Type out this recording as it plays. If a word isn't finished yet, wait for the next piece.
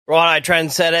Righto,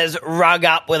 trendsetters, rug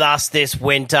up with us this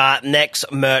winter.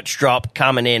 Next merch drop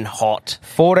coming in hot.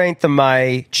 14th of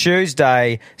May,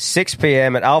 Tuesday, 6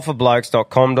 p.m. at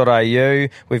alphablokes.com.au.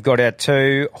 We've got our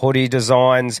 2 hoodie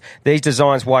designs. These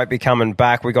designs won't be coming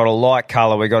back. We've got a light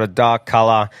colour. We've got a dark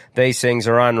colour. These things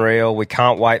are unreal. We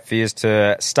can't wait for you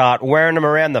to start wearing them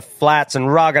around the flats and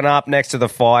rugging up next to the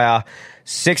fire.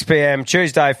 6 p.m,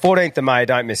 Tuesday, 14th of May.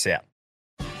 Don't miss out.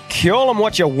 Call them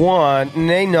what you want,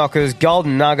 knee knockers,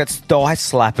 golden nuggets, thigh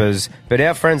slappers, but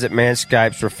our friends at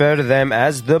Manscaped refer to them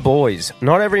as the boys.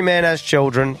 Not every man has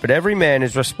children, but every man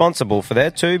is responsible for their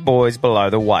 2 boys below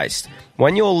the waist.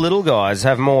 When your little guys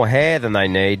have more hair than they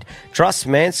need, trust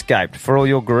Manscaped for all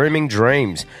your grooming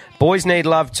dreams. Boys need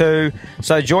love too,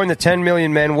 so join the 10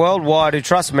 million men worldwide who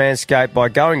trust Manscaped by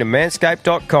going to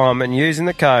manscaped.com and using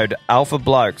the code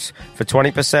ALPHABLOKES for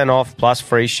 20% off plus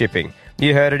free shipping.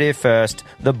 You heard it here first.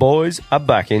 The boys are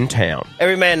back in town.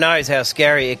 Every man knows how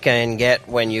scary it can get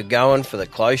when you're going for the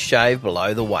close shave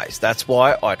below the waist. That's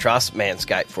why I trust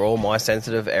Manscaped for all my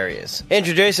sensitive areas.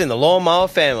 Introducing the Lawnmower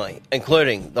family,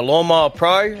 including the Lawnmower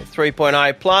Pro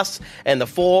 3.0 Plus and the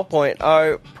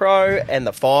 4.0 Pro and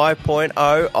the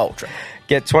 5.0 Ultra.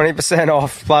 Get 20%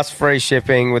 off plus free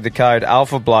shipping with the code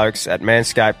ALPHABLOKES at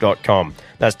manscaped.com.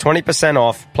 That's 20%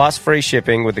 off plus free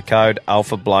shipping with the code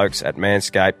ALPHABLOKES at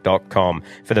manscaped.com.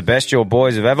 For the best your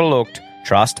boys have ever looked,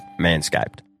 trust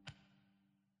Manscaped.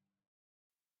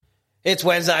 It's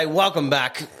Wednesday. Welcome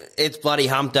back. It's bloody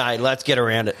hump day. Let's get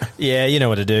around it. Yeah, you know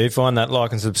what to do. Find that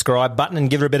like and subscribe button and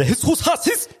give it a bit of hiss.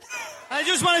 I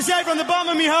just want to say from the bottom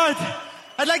of my heart,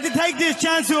 I'd like to take this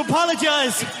chance to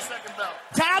apologize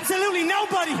to absolutely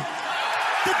nobody.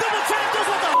 The double champ does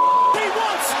what the he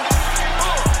wants.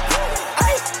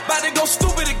 About to go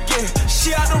stupid again.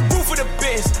 She out the roof of the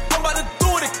Benz. I'm about to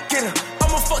do it again.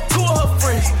 I'ma fuck 2 of her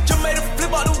friends. Just made a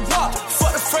flip out the wall.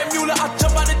 Fuck the frame mule, I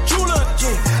jump out the jeweler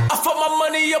again. I fuck my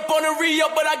money up on the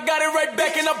re-up, but I got it right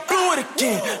back and I blew it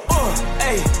again.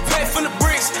 Ayy, bag full of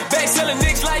bricks. Bag selling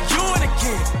niggas like you and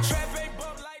again.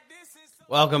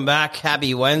 Welcome back.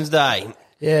 Happy Wednesday.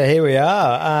 Yeah, here we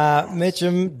are.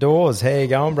 Mitchum Dawes, how you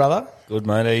going, brother? Good,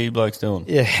 mate. How you blokes doing?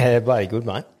 Yeah, bloody good,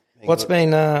 mate. What's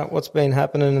been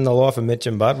happening in the life of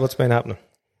Mitchum, bud? What's been happening?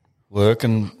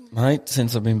 Working, mate,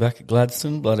 since I've been back at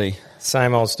Gladstone. Bloody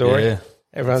same old story. Yeah,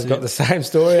 everyone's got the same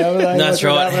story, haven't they? That's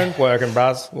right. Happening? Working,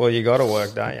 bruz. Well, you got to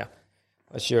work, don't you?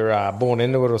 Unless you're born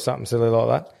into it or something silly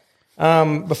like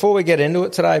that. Before we get into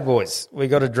it today, boys, we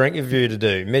got a drink review to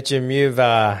do.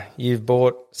 Mitchum, you've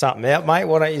bought something out, mate.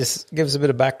 Why don't you give us a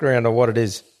bit of background on what it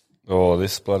is? Oh,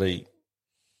 this bloody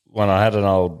when I had an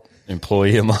old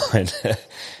employee of mine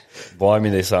buy me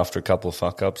this after a couple of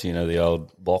fuck ups. You know the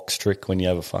old box trick when you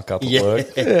have a fuck up at work.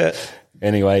 Yeah.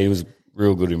 Anyway, he was a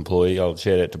real good employee. I'll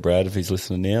shout out to Brad if he's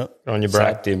listening now. On your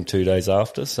Brad. Sacked him 2 days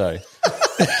after. So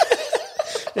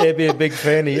he'd be a big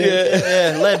fan of you.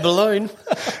 Yeah, lead balloon.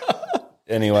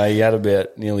 Anyway, he had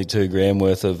about nearly 2 grand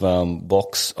worth of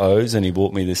box O's, and he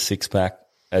bought me this 6-pack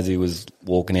as he was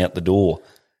walking out the door.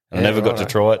 And I never got to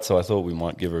try it, so I thought we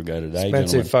might give her a go today.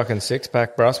 Expensive fucking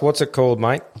 6-pack, Bruss. What's it called,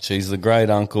 mate? She's the great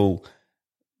uncle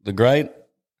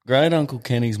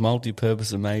Kenny's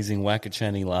multi-purpose amazing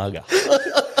Wackachani lager.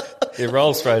 It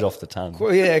rolls straight off the tongue.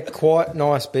 Well, yeah, quite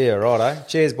nice beer, righto.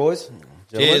 Cheers, boys.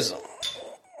 Cheers.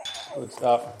 Good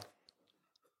stuff.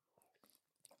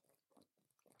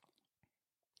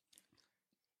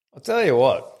 I'll tell you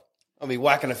what. I'll be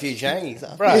whacking a few changies.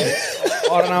 Bro, I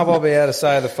don't know if I'll be able to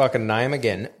say the fucking name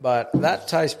again, but that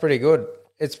tastes pretty good.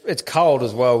 It's cold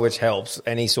as well, which helps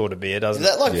any sort of beer, doesn't Is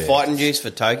that it? like fighting juice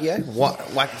for Tokyo?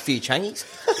 Whack a few changies?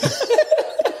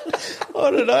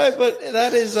 I don't know, but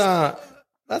that is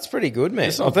that's pretty good,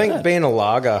 man. I think being a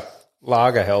lager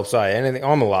helps, anything.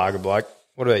 I'm a lager bloke.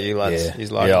 What about you, lads?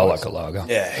 Yeah, I like a lager.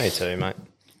 Yeah. Me too, mate.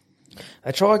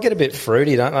 They try to get a bit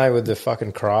fruity, don't they, with the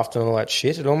fucking craft and all that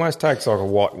shit. It almost tastes like a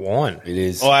white wine. It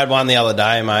is. I had one the other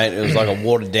day, mate. It was like a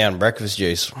watered-down breakfast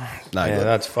juice. No, Yeah, good.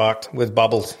 that's fucked. With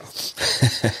bubbles.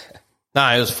 No,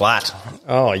 it was flat.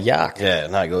 Oh, yuck. Yeah,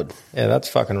 no good. Yeah, that's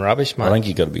fucking rubbish, mate. I think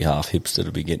you got to be half hipster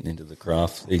to be getting into the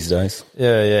craft these days.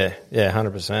 Yeah,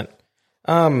 100%.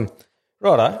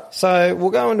 Righto. So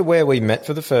we'll go into where we met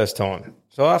for the first time.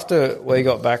 So after we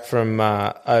got back from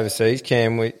overseas,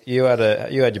 Cam, you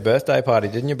had your birthday party,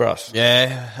 didn't you, Bruss?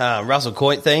 Yeah, Russell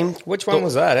Coit theme. Which one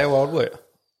was that? How old were you?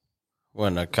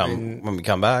 When we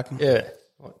come back. Yeah,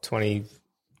 what,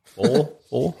 24?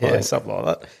 4? Yeah, something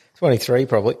like that. 23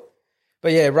 probably.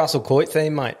 But yeah, Russell Coit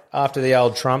theme, mate. After the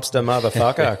old Trumpster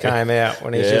motherfucker came out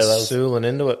when he's just sooling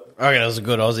into it. I reckon it was a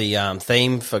good Aussie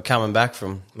theme for coming back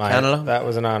from Canada. That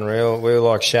was an unreal. We were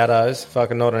like shadows.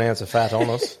 Fucking not an ounce of fat on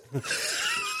us.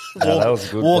 that was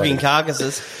good. Walking bloody-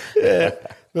 carcasses.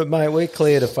 But, mate, we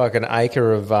cleared a fucking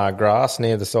acre of grass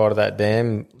near the side of that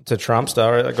dam to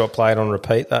Trumpster. It got played on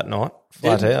repeat that night,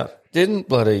 flat out. Didn't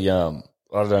bloody I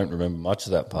don't remember much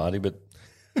of that party, but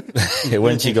yeah,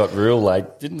 when she got real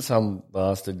late, didn't some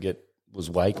bastard was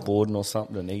wakeboarding or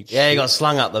something and eat? Yeah, he shit? got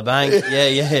slung up the bank.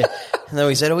 Yeah. And then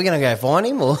we said, are we going to go find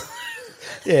him? Or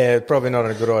Yeah, probably not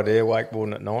a good idea,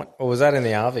 wakeboarding at night. Or was that in the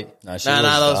RV? No, No,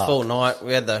 that was full night.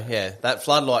 We had that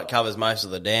floodlight covers most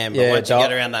of the dam, but Yeah, once you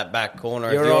get around that back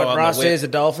corner, You're if you're right, on Russ, the whip, there's a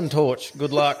dolphin torch.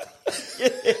 Good luck.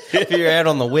 if you're out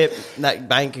on the whip, that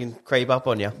bank can creep up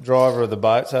on you. Driver of the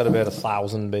boats had about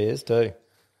 1,000 beers too.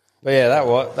 But yeah, that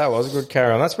was a good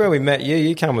carry on. That's where we met you.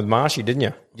 You came with Marshy, didn't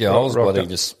you? Yeah, I was Rocked bloody up.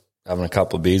 just having a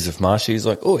couple of beers with Marshy. He's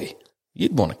like, oi,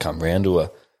 you'd want to come round to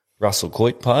a Russell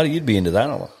Coit party. You'd be into that.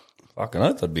 I'm like, fucking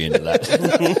oath I'd be into that.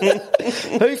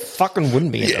 Who fucking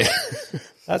wouldn't be into that?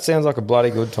 That sounds like a bloody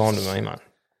good time to me, mate.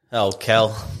 Oh,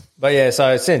 Kel. But yeah,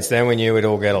 so since then we knew we'd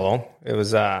all get along. It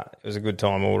was a good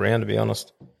time all around, to be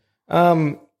honest.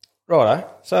 Righto.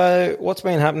 So what's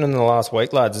been happening in the last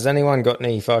week, lads? Has anyone got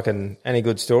any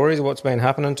good stories of what's been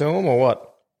happening to them or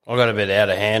what? I got a bit out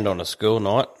of hand on a school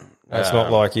night. That's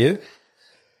not like you.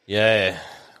 Yeah,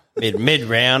 mid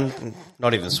round,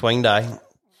 not even swing day.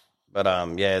 But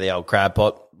the old crab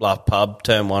pot bluff pub,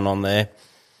 turn one on there.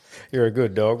 You're a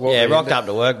good dog. What Yeah, were you rocked into? up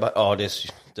to work, but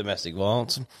just domestic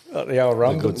violence. Got the old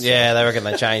rum. Good Yeah, they reckon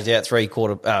they changed out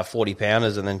 40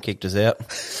 pounders and then kicked us out.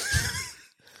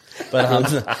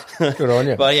 But Good on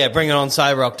you. but yeah, bring it on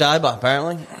sober October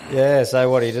apparently. Yeah, so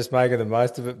what, are you just making the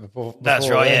most of it before That's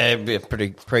right. then? Yeah, it'd be a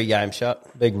pretty pre-game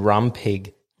shot. Big rum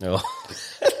pig. Oh.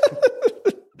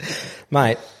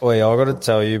 Mate, I got to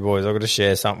tell you boys, I got to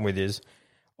share something with you.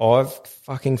 I've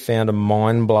fucking found a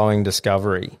mind-blowing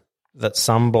discovery that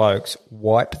some blokes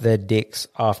wipe their dicks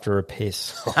after a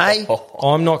piss. Hey,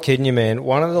 I'm not kidding you, man.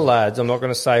 One of the lads, I'm not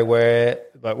going to say where,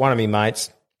 but one of me mates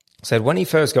said when he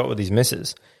first got with his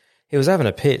missus, he was having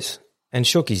a piss and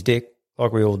shook his dick,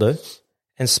 like we all do,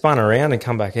 and spun around and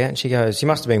come back out. And she goes, she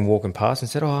must have been walking past and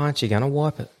said, oh, aren't you going to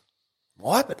wipe it?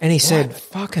 wipe it. And he said,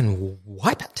 fucking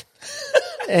wipe it.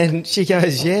 And she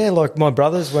goes, yeah, like my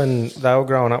brothers, when they were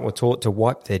growing up, were taught to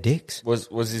wipe their dicks. was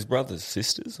his brother's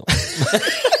sisters? Or?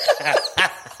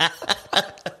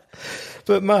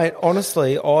 But, mate,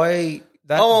 honestly,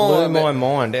 blew my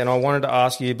mind, and I wanted to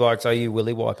ask you blokes, are you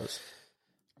willy wipers?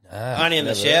 Only in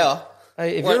the shower.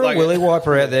 Hey, if What, you're like a willy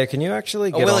wiper out there, can you actually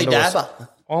A get willy onto us? dabber.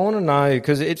 I want to know,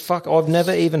 because I've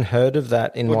never even heard of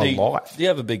that in my do life. you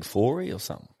have a big 4-y or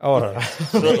something? I don't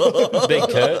know. Big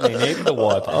curtain, you need the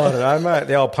wipe. I don't know, mate.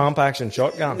 The old pump action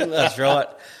shotgun. That's right.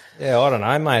 Yeah, I don't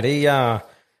know, mate.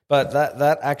 But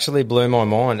that actually blew my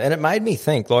mind, and it made me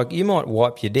think. Like, you might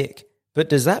wipe your dick, but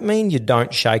does that mean you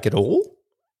don't shake at all?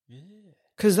 Yeah,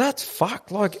 because that's fucked.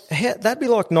 Like, that'd be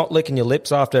like not licking your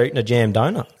lips after eating a jam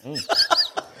donut.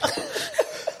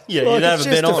 Yeah, Like, you'd have it's a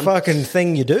bit just a on. fucking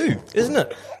thing you do, isn't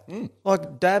it?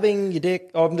 Like dabbing your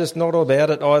dick. I'm just not all about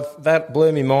it. That blew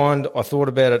me mind. I thought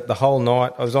about it the whole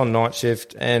night. I was on night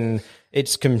shift, and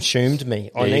it's consumed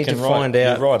me. I Yeah, you need to can find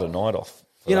out. You write a night off.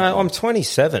 You know, I'm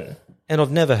 27 and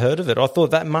I've never heard of it. I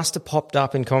thought that must have popped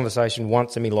up in conversation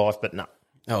once in my life, but no.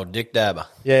 Oh, dick dabber.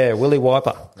 Yeah, Willy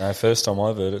Wiper. No, first time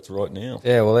I've heard it's right now.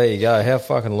 Yeah, well, there you go. How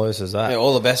fucking loose is that? Yeah,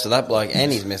 all the best of that bloke and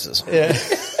his missus. Yeah.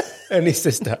 And his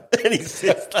sister. And his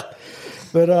sister.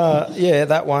 But, yeah,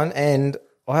 that one. And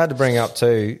I had to bring up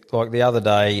too, like the other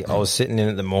day, I was sitting in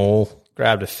at the mall,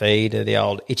 grabbed a feed of the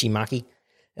old Itchy Mucky,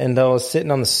 and I was sitting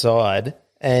on the side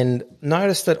and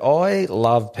noticed that I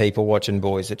love people watching,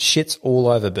 boys. It shits all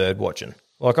over bird watching.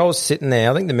 Like, I was sitting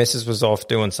there, I think the missus was off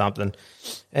doing something,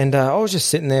 and I was just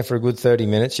sitting there for a good 30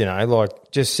 minutes, you know,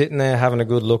 like just sitting there having a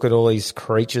good look at all these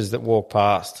creatures that walk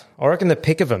past. I reckon the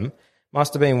pick of them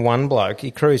must have been one bloke.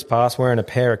 He cruised past wearing a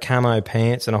pair of camo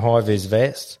pants and a high-vis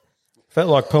vest. Felt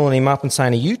like pulling him up and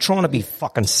saying, are you trying to be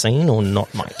fucking seen or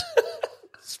not, mate?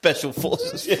 Special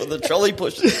forces for the trolley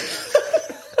pushers.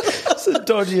 It's the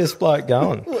dodgiest bloke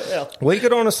going. We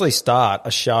could honestly start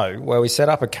a show where we set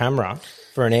up a camera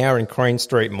for an hour in Queen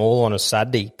Street Mall on a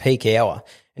Saturday, peak hour,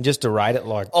 and just narrate it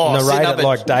like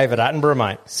David Attenborough,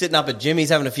 mate. Sitting up at Jimmy's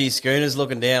having a few schooners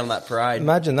looking down on that parade.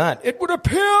 Imagine that. It would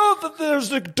appear that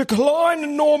there's a decline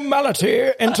in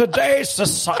normality in today's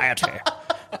society.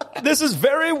 This is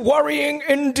very worrying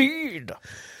indeed.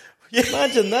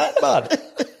 Imagine that, bud.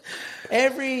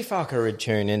 Every fucker would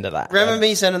tune into that. Remember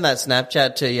me sending that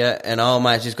Snapchat to you, and old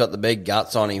mate just got the big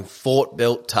guts on him, Fort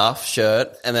Built Tough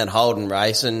shirt, and then Holden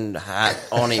Racing hat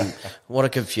on him. What a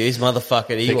confused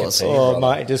motherfucker he was. Oh,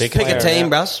 mate, just Pick a flaring team,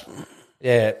 out. Bruss.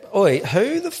 Yeah. Oi,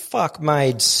 who the fuck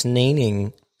made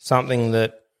sneening something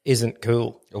that isn't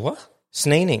cool. A what?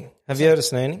 Sneening. Have you heard of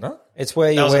sneening? No. It's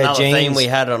where you That was wear another jeans. theme we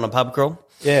had on a pub crawl.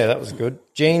 Yeah, that was good.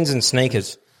 Jeans and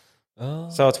sneakers. Oh.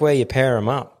 So it's where you pair them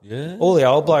up. Yeah. All the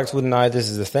old blokes wouldn't know this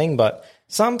is a thing, but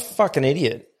some fucking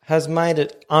idiot has made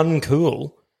it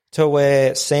uncool to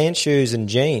wear sand shoes and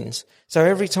jeans. So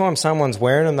every time someone's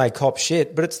wearing them, they cop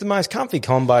shit. But it's the most comfy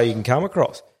combo you can come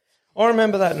across. I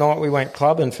remember that night we went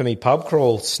clubbing for me pub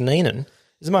crawl, sneening.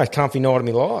 It was the most comfy night of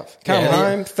my life. Come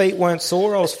home, feet weren't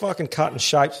sore. I was fucking cutting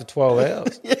shapes for 12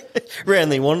 hours.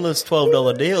 Round the Wanderers,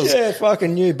 $12 deals. Yeah,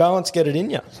 fucking New Balance, get it in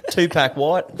you. 2-pack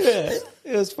white. Yeah,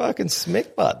 it was fucking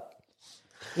smick, bud.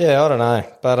 Yeah, I don't know.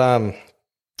 But,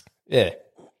 yeah,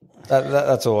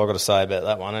 that's all I've got to say about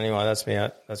that one. Anyway, that's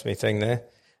me thing there.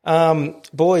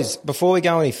 Boys, before we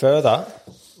go any further,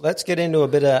 let's get into a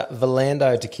bit of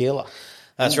Valando tequila.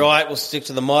 That's right. We'll stick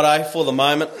to the motto for the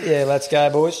moment. Yeah, let's go,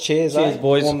 boys. Cheers, Cheers,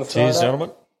 boys. Warm the Cheers, throat up.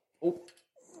 gentlemen.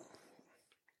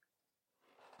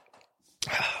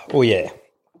 Oh, yeah.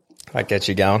 That gets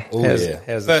you going. Oh, yeah.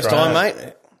 How's the First throat? time,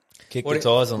 mate. Kick the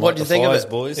ties and what light do you the think of fires, it?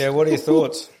 boys. Yeah, what are your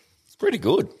thoughts? It's pretty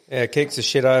good. Yeah, it kicks the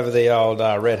shit over the old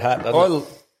red hat, doesn't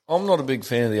it? I'm not a big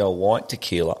fan of the old white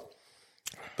tequila,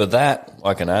 but that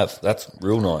I can have. That's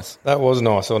real nice. That was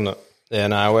nice, wasn't it? Yeah,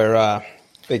 no, we're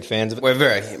big fans of it. We're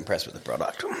very impressed with the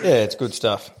product. Yeah, it's good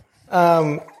stuff.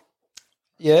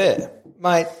 Yeah,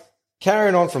 mate,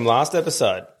 carrying on from last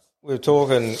episode, we were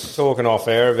talking off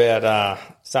air about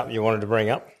something you wanted to bring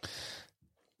up.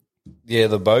 Yeah,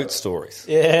 the boat stories.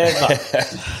 Yeah,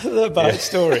 the boat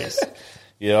stories.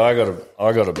 Yeah, I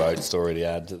got a boat story to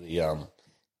add to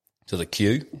the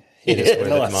queue. Hit us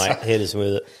with it, mate. Hit us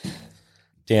with it.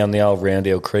 Down the old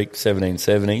Roundale Creek,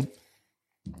 1770.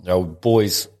 Our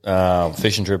boys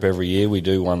fishing trip every year. We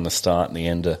do one the start and the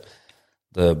end of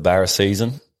the barra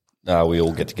season. We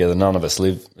all get together. None of us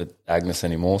live at Agnes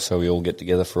anymore, so we all get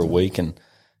together for a week and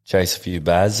chase a few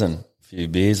bass and a few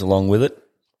beers along with it.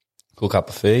 Cook up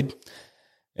a feed.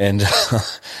 And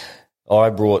I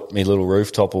brought me little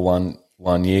rooftopper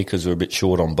one year because we were a bit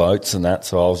short on boats and that,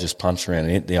 so I was just punching around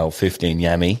in it, the old 15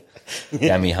 Yammy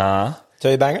Ha.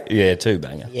 Two banger? Yeah, 2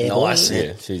 banger. Yeah, nice.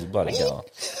 Yeah, she's a bloody goer.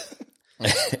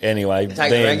 Anyway.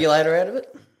 Take the regulator out of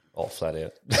it. Oh, flat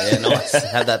out. Yeah, nice.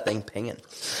 Have that thing pinging.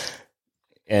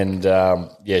 And,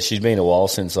 she's been a while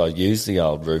since I used the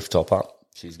old rooftopper.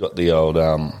 She's got the old,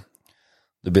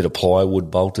 the bit of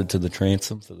plywood bolted to the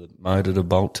transom for the motor to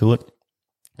bolt to it.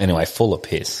 Anyway, full of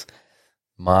piss.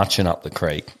 Marching up the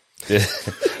creek.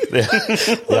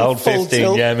 The old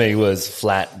 15 Yammy was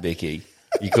flat, Bicky.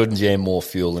 You couldn't jam more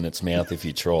fuel in its mouth if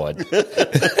you tried.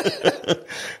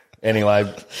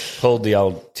 Anyway, pulled the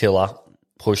old tiller,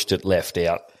 pushed it left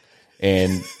out,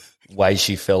 and way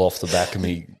she fell off the back of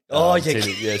me. She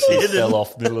fell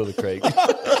off the middle of the creek.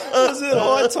 Was it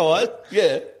high tide?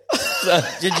 Yeah.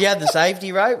 Did you have the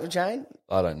safety rope, Jane?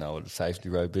 I don't know what a safety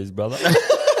rope is, brother.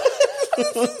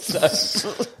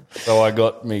 So I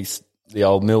got me the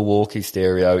old Milwaukee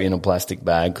stereo in a plastic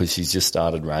bag because she's just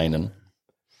started raining.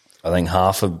 I think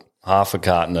half a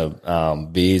carton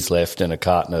of beers left and a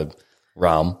carton of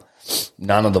rum.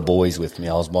 None of the boys with me.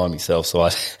 I was by myself, so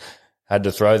I had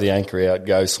to throw the anchor out,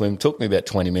 go swim. Took me about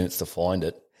 20 minutes to find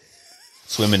it.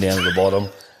 Swimming down to the bottom,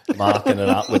 marking it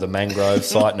up with a mangrove,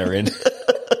 sighting her in.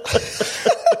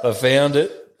 I found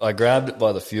it. I grabbed it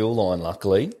by the fuel line,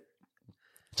 luckily.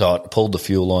 So I pulled the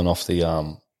fuel line off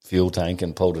the fuel tank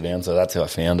and pulled it down. So that's how I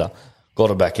found her. Got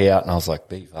her back out, and I was like,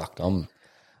 "Be fucked!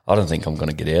 I don't think I'm going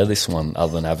to get out of this one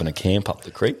other than having a camp up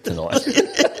the creek tonight."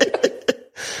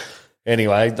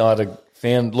 Anyway,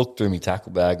 looked through my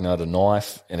tackle bag, and I had a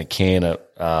knife and a can of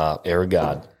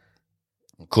Aerogard.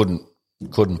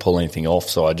 Couldn't pull anything off,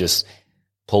 so I just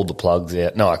pulled the plugs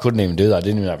out. No, I couldn't even do that. I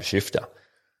didn't even have a shifter.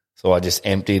 So I just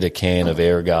emptied a can of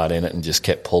Aerogard in it and just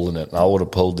kept pulling it. And I would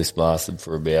have pulled this bastard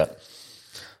for about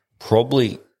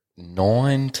probably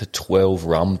 9 to 12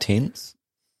 rum tins,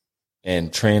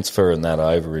 and transferring that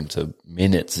over into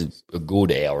minutes is a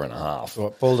good hour and a half.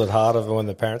 What, pulled it harder when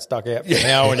the parents stuck out for an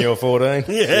hour when you were 14?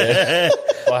 Yeah.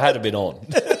 I had a bit on.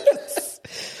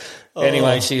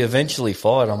 Anyway, she eventually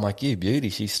fired. I'm like, "You beauty,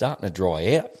 she's starting to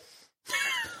dry out."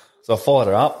 So I fired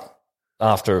her up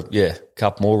after, a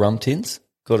couple more rum tins.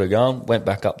 Got her going, went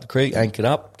back up the creek, anchored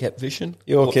up, kept fishing.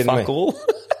 You're kidding me. All.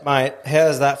 Mate,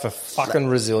 how's that for fucking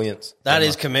resilience? That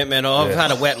is commitment. I've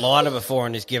had a wet liner before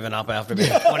and just given up after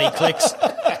about 20 clicks.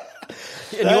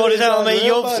 And you're telling me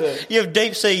you've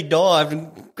deep sea dived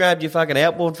and grabbed your fucking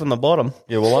outboard from the bottom.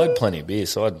 Yeah, well, I had plenty of beer,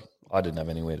 so I didn't have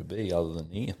anywhere to be other than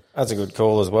here. That's a good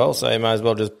call as well. So you may as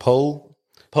well just pull,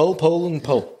 and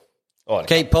pull. Oh,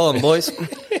 Keep pulling, boys.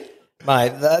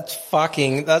 Mate, that's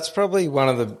probably one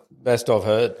of the best I've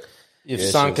heard. You've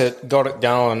sunk it, got it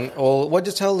going. Or what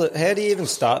you tell? How do you even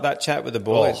start that chat with the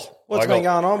boys? What's been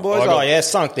going on, boys?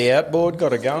 Sunk the outboard,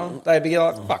 got it going. They'd be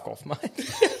like, "Fuck off, mate."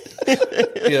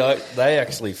 They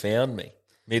actually found me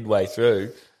midway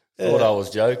through. Thought I was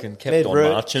joking. Kept on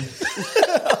marching.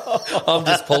 I'm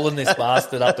just pulling this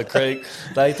bastard up the creek.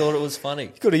 They thought it was funny.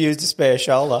 Could have used a spare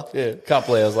shoulder. Yeah. A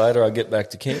couple of hours later, I get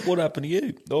back to camp. What happened to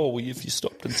you? Oh, well, if you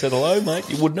stopped and said hello, mate,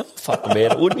 you wouldn't have fucking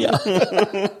about it, wouldn't you?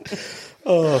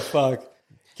 Oh, fuck.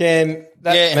 Cam,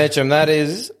 Mitchum, that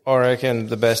is, I reckon,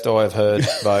 the best I've heard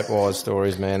boat-wise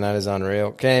stories, man. That is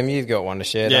unreal. Cam, you've got one to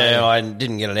share, don't you? Yeah, I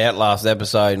didn't get it out last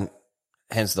episode,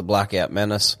 hence the blackout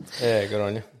menace. Yeah, good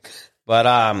on you. But,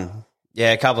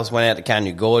 a couple of us went out to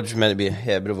Canyon Gorge, meant to be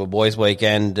a bit of a boys'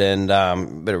 weekend, and a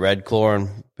bit of red clawing,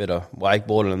 a bit of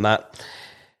wakeboarding and that.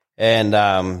 And,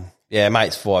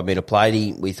 mates fired me to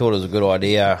Platey. We thought it was a good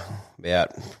idea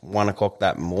about 1 o'clock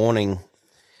that morning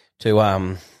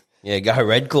to go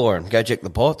red clawing, go check the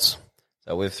pots.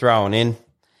 So we've thrown in.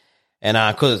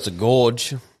 And because it's a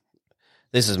gorge,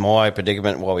 this is my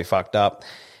predicament why we fucked up,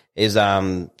 is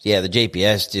the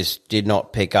GPS just did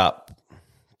not pick up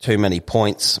too many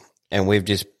points, and we've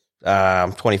just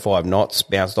 25 knots,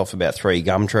 bounced off about 3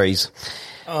 gum trees.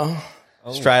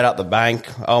 Straight up the bank.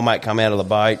 Old mate come out of the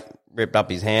boat, ripped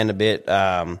up his hand a bit.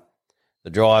 The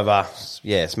driver,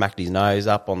 smacked his nose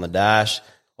up on the dash.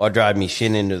 I drove me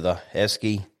shin into the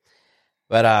esky.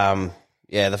 But,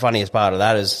 the funniest part of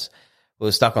that is we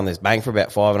were stuck on this bank for about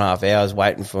 5.5 hours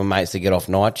waiting for mates to get off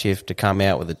night shift to come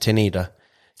out with a tinny to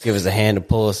give us a hand to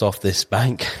pull us off this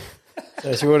bank.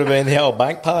 So she would have been the old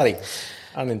bank party.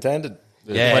 Unintended.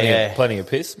 Plenty of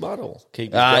piss, but I'll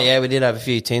keep it we did have a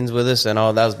few tins with us, and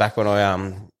that was back when I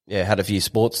had a few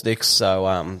sports sticks,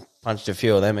 so punched a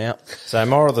few of them out. So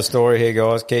moral of the story here,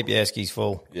 guys, keep your eskies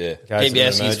full. Yeah. Keep your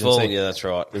eskies full, yeah, that's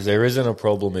right. Because there isn't a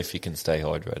problem if you can stay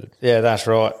hydrated. Yeah, that's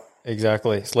right.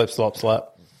 Exactly. Slip, slop, slap.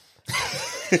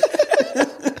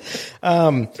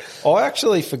 I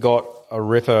actually forgot a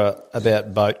ripper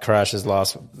about boat crashes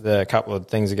a couple of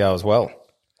things ago as well.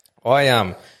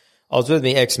 I was with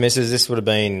my ex-missus. This would have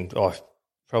been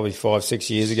probably 5-6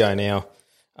 years ago now.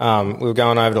 We were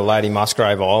going over to Lady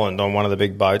Musgrave Island on one of the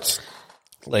big boats,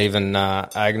 leaving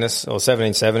Agnes, or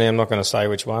 1770, I'm not going to say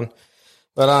which one.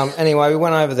 But anyway, we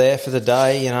went over there for the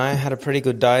day, had a pretty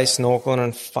good day snorkeling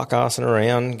and fuck-assing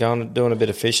around, doing a bit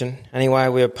of fishing. Anyway,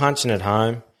 we were punching it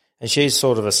home, and she's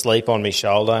sort of asleep on my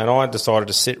shoulder, and I decided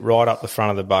to sit right up the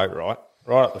front of the boat, right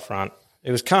up the front.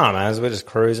 It was calm as we're just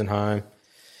cruising home.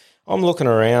 I'm looking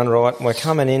around, right, and we're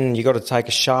coming in. You got to take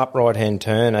a sharp right-hand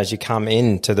turn as you come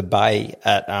into the bay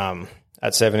at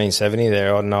 1770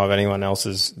 there. I don't know if anyone else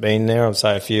has been there. I'd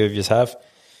say a few of you have.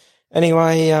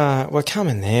 Anyway, we're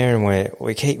coming there, and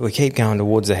we keep going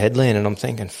towards the headland, and I'm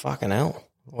thinking, fucking hell,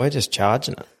 we're just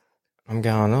charging it. I'm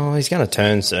going, he's going to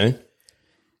turn soon.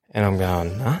 And I'm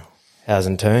going, no,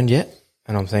 hasn't turned yet.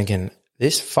 And I'm thinking,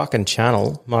 this fucking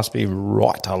channel must be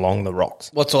right along the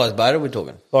rocks. What size boat are we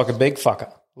talking? Like a big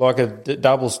fucker. Like a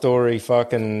double-story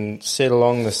fucking sit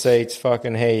along the seats,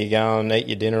 fucking here you go and eat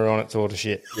your dinner on it sort of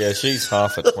shit. Yeah, she's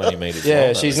half at 20 metres.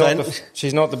 Yeah, she's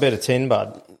not the bit of tin,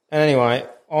 bud. And anyway,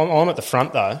 I'm at the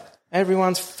front though.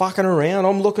 Everyone's fucking around.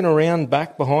 I'm looking around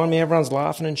back behind me. Everyone's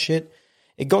laughing and shit.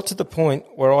 It got to the point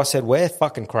where I said, we're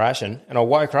fucking crashing. And I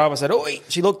woke her up. I said, oi.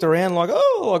 She looked around like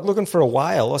looking for a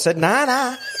whale. I said,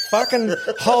 nah, fucking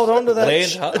hold on to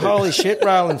that holy shit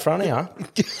rail in front of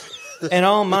you. And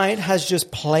old mate has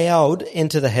just ploughed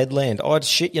into the headland. I'd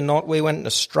shit you not. We went in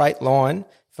a straight line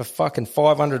for fucking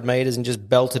 500 metres and just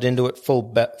belted into it full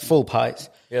pace.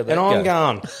 Yeah, and I'm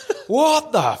going,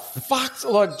 what the fuck?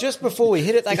 Like, just before we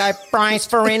hit it, they go, brace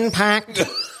for impact.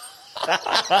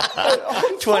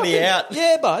 20 out.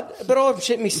 Yeah, but I've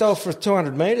shit myself for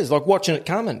 200 metres, like watching it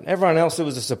coming. Everyone else, it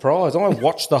was a surprise. I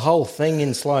watched the whole thing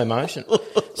in slow motion.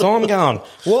 So I'm going,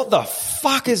 what the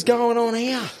fuck is going on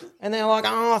here? And they're like,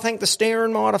 I think the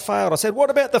steering might have failed. I said, what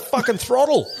about the fucking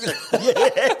throttle?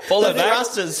 Yeah, full of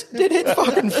thrusters. Did it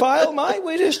fucking fail, mate?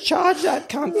 We just charged that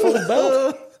cunt full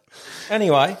belt.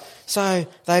 Anyway, so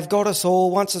they've got us all.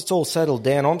 Once it's all settled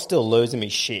down, I'm still losing me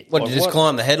shit. What, did you just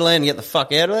climb the headland and get the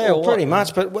fuck out of there? Well, pretty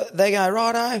much, but they go,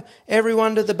 righto,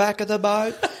 everyone to the back of the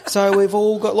boat. So we've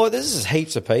all got, like, this is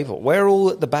heaps of people. We're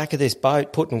all at the back of this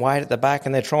boat putting weight at the back,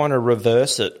 and they're trying to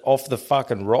reverse it off the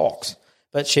fucking rocks.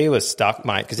 But she was stuck,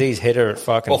 mate, because he's hit her at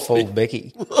fucking full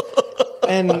Bicky.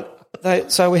 And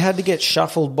so we had to get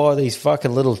shuffled by these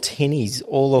fucking little tinnies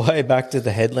all the way back to the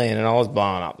headland, and I was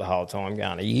blowing up the whole time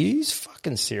going, are you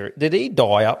fucking serious? Did he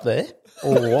die up there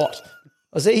or what?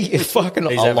 Was he fucking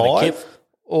alive?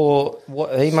 Or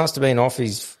what? He must have been off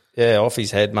his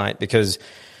head, mate, because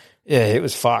Yeah, it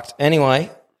was fucked. Anyway,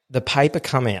 the paper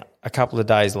come out a couple of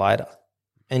days later,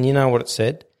 and you know what it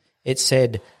said? It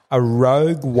said a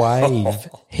rogue wave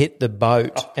hit the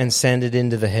boat and sent it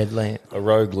into the headland. A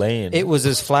rogue land. It was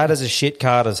as flat as a shit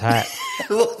carter's hat.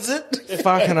 Was it?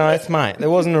 Fucking oath, mate. There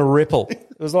wasn't a ripple.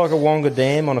 It was like a Wonga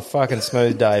Dam on a fucking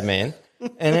smooth day, man.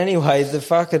 And anyway,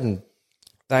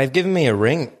 they've given me a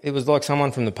ring. It was like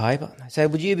someone from the paper. They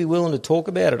said, would you be willing to talk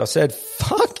about it? I said,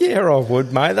 fuck yeah, I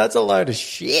would, mate. That's a load of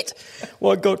shit.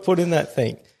 What got put in that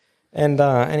thing? And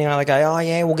anyway, they go, oh,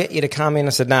 yeah, we'll get you to come in. I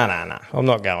said, no, I'm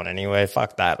not going anywhere.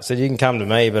 Fuck that. I said, you can come to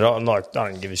me, but I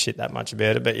don't give a shit that much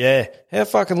about it. But, yeah, how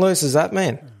fucking loose is that,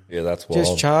 man? Yeah, that's wild.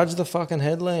 Just charge the fucking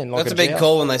headland. Like That's a big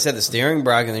call when they said the steering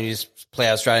broke and then you just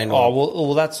plough straight into it.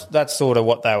 Well, that's sort of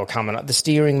what they were coming up. The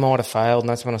steering might have failed, and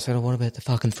that's when I said, what about the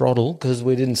fucking throttle? Because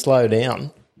we didn't slow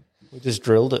down. We just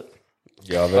drilled it.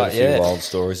 Yeah, I've heard a few wild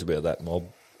stories about that mob.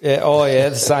 Yeah,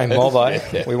 the same mob,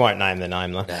 eh? We won't name the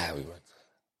name, though. Nah, we won't.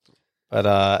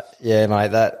 But, yeah,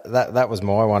 mate, that was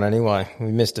my one anyway.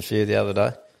 We missed a few the other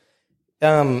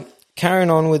day. Carrying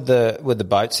on with the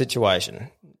boat situation,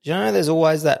 do you know there's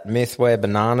always that myth where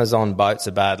bananas on boats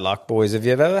are bad luck, boys? Have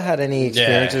you ever had any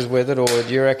experiences with it, or do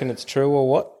you reckon it's true or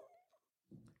what?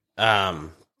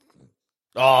 Well,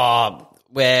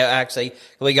 actually,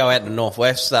 we go out to the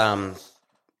Northwest. I'm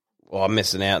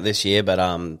missing out this year, but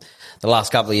the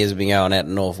last couple of years we've been going out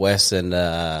to Northwest, and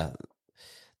the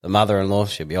mother-in-law,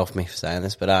 she'll be off me for saying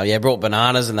this, but brought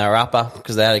bananas and they were upper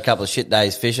because they had a couple of shit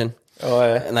days fishing. Oh,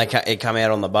 yeah. And it come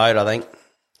out on the boat, I think.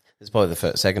 It's probably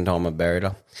the second time I buried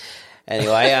her.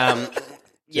 Anyway,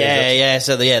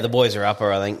 so the boys are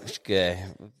upper, I think.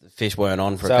 The fish weren't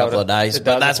on for a couple of days,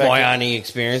 but that's my only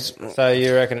experience. So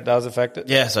you reckon it does affect it?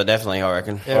 Yeah, so definitely, I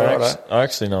reckon. Yeah, I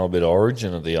actually know a bit of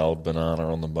origin of the old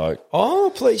banana on the boat.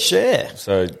 Oh, please share.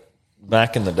 So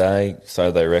back in the day,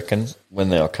 so they reckon, when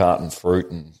they were carting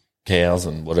fruit and cows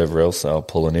and whatever else they were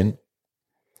pulling in,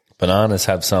 bananas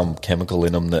have some chemical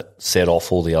in them that set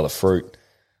off all the other fruit.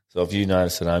 So if you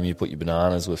notice at home, you put your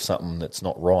bananas with something that's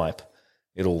not ripe,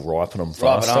 it'll ripen them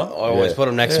faster. I always put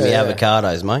them next to me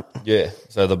avocados, mate. Yeah.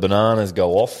 So the bananas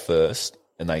go off first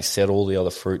and they set all the other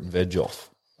fruit and veg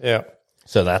off. Yeah.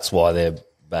 So that's why they're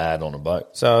bad on a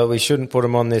boat. So we shouldn't put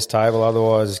them on this table,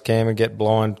 otherwise Cam would get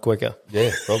blind quicker.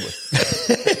 Yeah, probably.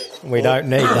 We don't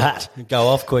need that. Go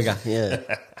off quicker, yeah.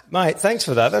 Mate, thanks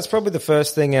for that. That's probably the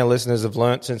first thing our listeners have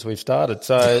learnt since we've started.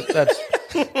 So that's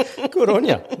good on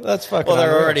you. That's fucking Well, they're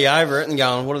unreal. already over it and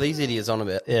going, what are these idiots on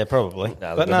about? Yeah, probably.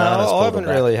 No, but no, I haven't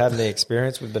really had any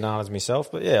experience with bananas myself.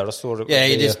 But yeah, I just thought it Yeah,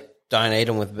 would you be just don't eat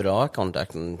them with a bit of eye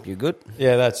contact and you're good.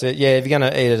 Yeah, that's it. Yeah, if you're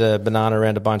going to eat a banana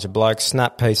around a bunch of blokes,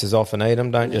 snap pieces off and eat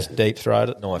them. Don't just deep throat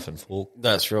it. Knife and fork.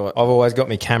 That's right. I've always got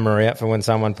my camera out for when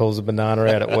someone pulls a banana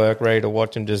out at work, ready to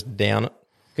watch and just down it.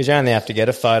 Because you only have to get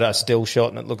a photo still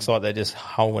shot and it looks like they're just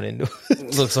hoeing into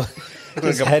it. Looks like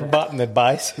Just headbutting their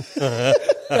base.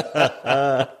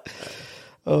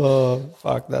 Oh,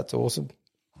 fuck, that's awesome.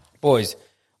 Boys,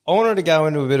 I wanted to go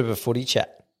into a bit of a footy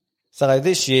chat. So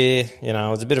this year, it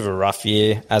was a bit of a rough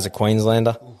year as a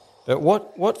Queenslander. But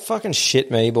what fucking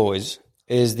shit me, boys,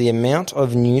 is the amount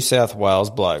of New South Wales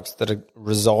blokes that are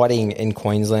residing in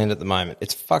Queensland at the moment.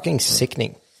 It's fucking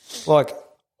sickening. Like,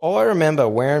 I remember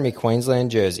wearing my Queensland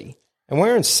jersey, and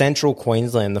we're in central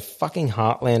Queensland, the fucking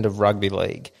heartland of rugby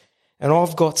league, and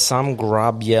I've got some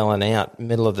grub yelling out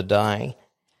middle of the day,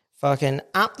 fucking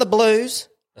up the Blues.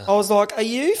 I was like, are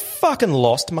you fucking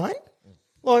lost, mate?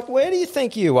 Like, where do you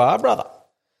think you are, brother?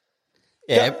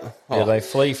 yeah. Yeah, they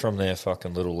flee from their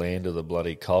fucking little land of the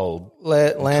bloody cold.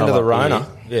 Land Come of the up Rona.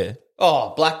 here. Yeah.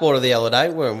 Oh, Blackwater the other day,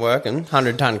 we weren't working,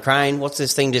 100-ton crane. What's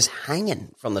this thing just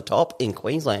hanging from the top in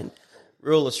Queensland?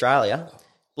 Rural Australia.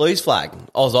 Blues flag.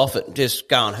 I was off it, just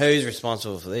going, who's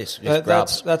responsible for this? Just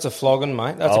grubs. That's a flogging,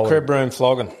 mate. That's a crib room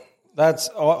flogging.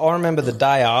 I remember the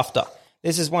day after.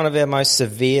 This is one of our most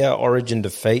severe Origin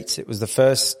defeats. It was the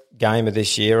first game of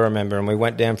this year, I remember, and we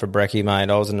went down for brekkie, mate.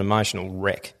 I was an emotional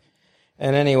wreck.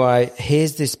 And anyway,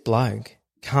 here's this bloke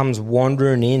comes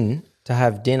wandering in to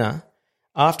have dinner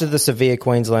after the severe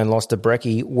Queensland loss to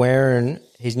brekkie, wearing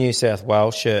his New South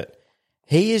Wales shirt.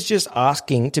 He is just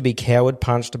asking to be coward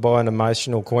punched by an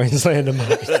emotional Queenslander,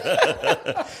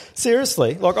 mate.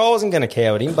 Seriously. Like, I wasn't going to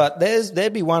coward him, but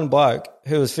there'd be one bloke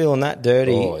who was feeling that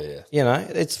dirty. Oh, yeah.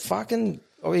 It's fucking...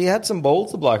 Oh, he had some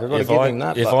balls, the bloke. I've got to give him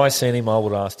that. If I seen him, I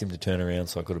would have asked him to turn around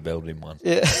so I could have belted him one.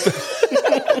 Yeah.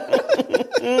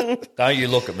 Don't you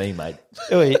look at me, mate.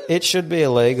 It should be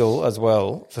illegal as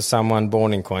well for someone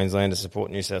born in Queensland to support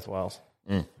New South Wales.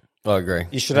 I agree.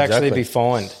 You should actually be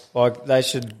fined. Like, they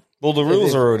should... Well, the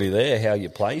rules are already there, how you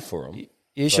play for them.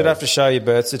 You should have to show your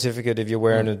birth certificate if you're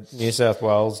wearing a New South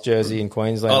Wales jersey in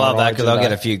Queensland. I love on that because Origin I'll get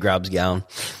Day. a few grubs going.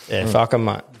 Yeah, fuck them,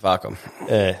 mate. Fuck them.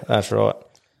 Yeah, that's right.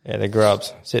 Yeah, they're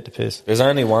grubs. Sit to piss. There's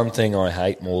only one thing I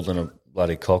hate more than a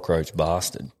bloody cockroach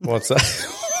bastard. What's that?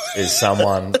 Is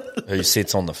someone who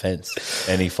sits on the fence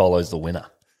and he follows the winner.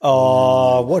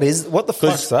 Oh, what the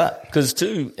fuck's that? Because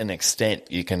to an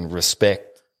extent, you can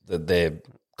respect that they're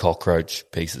cockroach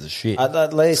pieces of shit.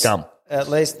 At least, Scum. At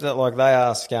least that like they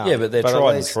are scum. Yeah, but they're at tried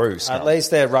and least- true scum. At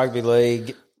least they're rugby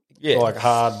league. Yeah. Like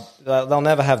hard. They'll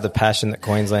never have the passion that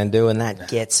Queensland do, and that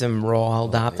gets them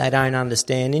riled up. They don't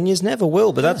understand, and you never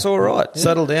will. But that's all right.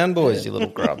 Settle down, boys, you little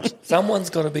grubs.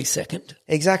 Someone's got to be second.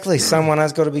 Exactly. Someone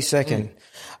has got to be second.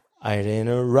 8 in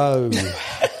a row.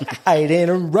 8 in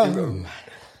a row.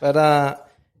 But,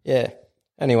 yeah.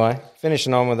 Anyway,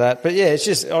 finishing on with that. But, yeah, I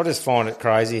just find it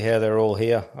crazy how they're all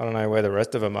here. I don't know where the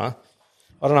rest of them are.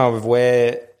 I don't know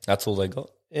where. That's all they got.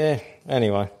 Yeah.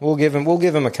 Anyway, we'll give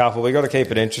them a couple. We got to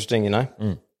keep it interesting, you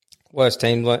know. Worst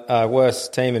team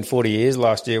in 40 years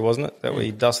last year, wasn't it? That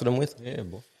we dusted them with. Yeah,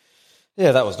 boy.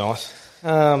 Yeah, that was nice.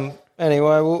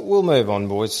 Anyway, we'll move on,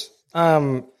 boys.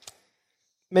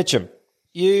 Mitchum,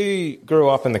 you grew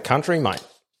up in the country, mate,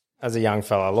 as a young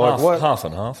fella. Like what? Half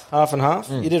and half. Half and half.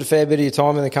 You did a fair bit of your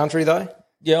time in the country, though.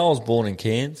 Yeah, I was born in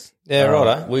Cairns. Yeah,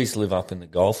 righto. We used to live up in the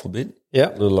Gulf a bit. Yeah.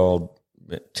 Little old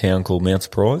town called Mount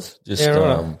Surprise. Just Yeah,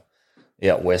 righto.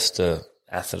 out west of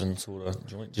Atherton sort of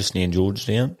joint, just near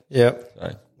Georgetown. Yeah.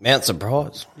 So, Mount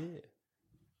Surprise.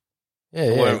 Yeah.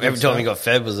 Every time you got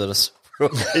fed was at a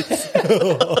surprise.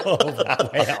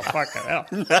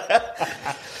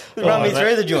 Run me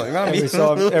through the joint. Run me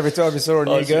Every time you saw a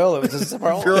new girl, it was a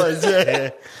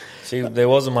surprise. See, there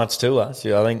wasn't much to us.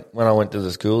 I think when I went to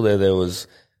the school there was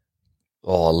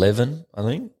 11, I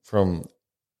think, from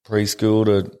preschool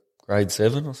to grade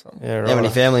 7 or something. Yeah, right. How many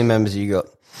family members you got?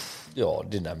 Yeah, I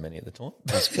didn't have many at the time.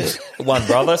 That's good. One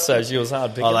brother, so she was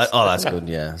hard picking. That's good,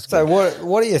 yeah. So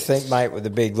what do you think, mate, with the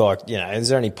big, like, you know, is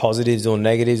there any positives or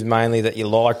negatives mainly that you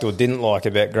liked or didn't like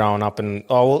about growing up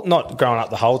not growing up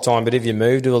the whole time, but if you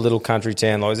moved to a little country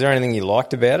town, like, is there anything you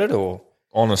liked about it or?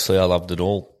 Honestly, I loved it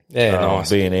all. Yeah, nice.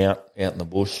 Being out in the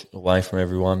bush, away from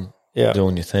everyone, Yeah.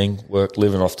 doing your thing,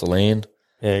 living off the land.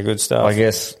 Yeah, good stuff. I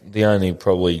guess the only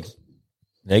probably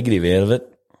negative out of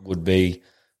it would be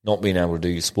not being able to do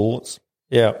your sports.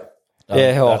 Yeah.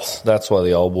 That's why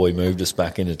the old boy moved us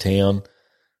back into town,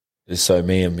 is so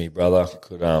me and my brother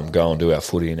could go and do our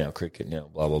footy and our cricket now,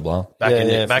 blah, blah, blah. Back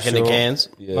in for the sure. Cairns.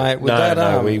 Mate,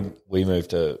 with we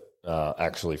moved to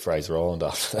actually Fraser Island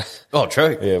after that. Oh,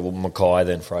 true. Yeah, well, Mackay,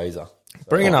 then Fraser.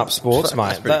 Bringing up sports,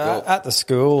 mate, pretty cool. at the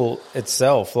school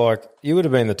itself, like, you would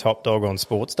have been the top dog on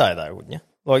sports day, though, wouldn't you?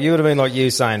 Like, you would have been like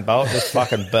Usain Bolt, just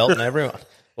fucking belting everyone.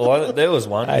 Well, there was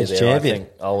one year Age there, champion. I think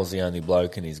I was the only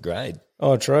bloke in his grade,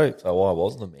 Oh, true. so I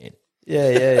was the man.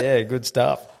 Yeah, good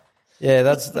stuff. Yeah,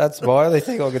 that's my only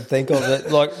thing I could think of.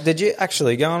 That, like, did you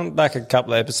actually, going back a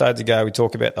couple of episodes ago, we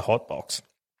talked about the hot box.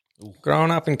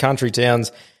 Growing up in country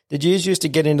towns, did you used to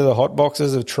get into the hot box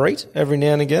as a treat every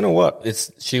now and again, or what?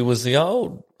 She was the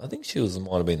old, I think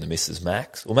might have been the Mrs.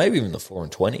 Max, or maybe even the 4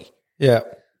 and 20. Yeah.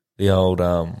 The old,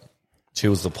 she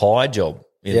was the pie job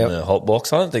in Yep. the hot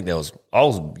box. I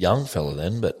was a young fella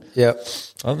then, but Yep.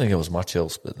 I don't think there was much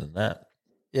else but than that.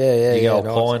 Yeah, You go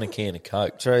nice. a pie and a can of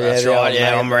Coke. True, That's the right, old yeah,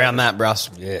 maggot- I'm around that, Bruss.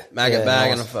 Yeah. Maggot Yeah, bag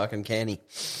nice. and a fucking canny.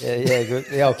 Yeah, good.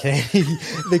 The old candy.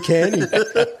 The candy.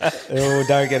 Oh,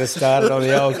 don't get us started on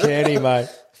the old candy, mate.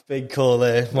 Big call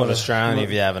there. Not Australian if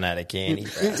you haven't had a candy.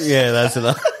 Yeah, that's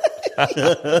enough.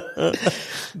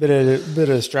 Bit of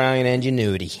Australian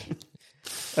ingenuity.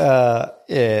 Yeah,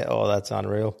 that's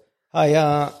unreal. Hey,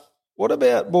 what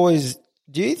about, boys,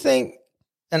 do you think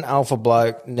an alpha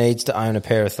bloke needs to own a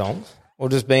pair of thongs? Or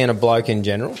just being a bloke in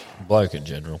general? Bloke in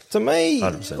general. To me,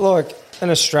 100%. like an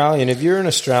Australian, if you're an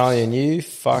Australian, you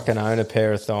fucking own a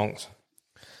pair of thongs.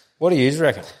 What do you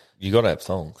reckon? You got to have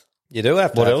thongs. You do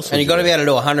have to. What have- else? And you got to be able to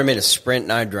do a 100-metre sprint,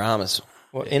 no dramas.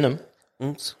 What, in them?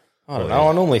 Oops. I don't know.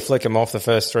 I normally flick them off the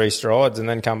first 3 strides and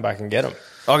then come back and get them.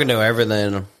 I can do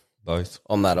everything Both.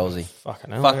 on that Aussie. Fucking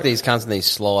hell. Fuck these cunts and these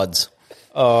slides.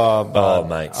 Oh, but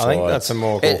mate, I think slides. that's a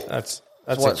more. It- That's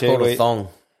That's a what it's called, Kiwi. a thong.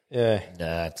 Yeah.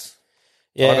 Nah, it's.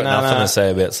 Yeah, I got nothing no. to say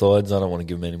about slides. I don't want to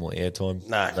give them any more airtime.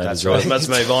 No, They that's deserve right. it. Let's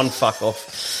move on. Fuck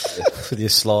off with your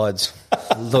slides.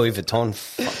 Louis Vuitton.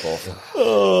 Fuck off.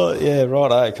 Oh, yeah,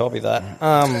 right. Copy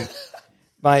that.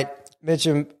 Mate,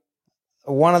 Mitchum,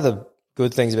 one of the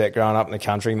good things about growing up in the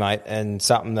country, mate, and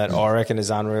something that I reckon is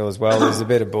unreal as well, is a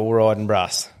bit of bull riding,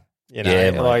 Bruss. You know,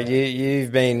 Yeah, mate. like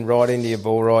you've been right into your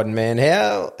bull riding, man.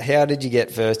 How did you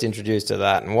get first introduced to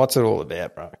that, and what's it all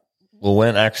about, bro?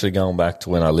 Well, actually going back to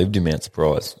when I lived in Mount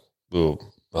Surprise, we were,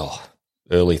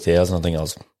 early 1000s. I think I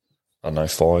was,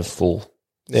 5, 4,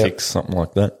 6, something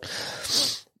like that.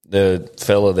 The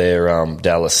fella there,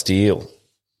 Dallas Steele,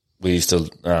 he used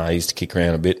to kick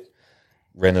around a bit.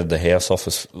 Rented the house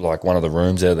office, like one of the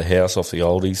rooms out of the house off the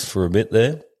oldies for a bit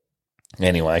there.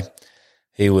 Anyway,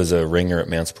 he was a ringer at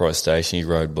Mount Surprise Station. He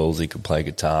rode bulls. He could play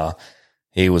guitar.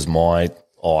 He was my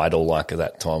idol, like, at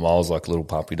that time. I was like a little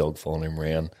puppy dog following him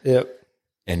around. Yep.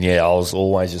 And, I was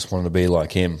always just wanting to be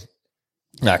like him.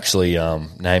 Actually,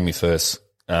 named me first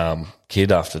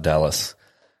kid after Dallas.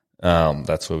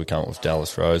 That's where we come up with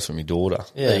Dallas Rose for my daughter.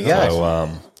 Yeah, there you go.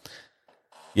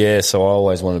 So I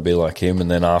always wanted to be like him. And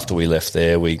then after we left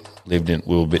there, we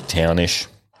were a bit townish,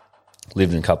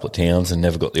 lived in a couple of towns and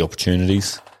never got the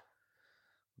opportunities.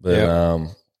 But,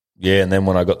 and then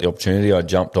when I got the opportunity, I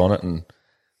jumped on it and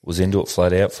was into it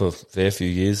flat out for a fair few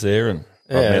years there. And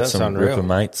I met some ripper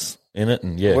mates in it.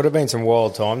 And, Would have been some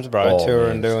wild times, bro,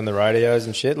 touring, doing the radios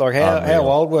and shit. Like, how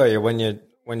old were you when you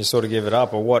sort of give it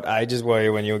up, or what ages were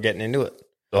you when you were getting into it?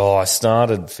 Oh, I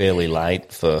started fairly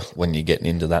late for when you're getting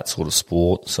into that sort of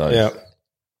sport. So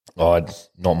I'd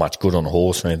not much good on a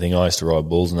horse or anything. I used to ride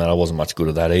bulls and that. I wasn't much good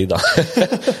at that either.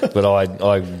 But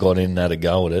I got in there to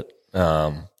go at it.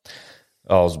 I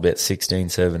was about 16,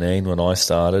 17 when I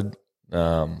started.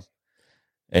 Followed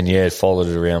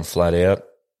it around flat out.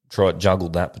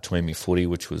 Juggled that between me footy,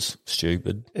 which was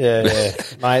stupid. Yeah.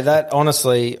 Mate, that,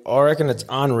 honestly, I reckon it's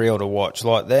unreal to watch.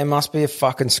 Like, there must be a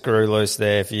fucking screw loose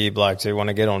there for you blokes who want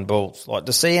to get on bulls. Like,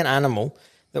 to see an animal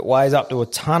that weighs up to a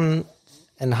ton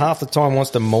and half the time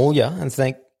wants to maul you and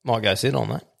think, might go sit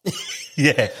on that.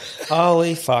 Yeah.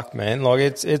 Holy fuck, man. Like,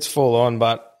 it's full on,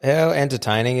 but how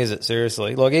entertaining is it,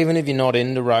 seriously? Like, even if you're not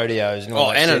into rodeos and all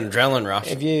that and shit, an adrenaline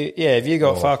rush. If you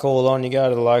got fuck all on, you go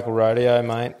to the local rodeo,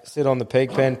 mate, sit on the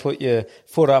pig pen, put your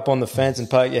foot up on the fence and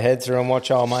poke your head through and watch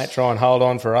old mate try and hold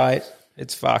on for 8.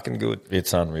 It's fucking good.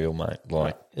 It's unreal, mate.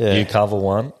 Like, you cover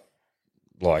one.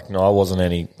 Like, no, I wasn't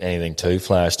anything too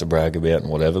flash to brag about and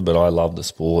whatever, but I love the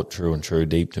sport, true and true,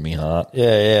 deep to me heart.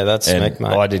 Yeah, that's and smick,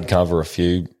 mate. I did cover a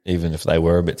few, even if they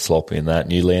were a bit sloppy in that,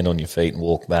 and you land on your feet and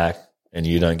walk back and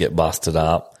you don't get busted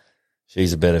up.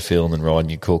 She's a better feeling than riding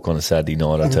your cook on a Saturday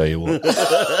night, I tell you what.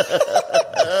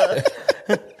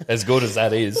 As good as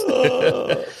that is.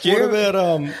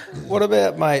 What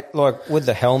about, mate, like with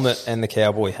the helmet and the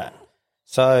cowboy hat?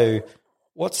 So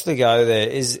what's the go there?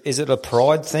 Is it a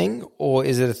pride thing, or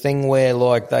is it a thing where,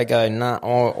 like, they go, nah,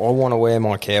 I want to wear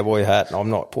my cowboy hat and I'm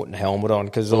not putting a helmet on?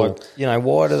 Because, like,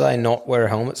 why do they not wear a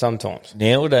helmet sometimes?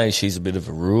 Nowadays, she's a bit of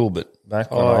a rule, but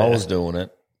back when I was doing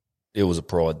it, it was a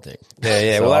pride thing.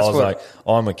 Yeah. So well, that's I was like,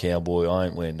 I'm a cowboy. I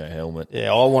ain't wearing no helmet.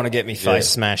 Yeah, I want to get my face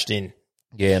smashed in.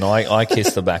 Yeah, and I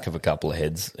kissed the back of a couple of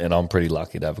heads, and I'm pretty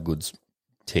lucky to have a good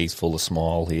teeth full of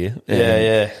smile here.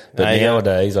 Yeah. But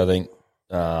nowadays, I think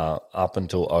up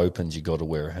until opens, you got to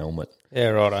wear a helmet. Yeah,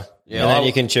 righto. Yeah, and then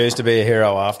you can choose to be a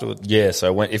hero afterwards. Yeah,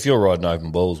 so if you're riding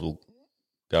open bulls, we'll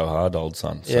go hard, old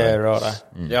son. So, yeah, righto.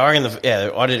 Yeah, I reckon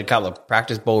I did a couple of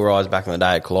practice bull rides back in the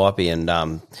day at Calliope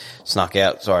and snuck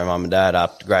out, mum and dad,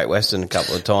 up to Great Western a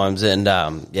couple of times. And,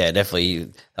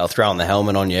 definitely they'll throw on the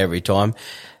helmet on you every time.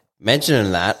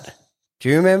 Mentioning that, do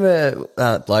you remember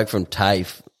that bloke from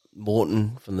TAFE,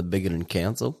 Morton from the Bigoton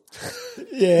Council?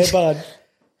 Yeah, bud.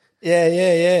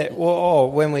 Yeah.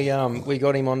 Well, when we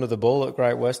got him onto the ball at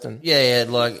Great Western. Yeah,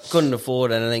 like couldn't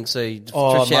afford anything, so you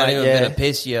just shouted him a bit of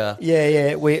piss, Yeah.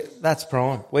 That's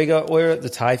prime. We're at the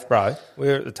TAFE, bro.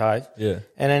 We're at the TAFE. Yeah.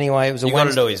 And anyway, it was you got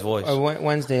to do his voice.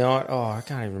 Wednesday night. Oh, I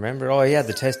can't even remember. Oh, he had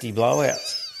the testy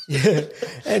blowouts. Yeah.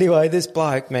 Anyway, this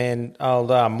bloke, man, old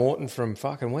Morton from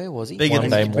fucking, where was he?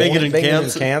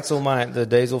 Bigoton Council, mate, the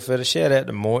diesel fitter. Shout out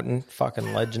to Morton,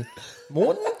 fucking legend.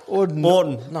 Morton? Or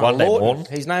Morton. No, One day Lawton. Morton.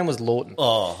 His name was Lawton.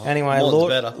 Oh, anyway,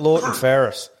 Lawton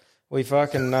Ferris. We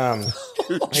fucking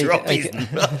drop his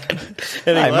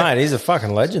Hey mate, he's a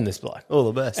fucking legend, this bloke. All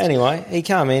the best. Anyway, he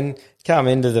come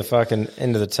into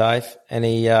the TAFE, and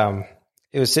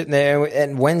he was sitting there,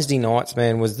 and Wednesday nights,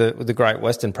 man, was the Great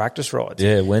Western practice rides.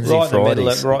 Yeah,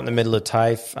 Fridays. Right in the middle of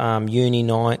TAFE, uni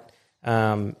night.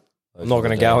 I'm not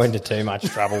going to go into too much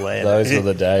trouble there. Those are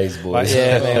the days, boys. But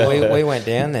yeah, man, we went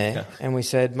down there and we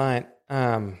said, mate,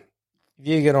 if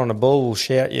you get on a bull, we'll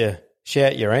shout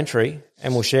your entry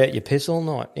and we'll shout your piss all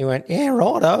night. He went, yeah,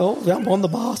 right, I'll jump on the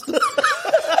bastard.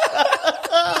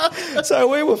 So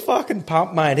we were fucking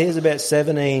pumped, mate. Here's about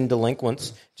 17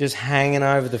 delinquents just hanging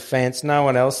over the fence. No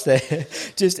one else there.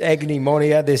 Just egging him on. He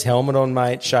had this helmet on,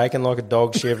 mate, shaking like a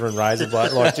dog shivering razor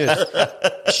blade. Like, just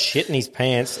shitting his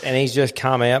pants, and he's just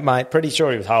come out, mate. Pretty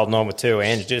sure he was holding on with two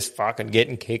hands, just fucking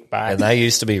getting kicked back. And they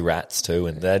used to be rats too,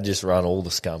 and they'd just run all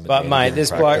the scum. But, mate,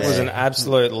 this bloke was an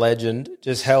absolute legend.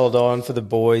 Just held on for the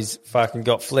boys, fucking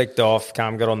got flicked off,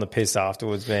 got on the piss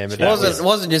afterwards, man. But it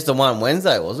wasn't just the one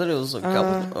Wednesday, was it? It was a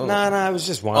couple. No, it was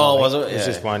just one. Oh, was it? It was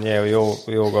just one, yeah. We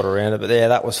all got around it. But, yeah,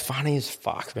 that was funny as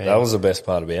fuck, man. That was the best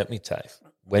part about me, Tafe.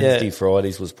 Wednesday,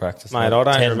 Fridays was practice. Mate, I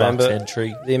don't remember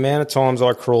entry. The amount of times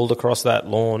I crawled across that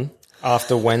lawn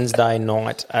after Wednesday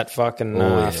night at fucking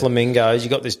Flamingos. You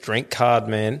got this drink card,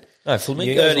 man. No,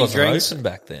 Flamingos wasn't open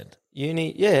back then.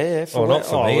 Uni, yeah. Not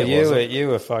for me. You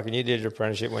were fucking. You did your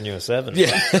apprenticeship when you were 7.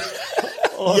 Yeah.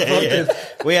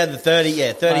 We had the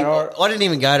 30, 30. Mate, I didn't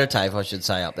even go to TAFE, I should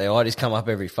say, up there. I just come up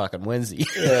every fucking Wednesday.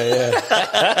 Yeah.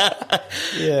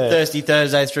 Thirsty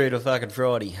Thursday through to fucking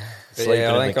Friday. Sleeping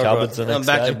in the cupboards the next I'm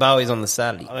back day. to Bowie's on the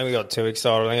Saturday. I think we got too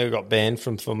excited. I think we got banned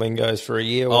from Flamingos for a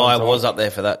year. Oh, I was up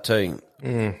there for that too.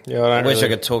 Yeah, I wish I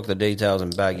could talk the details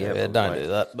and bag you. Yeah, don't do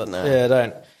that. But no. Yeah,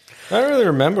 don't really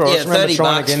remember. I just remember 30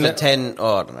 trying bucks to get for 10.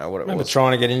 Oh, I don't know what it remember was.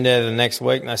 trying to get in there the next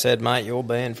week, and they said, "Mate, you're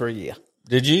banned for a year."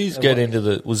 Did you get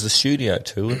into was the studio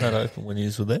too? Was that open when you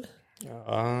were there?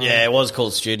 Yeah, it was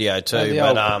called Studio too, the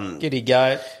but old Giddy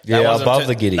Goat. Yeah, above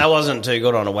the Giddy. That wasn't too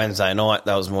good on a Wednesday night.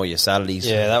 That was more your Saturdays.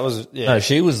 Yeah, that was. Yeah. No,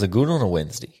 she was the good on a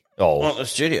Wednesday. Oh, Not the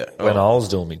studio. when I was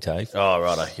doing me tape. Oh,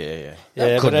 righto. Yeah. Yeah,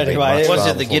 but couldn't have been anyway, much What's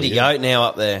far it, the before Giddy you. Goat now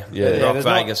up there? Yeah. Rock there's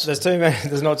Vegas.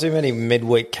 there's not too many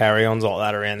midweek carry-ons like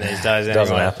that around these days. Anyway.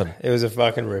 Doesn't happen. It was a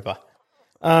fucking ripper.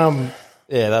 Yeah,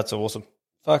 that's awesome.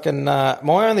 Fucking my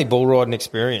only bull riding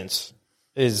experience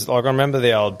is like I remember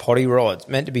the old potty rides.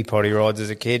 Meant to be potty rides as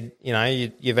a kid. You know,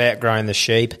 you've outgrown the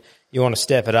sheep. You want to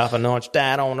step it up a notch.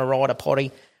 Dad, I want to ride a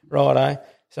potty. Righto.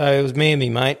 So it was me and me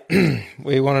mate.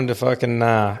 We wanted to fucking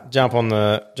jump on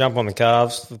the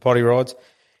calves for the potty rides.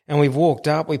 And we've walked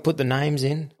up, we put the names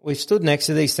in. We've stood next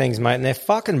to these things, mate, and they're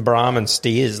fucking Brahman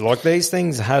steers. Like, these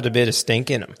things had a bit of stink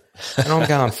in them. And I'm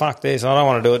going, fuck this, I don't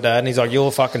want to do it, Dad. And he's like,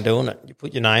 you're fucking doing it. You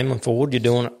put your name forward, you're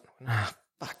doing it.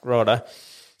 Fuck, righto.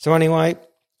 So anyway,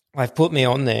 they've put me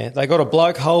on there. They got a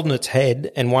bloke holding its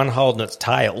head and one holding its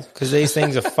tail because these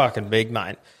things are fucking big,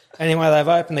 mate. Anyway, they've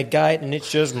opened the gate and it's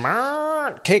just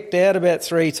kicked out about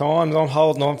 3 times. I'm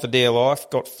holding on for dear life.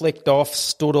 Got flicked off,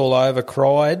 stood all over,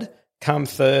 cried. Come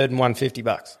third and won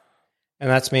 $50. And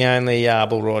that's my only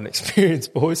bull riding experience,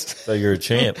 boys. So you're a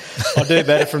champ. I do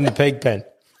better from the pig pen.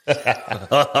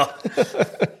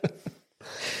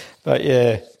 But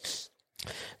yeah.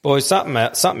 Boys, something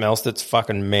else that's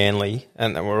fucking manly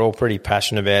and that we're all pretty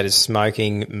passionate about is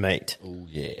smoking meat. Oh,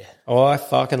 yeah. I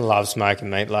fucking love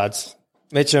smoking meat, lads.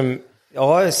 Mitchum,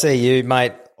 I see you,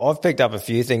 mate. I've picked up a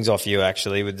few things off you,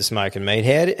 actually, with the smoking meat.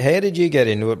 How did you get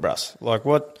into it, Bruss? Like,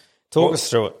 what... Talk us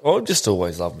through it. I just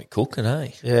always loved me cooking, eh?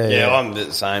 Yeah, I'm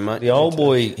the same, mate. The old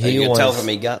boy, You he can always, tell from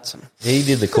me guts. he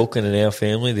did the cooking in our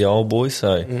family, the old boy,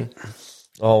 so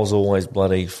I was always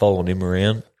bloody following him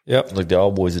around. Yep. Like the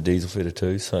old boy's a diesel fitter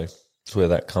too, so that's where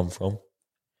that come from.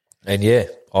 And yeah,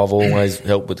 I've always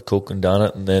helped with the cook and done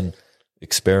it and then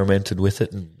experimented with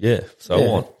it and so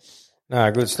on.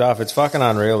 No, good stuff. It's fucking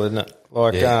unreal, isn't it?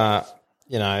 Like,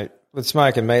 you know, with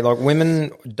smoking meat, like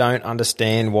women don't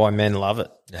understand why men love it.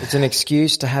 It's an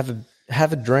excuse to have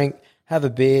a drink, have a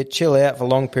beer, chill out for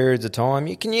long periods of time.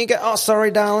 You go, oh,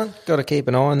 sorry, darling, got to keep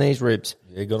an eye on these ribs.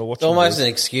 You got to watch It's almost an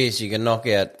excuse. You can knock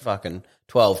out fucking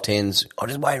 12 tins. I'm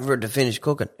just waiting for it to finish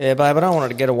cooking. Yeah, babe, I don't want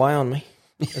it to get away on me.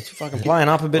 It's fucking playing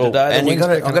up a bit today. And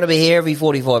I've got to be here every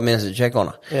 45 minutes to check on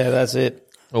her. Yeah, that's it.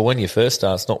 Well, when you first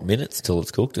start, it's not minutes till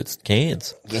it's cooked, it's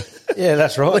cans. Yeah,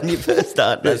 that's right. When you first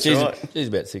start, that's she's, right. she's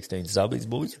about 16 subbies,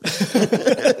 boys.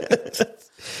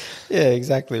 Yeah,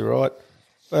 exactly right.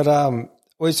 But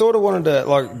we sort of wanted to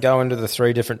like go into the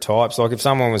 3 different types. Like if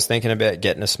someone was thinking about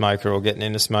getting a smoker or getting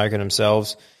into smoking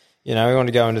themselves, you know, we want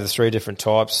to go into the 3 different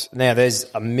types. Now, there's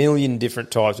a million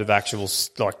different types of actual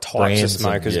like types Brands of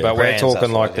smokers, and, but we're brands, talking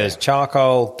that's like right, there's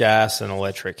charcoal, gas, and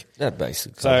electric. That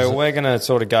basically. So we're going to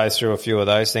sort of go through a few of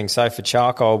those things. So for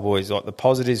charcoal, boys, like the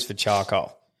positives for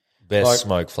charcoal. best like-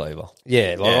 smoke flavour.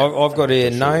 Yeah, like Yeah, I've got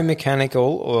here no mechanical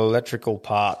or electrical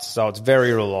parts, so it's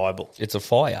very reliable. It's a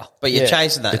fire. But you're Yeah.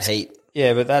 chasing that heat.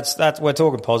 Yeah, but that's we're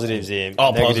talking positives here.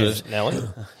 Oh, Negatives, positives. Nelly.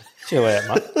 Chill out,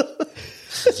 mate.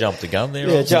 Jump the gun there.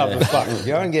 Yeah, Rob. jump the fucking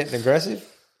gun, getting aggressive.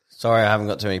 Sorry, I haven't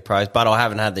got too many pros, but I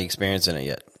haven't had the experience in it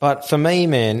yet. But for me,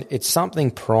 man, it's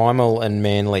something primal and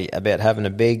manly about having a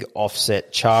big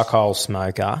offset charcoal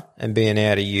smoker and being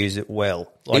able to use it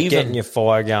well. Like Even- getting your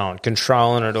fire going,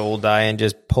 controlling it all day and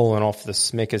just pulling off the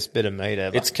smickest bit of meat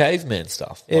ever. It's caveman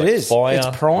stuff. It Like is. Fire,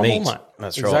 it's primal, meat. mate.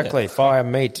 That's right. Exactly. Fire,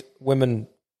 meat, women,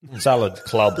 Salad.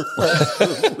 Club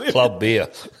beer.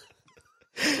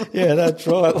 Yeah, that's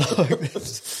right.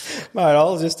 Mate,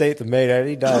 I'll just eat the meat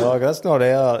any day. Like, that's not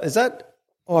our. Is that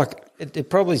like? It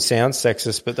probably sounds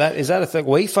sexist, but is that a thing?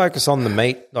 We focus on the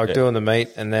meat, doing the meat,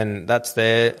 and then that's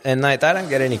there. And they don't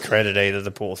get any credit either.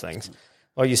 The poor things.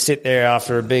 Like you sit there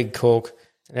after a big cook,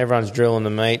 and everyone's drilling the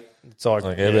meat. It's like, how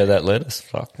about that lettuce?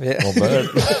 Fuck, yeah. Not bad.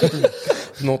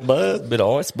 Not bad. Bit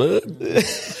of iceberg.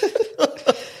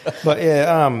 But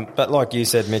yeah, but like you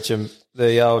said, Mitchum,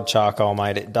 the old charcoal,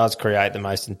 mate, it does create the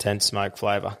most intense smoke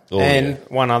flavour.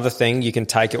 One other thing, you can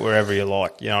take it wherever you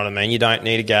like. You know what I mean? You don't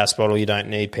need a gas bottle. You don't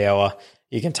need power.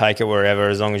 You can take it wherever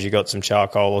as long as you got some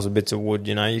charcoal or some bits of wood.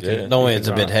 You know, you can. Normally it's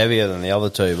a bit heavier than the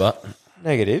other two, but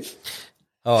Negative.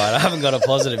 all right, I haven't got a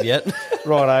positive yet.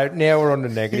 Righto, now we're on the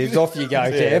negatives. Off you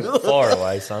go, Cam. Fire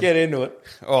away, son. Get into it.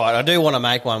 All right, I do want to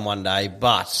make one day,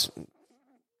 but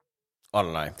I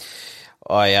don't know.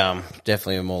 I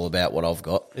definitely am all about what I've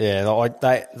got. Yeah, like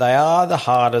they are the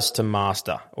hardest to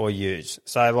master or use.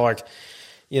 So, like,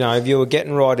 you know, if you were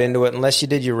getting right into it, unless you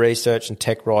did your research and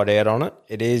tech right out on it,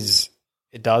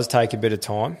 it does take a bit of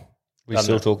time. We're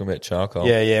still talking about charcoal.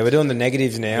 Yeah, we're doing the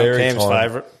negatives now. Very Cam's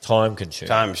favourite. Time consuming.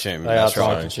 Time consuming. They are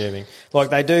time consuming.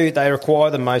 Like they require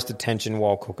the most attention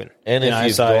while cooking. And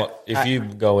if you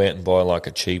go out and buy like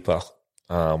a cheaper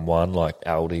one, like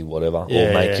Aldi, whatever, or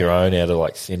make your own out of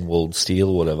like thin-walled steel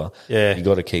or whatever, you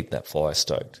got to keep that fire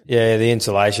stoked. Yeah, the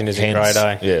insulation isn't great,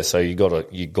 eh? Yeah, so you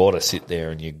got to sit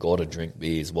there and you got to drink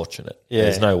beers watching it. Yeah.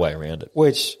 There's no way around it.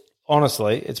 Which,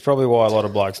 honestly, it's probably why a lot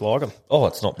of blokes like them. Oh,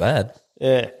 it's not bad.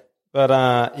 Yeah.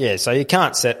 But, so you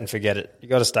can't set and forget it. You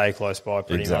got to stay close by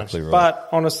pretty much. Exactly right. But,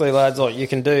 honestly, lads, like you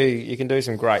can do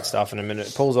some great stuff in a minute.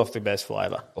 It pulls off the best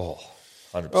flavour. Oh,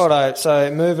 100%. Righto,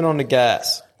 so moving on to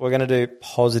gas. We're going to do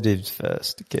positives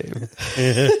first, Kim.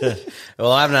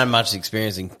 Well, I haven't had much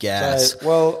experience in gas.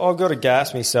 So, I've got a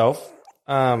gas myself.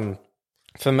 For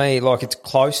me, like, it's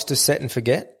close to set and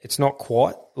forget. It's not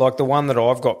quite. Like, the one that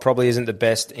I've got probably isn't the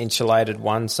best insulated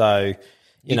one, so...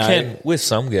 You know, can, with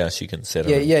some gas, you can set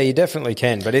it. Yeah, you definitely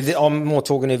can. But I'm more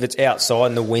talking if it's outside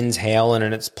and the wind's howling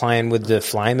and it's playing with the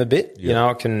flame a bit. Yeah. You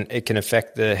know, it can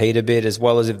affect the heat a bit, as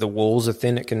well as if the walls are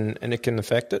thin, it can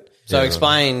affect it. So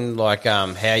explain like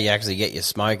how you actually get your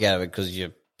smoke out of it, because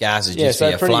your gas is just for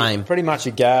your flame. Pretty much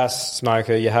a gas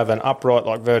smoker. You have an upright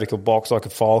like vertical box, like a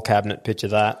file cabinet. Picture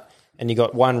that, and you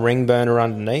got one ring burner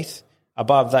underneath.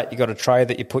 Above that, you got a tray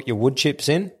that you put your wood chips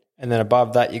in, and then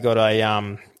above that, you got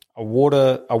a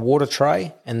water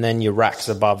tray, and then your racks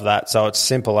above that. So it's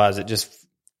simple as it just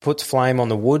puts flame on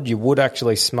the wood. Your wood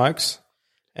actually smokes,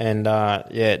 and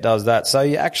it does that. So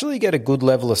you actually get a good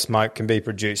level of smoke can be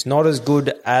produced. Not as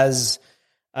good as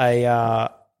the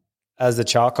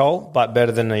charcoal, but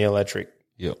better than the electric.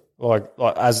 Yeah, like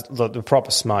as the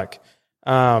proper smoke.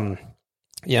 You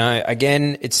know,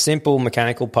 again, it's simple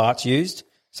mechanical parts used.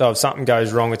 So if something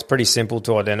goes wrong, it's pretty simple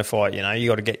to identify. You know, you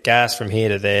got to get gas from here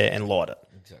to there and light it.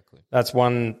 That's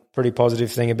one pretty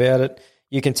positive thing about it.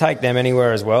 You can take them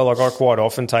anywhere as well. Like I quite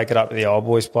often take it up to the old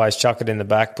boys' place, chuck it in the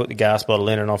back, put the gas bottle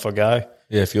in, and off I go.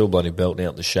 Yeah, if you're bloody belting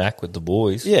out the shack with the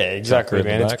boys. Yeah, exactly,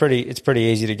 man. It's pretty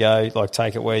easy to go. Like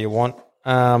take it where you want.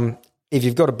 If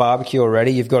you've got a barbecue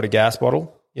already, you've got a gas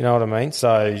bottle. You know what I mean?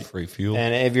 So free fuel.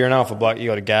 And if you're an alpha bloke, you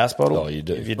got a gas bottle. Oh, you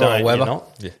do. If you don't, you're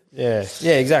not. Yeah,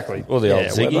 exactly. Or the old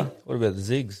Ziggy. Weber. What about the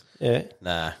Zigs? Yeah.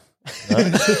 Nah. No?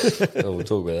 Well, we'll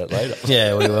talk about that later.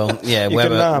 Yeah, we will. Yeah,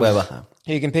 Weber.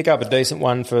 You can pick up a decent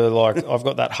one for like I've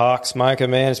got that Hark smoker,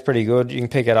 man. It's pretty good. You can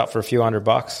pick it up for a few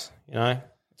 $100. You know,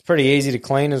 it's pretty easy to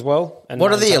clean as well. And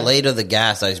what are the elite of the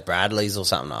gas? Those Bradleys or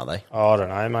something? Are they? Oh, I don't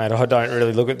know, mate. I don't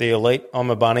really look at the elite.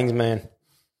 I'm a Bunnings man.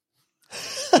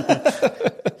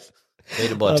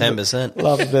 Beat it by 10%.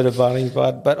 Love a bit of Bunnings,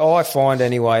 bud. But I find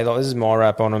anyway, like, this is my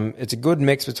wrap on them. It's a good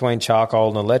mix between charcoal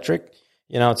and electric.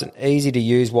 You know, it's an easy to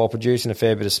use while producing a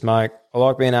fair bit of smoke. I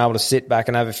like being able to sit back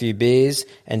and have a few beers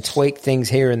and tweak things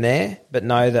here and there, but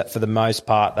know that for the most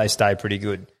part they stay pretty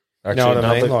good. Actually, you know what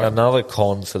I mean? Another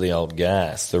con for the old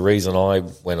gas, the reason I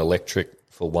went electric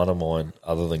for one of mine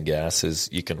other than gas is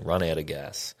you can run out of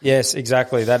gas. Yes,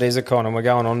 exactly. That is a con, and we're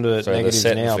going on to negatives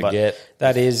now, but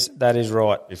that is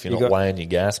right. If you're not weighing your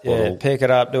gas bottle. Yeah, pick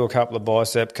it up, do a couple of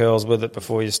bicep curls with it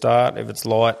before you start. If it's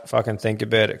light, fucking think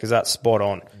about it, because that's spot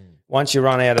on. Once you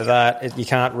run out of that, you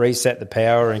can't reset the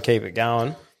power and keep it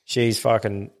going. She's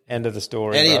fucking end of the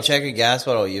story. How do you check a gas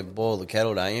bottle? You boil the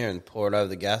kettle, don't you, and pour it over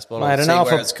the gas bottle, mate, and see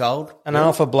where it's cold? An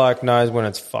alpha bloke knows when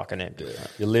it's fucking empty. Yeah.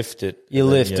 You lift it. You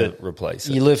lift it. Replace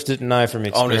it. You lift it and know from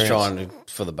experience. I'm just trying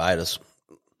for the betas.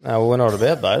 No, we're not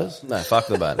about betas. No, fuck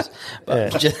the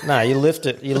betas. No, you lift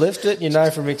it. You lift it. You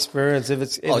know from experience if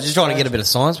it's. I was just trying to get a bit of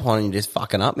science behind it and you're just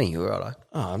fucking up me. You're right.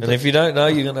 And if you don't know,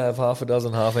 you're going to have half a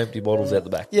dozen half-empty bottles out the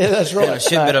back. Yeah, that's right. A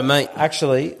shit bit of meat.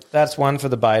 Actually, that's one for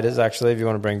the betas. Actually, if you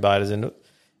want to bring betas into it,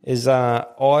 is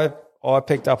I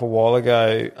picked up a while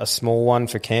ago a small one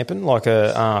for camping, like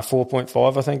a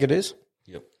 4.5, I think it is.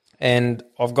 Yep. And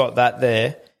I've got that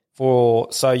there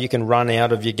so you can run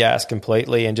out of your gas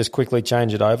completely and just quickly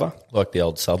change it over. Like the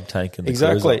old sub tank in the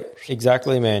Exactly. cruiser.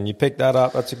 Exactly, man. You pick that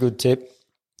up. That's a good tip.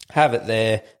 Have it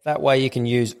there. That way you can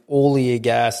use all of your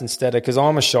gas instead of, because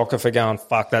I'm a shocker for going,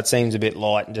 fuck, that seems a bit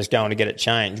light and just going to get it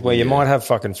changed, where you might have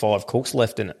fucking 5 cooks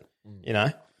left in it, you know?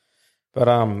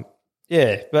 But,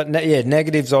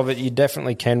 negatives of it, you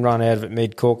definitely can run out of it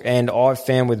mid-cook. And I've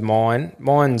found with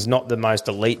mine's not the most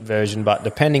elite version, but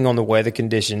depending on the weather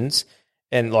conditions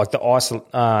and like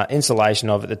the insulation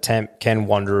of it, the temp can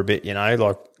wander a bit, you know,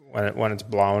 like when it's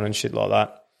blowing and shit like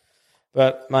that.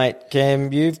 But, mate,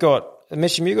 Cam, you've got an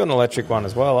electric one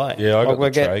as well, eh? Yeah, I got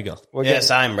the Traeger.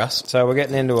 Same, Russ. So we're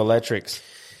getting into electrics.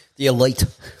 The elite.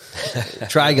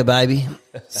 Traeger, baby.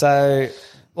 So,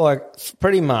 like,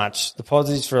 pretty much the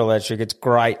positives for electric, it's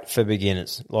great for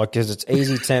beginners, like, because it's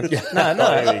easy temp.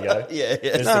 There you go. Yeah.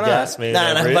 It's the gas man.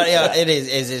 But yeah, it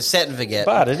is. It's set and forget.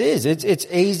 But it is. It's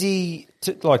easy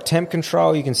to, like, temp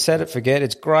control. You can set it, forget.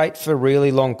 It's great for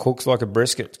really long cooks like a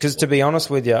brisket. Because to be honest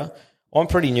with you, I'm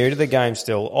pretty new to the game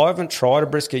still. I haven't tried a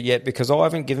brisket yet because I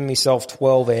haven't given myself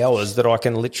 12 hours that I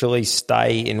can literally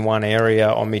stay in one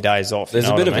area on my days off. There's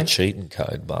a bit of a cheating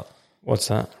code, but... What's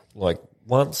that? Like,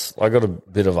 once, I got a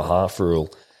bit of a half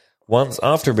rule. Once,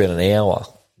 after about an hour,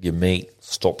 your meat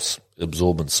stops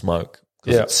absorbing smoke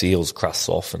because it seals, crusts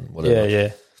off and whatever.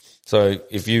 Yeah. So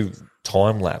if you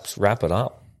time-lapse, wrap it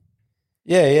up.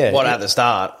 Yeah. What, at the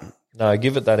start? No,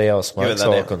 give it that hour smoke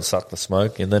so it can suck the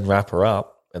smoke and then wrap her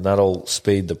up. And that'll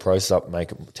speed the process up and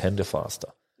make it tender faster.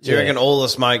 Do you reckon all the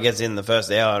smoke gets in the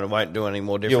first hour and it won't do any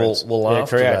more difference? Well,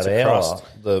 after creates that a hour, crust.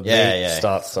 the meat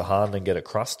starts to harden and get a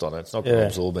crust on it. It's not going to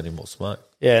absorb any more smoke.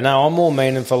 Yeah, no, I'm more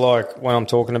meaning for, like, when I'm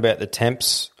talking about the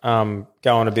temps going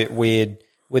a bit weird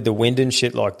with the wind and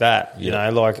shit like that. You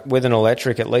know, like with an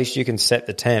electric, at least you can set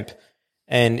the temp.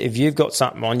 And if you've got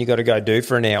something on you got to go do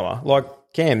for an hour, like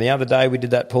Cam, the other day we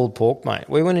did that pulled pork, mate.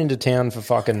 We went into town for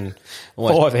fucking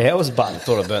 5 hours, but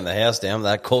Thought I burnt the house down.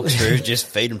 That corkscrew just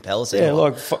feeding pellets. yeah,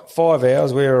 like 5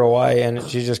 hours we were away, and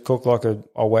she just cooked like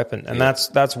a weapon. And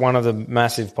that's one of the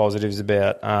massive positives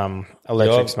about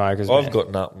electric smokers. I've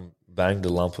gotten up and banged a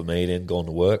lump of meat in, gone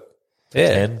to work.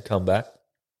 Yeah. 10, come back.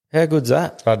 How good's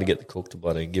that? Hard to get the cook to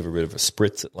bloody give her a bit of a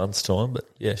spritz at lunchtime, but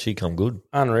yeah, she come good.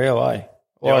 Unreal, eh?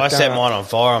 Yeah, I set mine on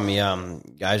fire on my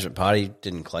engagement party.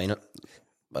 Didn't clean it.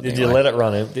 But Did you let it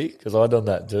run empty? Because I done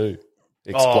that too.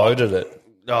 Exploded it.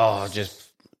 Oh, it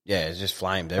just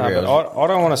flamed No, everywhere. but I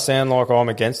don't want to sound like I'm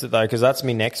against it though, because that's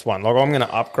my next one. Like, I'm going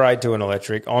to upgrade to an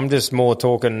electric. I'm just more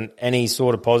talking any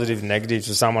sort of positive and negatives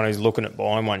for someone who's looking at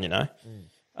buying one, you know.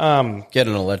 Get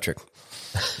an electric.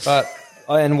 But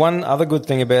and one other good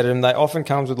thing about it, and they often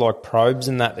comes with like probes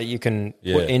and that you can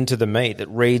put into the meat that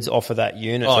reads off of that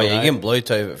unit. Oh, yeah, you can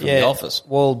Bluetooth it from the office.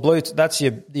 Well, Bluetooth, that's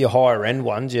your higher end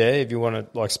ones, yeah, if you want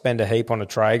to like spend a heap on a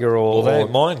Traeger or... Well,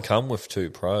 mine come with 2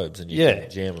 probes and you can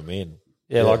jam them in.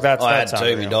 Yeah, like that's I had that's 2,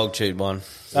 unreal. my dog chewed one.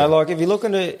 So, like, if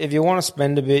you want to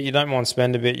spend a bit, you don't mind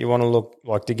spend a bit, you want to look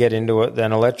like to get into it,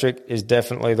 then electric is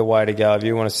definitely the way to go. If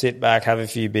you want to sit back, have a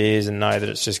few beers, and know that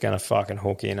it's just going to fucking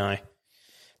hook you, eh?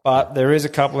 But there is a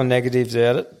couple of negatives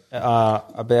about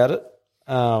it.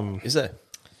 Is there?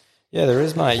 Yeah, there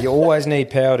is, mate. You always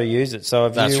need power to use it. So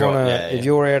if if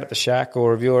you're out at the shack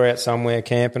or if you're out somewhere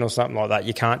camping or something like that,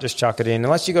 you can't just chuck it in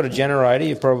unless you got a generator.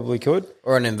 You probably could,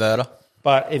 or an inverter.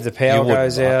 But if the power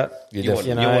goes out, you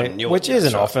wouldn't, which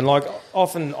isn't right. often. Like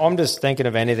often, I'm just thinking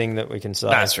of anything that we can say.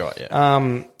 That's right.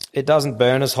 Yeah. It doesn't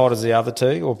burn as hot as the other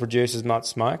two or produce as much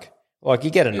smoke. Like,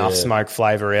 you get enough smoke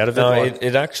flavour out of it. No, like,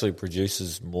 it actually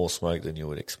produces more smoke than you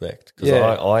would expect. Because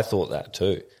I thought that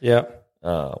too. Yeah.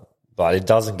 But it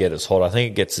doesn't get as hot. I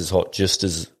think it gets as hot just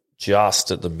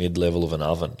at the mid-level of an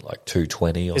oven, like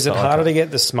 220 or something. Is it harder to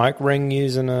get the smoke ring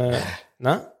using a...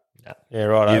 No? No. Yeah,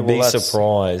 right. You'd be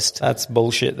surprised. That's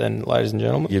bullshit then, ladies and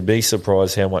gentlemen. You'd be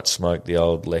surprised how much smoke the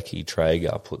old Lecky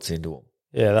Traeger puts into them.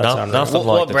 Yeah, that's unreal. Nothing like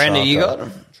what the brand have you got?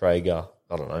 Traeger.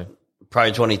 I don't know. Pro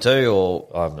 22 or...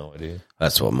 I have no idea.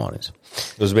 That's what mine is.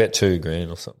 It was about $2,000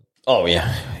 or something. Oh,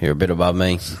 yeah. You're a bit above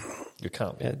me. You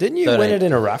can't be. Yeah. Didn't you 13. win it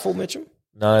in a raffle, Mitchum?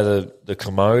 No, the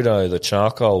Komodo, the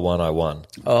charcoal one I won.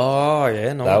 Oh,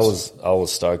 yeah, nice. I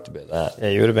was stoked about that. Yeah,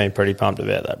 you would have been pretty pumped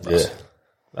about that, bro. Yeah.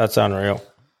 That's unreal.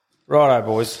 Righto,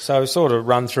 boys. So we sort of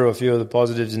run through a few of the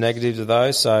positives and negatives of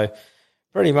those. So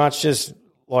pretty much just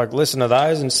like listen to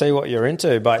those and see what you're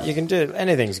into. But you can do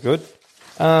anything's good.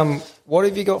 What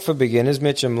have you got for beginners,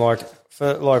 Mitchum? Like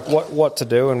for like what to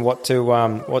do and what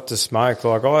to smoke?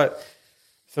 Like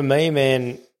for me,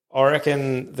 man, I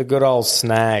reckon the good old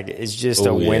snag is just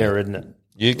a winner, isn't it?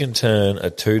 You can turn a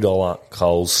 $2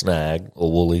 Coles snag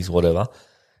or Woolies, whatever,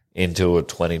 into a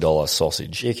 $20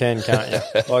 sausage. You can, can't you?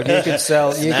 Like you could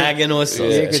sell snagging or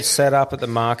sausage. You could set up at the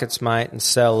markets, mate, and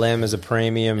sell them as a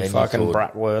premium fucking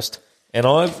bratwurst. And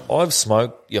I've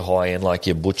smoked your high end, like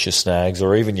your butcher snags,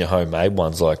 or even your homemade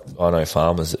ones. Like I know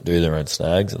farmers that do their own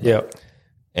snags,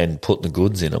 and put the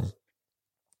goods in them.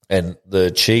 And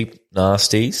the cheap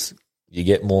nasties, you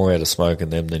get more out of smoking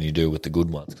them than you do with the good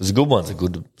ones, because the good ones are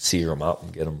good to sear them up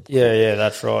and get them. Yeah,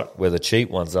 that's right. Where the cheap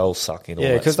ones, they'll suck in.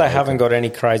 Yeah, because they haven't got any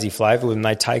crazy flavour with them.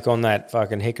 They take on that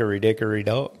fucking hickory dickory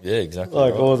dog. Yeah, exactly.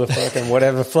 Like all the fucking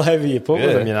whatever flavour you put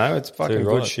with them, you know, it's fucking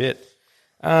good shit.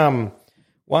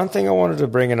 One thing I wanted to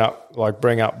bring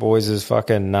up, boys, is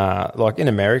fucking like in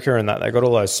America and that they got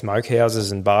all those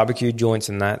smokehouses and barbecue joints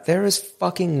and that. There is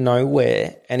fucking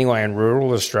nowhere anyway in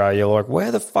rural Australia. Like,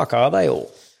 where the fuck are they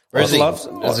all?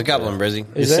 Brizzy. There's a couple in Brizzy.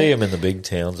 You see them in the big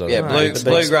towns.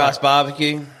 Bluegrass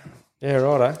barbecue. Yeah,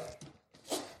 righto.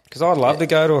 Because I'd love to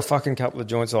go to a fucking couple of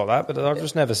joints like that, but I've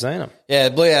just never seen them. Yeah,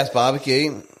 Bluegrass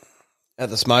barbecue at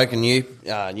the Smoke and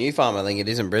New Farm, I think it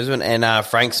is in Brisbane, and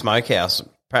Frank's Smokehouse.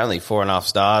 Apparently 4.5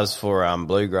 stars for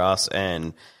Bluegrass,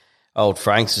 and old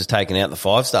Frank's has taken out the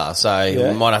 5 stars. So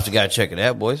we might have to go check it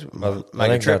out, boys.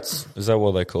 Make a trip. Is that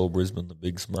what they call Brisbane, the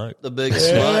Big Smoke? The Big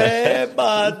Smoke. Yeah,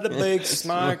 bud, the Big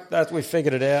Smoke. We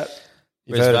figured it out.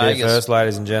 You've heard it here first,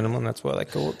 ladies and gentlemen. That's why they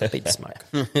call it the Big Smoke.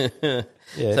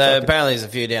 So apparently there's a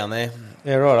few down there.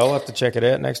 Yeah, right. I'll have to check it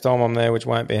out next time I'm there, which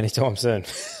won't be anytime soon.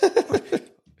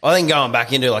 I think going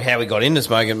back into like how we got into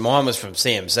smoking, mine was from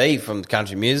CMC, from the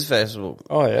Country Music Festival.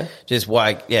 Oh, yeah? Just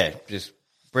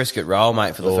brisket roll,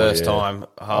 mate, for the first time.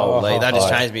 Holy, that just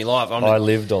changed my life. I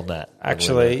lived on that.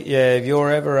 Actually, if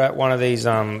you're ever at one of these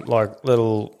like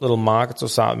little markets or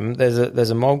something,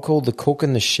 there's a mob called The Cook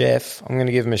and the Chef. I'm going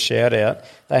to give them a shout out.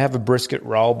 They have a brisket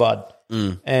roll, bud.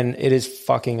 And it is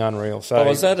fucking unreal. So,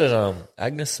 was that at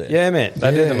Agnes there? Yeah, man.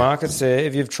 They did the markets there.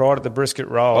 If you've tried it, the brisket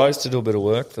roll. I used to do a bit of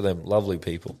work for them. Lovely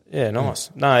people. Yeah,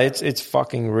 nice. No, it's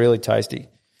fucking really tasty.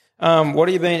 What have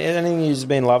you been? Anything you've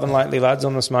been loving lately, lads,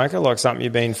 on the smoker? Like something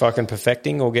you've been fucking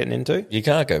perfecting or getting into? You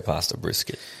can't go past a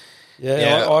brisket.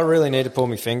 Yeah. I really need to pull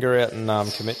my finger out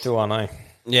and commit to one.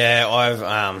 Yeah,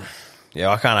 I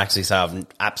can't actually say I've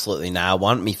absolutely nailed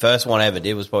one. My first one I ever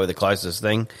did was probably the closest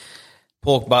thing.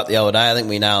 Pork butt the other day, I think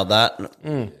we nailed that.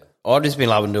 I've just been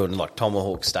loving doing like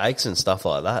tomahawk steaks and stuff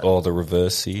like that. Oh, the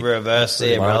reverse sear. Reverse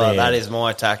sear, brother. That is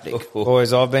my tactic.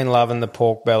 Boys, I've been loving the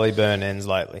pork belly burn ends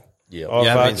lately. Yeah, you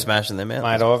have been smashing them out,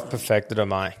 mate. I've perfected them,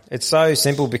 mate. It's so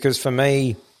simple because for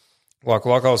me, like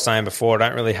I was saying before, I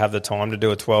don't really have the time to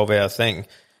do a 12-hour thing.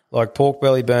 Like pork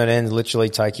belly burn ends literally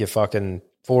take you fucking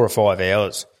 4 or 5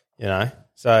 hours, you know.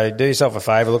 So do yourself a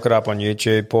favour, look it up on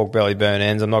YouTube, pork belly burn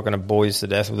ends. I'm not going to bore you to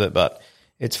death with it, but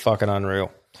it's fucking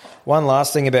unreal. One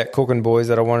last thing about cooking, boys,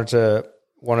 that I wanted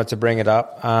to bring it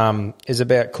up is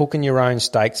about cooking your own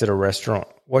steaks at a restaurant.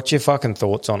 What's your fucking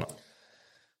thoughts on it?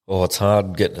 Oh, it's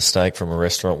hard getting a steak from a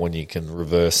restaurant when you can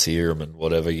reverse sear them and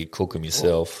whatever, you cook them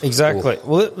yourself. Exactly.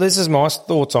 Well, this is my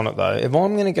thoughts on it, though. If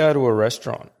I'm going to go to a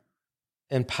restaurant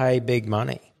and pay big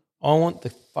money, I want the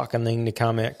fucking thing to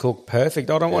come out cooked perfect.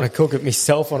 I don't want to cook it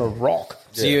myself on a rock.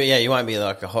 So you won't be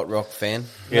like a Hot Rock fan?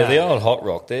 Yeah, the old Hot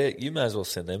Rock there, you may as well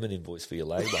send them an invoice for your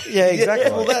labour. Yeah,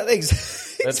 exactly. Well,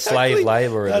 that's slave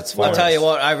labour. I'll tell you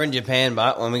what, over in Japan,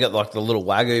 but when we got like the little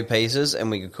Wagyu pieces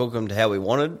and we could cook them to how we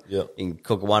wanted, you can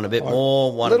cook one a bit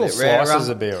more, one a bit rarer. Little slices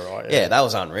would be all right. Yeah, that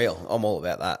was unreal. I'm all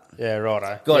about that. Yeah,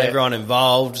 righto. Got everyone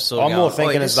involved. I'm more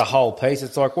thinking it's the whole piece.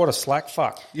 It's like, what a slack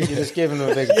fuck. You're just giving them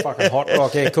a big fucking Hot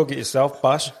Rock. Yeah, cook it yourself,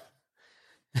 bush.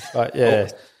 But yeah,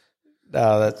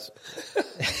 no, that's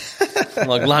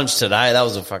like lunch today. That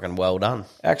was a fucking well done.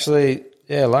 Actually,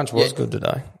 yeah, lunch was good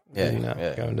today. Go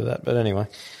into that. But anyway,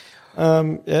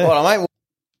 mate.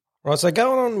 Right, so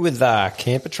going on with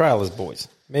camper trailers, boys.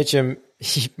 Mitchum,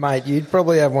 mate, you'd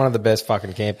probably have one of the best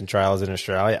fucking camping trailers in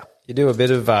Australia. You do a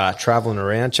bit of travelling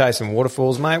around, chasing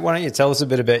waterfalls, mate. Why don't you tell us a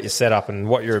bit about your setup and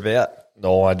what you're about?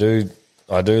 No, I do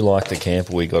like the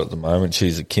camper we got at the moment.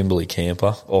 She's a Kimberley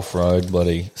camper, off-road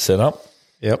bloody setup.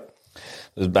 Yep.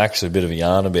 There's actually a bit of a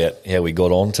yarn about how we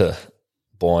got onto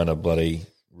buying a bloody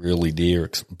really dear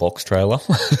box trailer.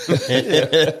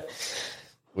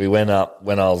 We went up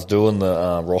when I was doing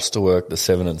the roster work, the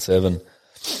 7 and 7.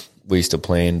 We used to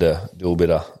plan to do a bit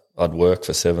of I'd work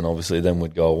for 7, obviously. Then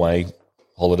we'd go away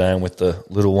holidaying with the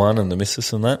little one and the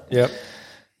missus and that. Yep.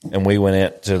 And we went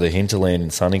out to the hinterland in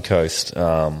Sunny Coast,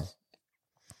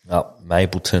 up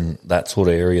Mapleton, that sort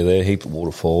of area there, heap of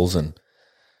waterfalls and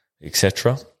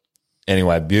etc.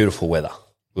 Anyway, beautiful weather.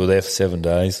 We were there for 7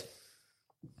 days.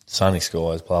 Sunny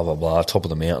skies, blah, blah, blah, top of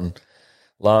the mountain.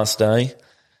 Last day,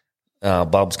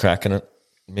 Bub's cracking it.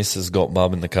 Missus got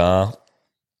Bub in the car,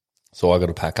 so I got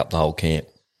to pack up the whole camp.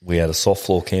 We had a soft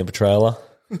floor camper trailer.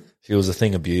 She was a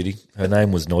thing of beauty. Her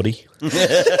name was Noddy.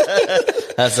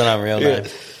 That's an unreal name.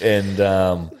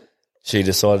 And she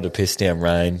decided to piss down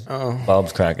rain.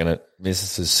 Bub's cracking it.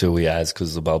 Mrs. is suey as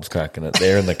because the Bub's cracking it.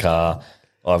 They're in the car.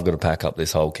 I've got to pack up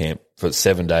this whole camp for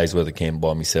 7 days worth of camp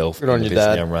by myself. Good on in the your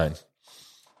dad. Down rain.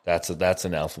 That's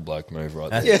an alpha bloke move right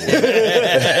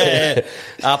there.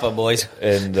 Upper boys.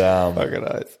 And Fucking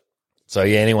oath. so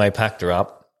yeah, anyway, packed her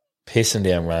up, pissing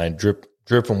down rain,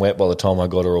 dripping wet by the time I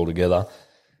got her all together,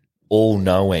 all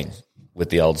knowing with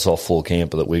the old soft floor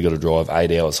camper that we got to drive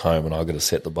 8 hours home and I got to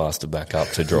set the bastard back up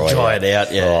to dry it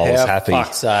out, yeah. Oh, I was How happy.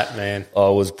 fuck's that, man? I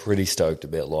was pretty stoked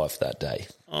about life that day.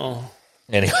 Oh.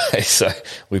 Anyway, so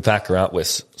we pack her up. We're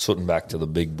sooting back to the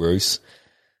Big Bruce.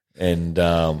 And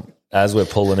as we're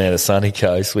pulling out of Sunny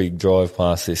Coast, we drive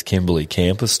past this Kimberley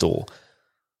camper store.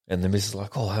 And the missus is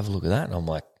like, oh, have a look at that. And I'm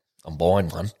like, I'm buying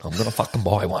one. I'm going to fucking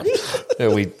buy one.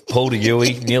 So we pulled a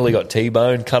Yui, nearly got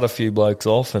T-boned, cut a few blokes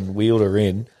off and wheeled her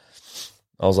in.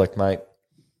 I was like, mate,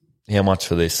 how much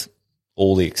for this?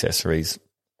 All the accessories.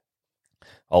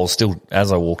 I was still,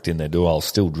 as I walked in their door, I was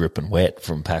still dripping wet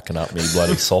from packing up my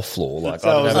bloody soft floor. Like,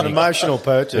 So it was an emotional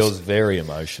purchase. It was very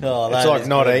emotional. Oh, It's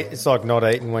like it's like not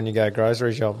eating when you go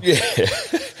grocery shopping.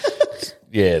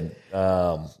 Yeah.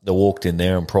 They walked in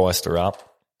there and priced her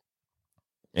up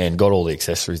and got all the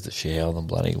accessories, the shower, the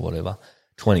bloody whatever,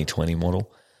 2020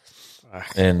 model.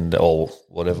 And, or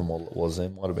whatever model it was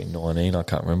then. Might have been 19, I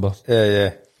can't remember.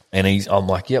 Yeah. And I'm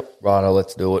like, yep, righto,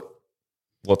 let's do it.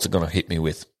 What's it going to hit me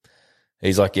with?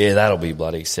 He's like, yeah, that'll be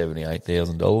bloody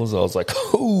 $78,000. I was like,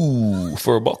 ooh,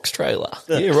 for a box trailer.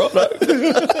 Yeah, righto.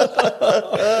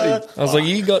 I was like,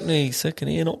 you got any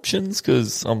second-hand options?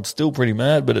 Because I'm still pretty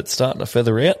mad, but it's starting to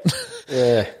feather out.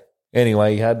 Yeah.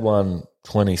 Anyway, he had one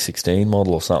 2016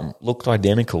 model or something. Looked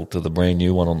identical to the brand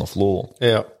new one on the floor.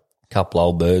 Yeah. Couple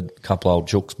old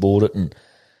chooks bought it and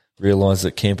realised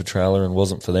that camper trailer and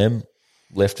wasn't for them.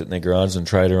 Left it in their garage and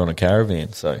traded her on a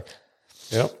caravan. So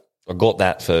Yep. I got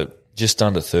that for just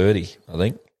under 30, I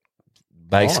think.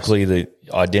 Basically the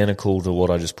identical to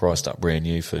what I just priced up brand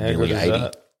new for nearly good is 80.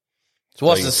 that? So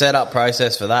what's the setup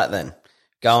process for that then?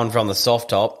 Going from the soft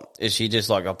top, is she just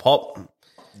like a pop,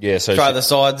 Yeah, so throw the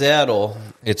sides out or?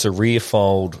 it's a rear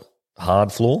fold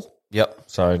hard floor. Yep.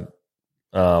 So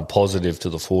positive to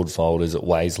the forward fold is it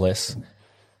weighs less.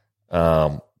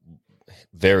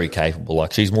 Very capable.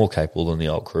 Like she's more capable than the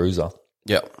old Cruiser.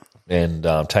 Yep. And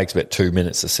takes about 2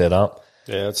 minutes to set up.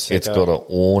 Yeah, it's Got an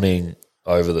awning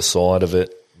over the side of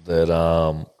it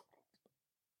that,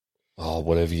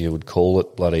 whatever you would call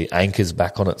it, bloody anchors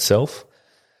back on itself.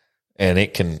 And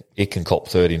it can cop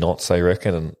 30 knots, they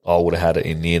reckon, and I would have had it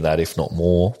in near that, if not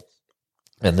more.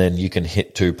 And then you can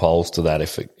hit 2 poles to that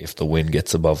if the wind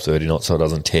gets above 30 knots so it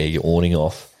doesn't tear your awning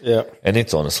off. Yeah. And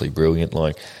it's honestly brilliant.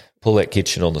 Like, pull that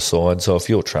kitchen on the side. So if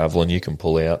you're travelling, you can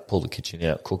pull the kitchen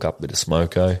out, cook up a bit of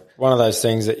smoko. One of those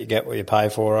things that you get what you pay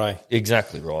for, eh?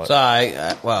 Exactly right.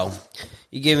 So,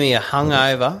 you give me a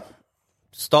hungover,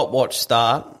 stopwatch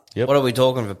start. Yep. What are we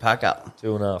talking for pack up?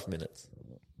 2.5 minutes.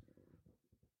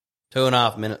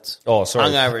 2.5 minutes. Oh, sorry.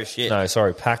 Hungover as shit. No,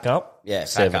 sorry. Pack up. Yeah, pack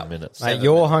 7 up. minutes. Mate,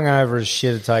 your hungover as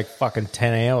shit would take fucking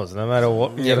 10 hours, no matter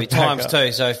what. Yeah, be times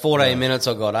 2, so 14 minutes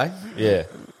I got, eh? Yeah.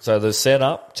 So the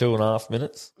setup, 2.5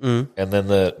 minutes, and then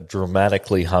the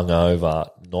dramatically hungover,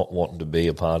 not wanting to be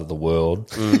a part of the world,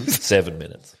 7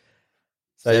 minutes.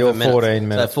 So you're 14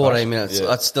 minutes. So 14 minutes. Yeah.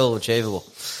 That's still achievable.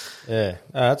 Yeah.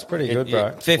 That's pretty good,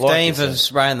 bro. 15 Like you for said.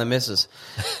 spraying the missus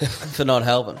for not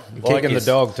helping. Kicking the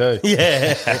dog, too.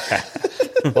 Yeah.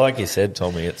 Like you said,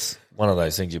 Tommy, it's one of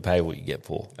those things you pay what you get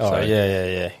for. Oh, So-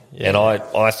 yeah. And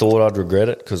I thought I'd regret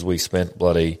it because we spent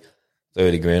bloody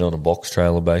 30 grand on a box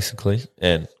trailer basically,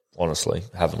 and honestly,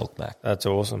 haven't looked back. That's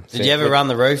awesome. Did you ever run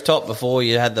the rooftop before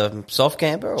you had the soft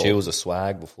camper? Or? She was a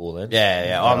swag before then.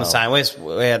 Yeah. I'm the same.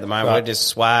 We're at the moment, we're just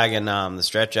swag and the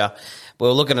stretcher. We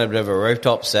were looking at a bit of a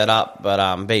rooftop setup,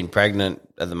 but being pregnant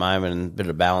at the moment and a bit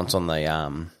of balance on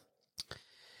the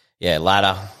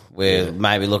ladder. We're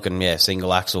maybe looking,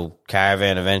 single axle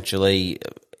caravan eventually.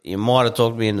 You might have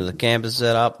talked me into the camper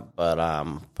setup, but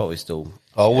probably still.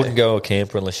 I wouldn't go a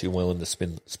camper unless you're willing to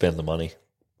spend the money.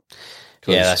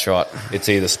 Yeah, that's right. It's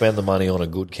either spend the money on a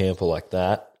good camper like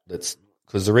that that's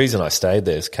because the reason I stayed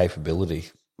there is capability.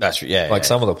 That's yeah. Like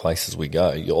some of the places we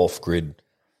go, you're off grid.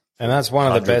 And that's one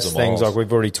of the Hundreds best of things, miles. like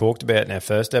we've already talked about in our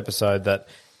first episode, that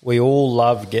we all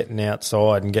love getting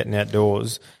outside and getting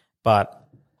outdoors, but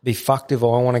be fucked if I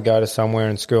want to go to somewhere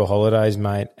in school holidays,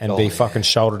 mate, and be fucking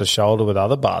shoulder to shoulder with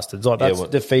other bastards. Like that's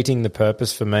defeating the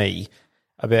purpose for me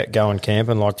about going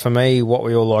camping. Like for me, what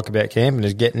we all like about camping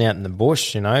is getting out in the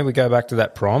bush, you know. We go back to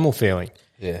that primal feeling.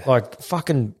 Yeah. Like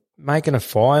fucking making a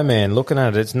fire, man, looking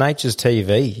at it. It's nature's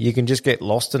TV. You can just get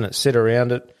lost in it, sit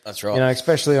around it. That's right. You know,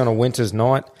 especially on a winter's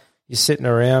night. You're sitting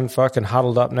around fucking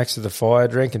huddled up next to the fire,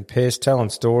 drinking piss, telling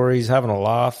stories, having a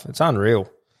laugh. It's unreal.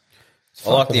 I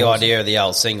like the idea of the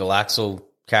old single axle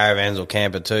caravans or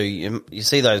camper too. You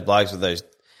see those blokes with those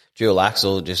dual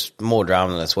axle, just more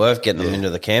drama than it's worth getting them into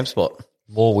the camp spot.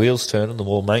 More wheels turning, the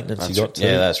more maintenance you got to.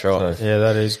 Yeah, that's right. Yeah,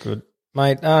 that is good.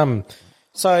 Mate,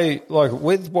 so like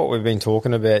with what we've been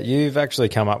talking about, you've actually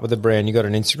come up with a brand. You got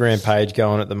an Instagram page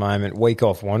going at the moment, Week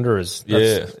Off Wanderers.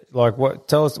 That's, like what?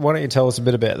 Tell us. Why don't you tell us a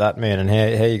bit about that, man, and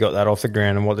how you got that off the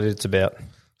ground and what it's about?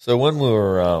 So when we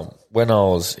were when I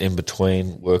was in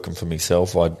between working for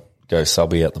myself, I'd go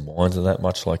subby at the mines and that,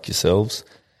 much like yourselves.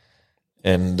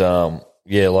 And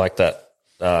like that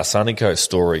Sunny Coast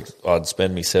story, I'd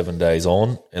spend me 7 days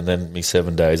on, and then me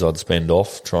 7 days I'd spend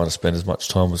off, trying to spend as much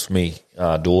time with me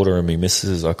daughter and me missus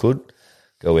as I could.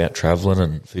 Go out travelling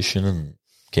and fishing and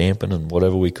camping and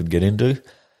whatever we could get into. And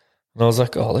I was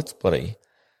like, oh,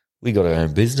 we got our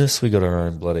own business, we got our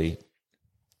own bloody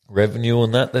revenue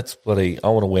and that's bloody, I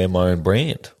want to wear my own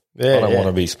brand. Yeah, I don't want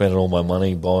to be spending all my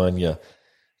money buying your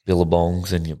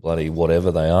billabongs and your bloody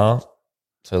whatever they are.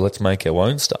 So let's make our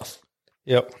own stuff.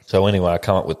 Yep. So anyway, I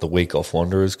come up with the Week Off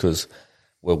Wanderers because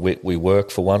we work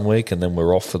for 1 week and then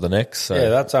we're off for the next. So, yeah,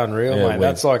 that's unreal, mate.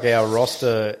 That's like our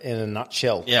roster in a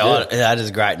nutshell. Yeah, that is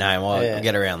a great name. I'll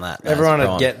get around that. Everyone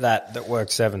would get that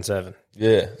works 7/7.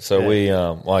 Yeah. So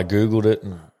I Googled it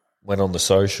and went on the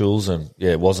socials and,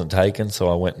 it wasn't taken. So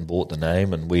I went and bought the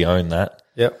name and we own that.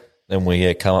 Yep. Then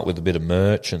we come up with a bit of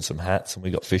merch and some hats and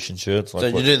we got fishing shirts. So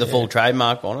did you do the full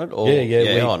trademark on it? Or?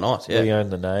 Yeah. Nice. Yeah. We own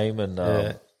the name and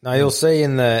No, you'll see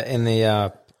in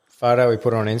the photo we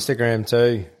put on Instagram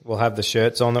too. We'll have the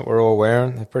shirts on that we're all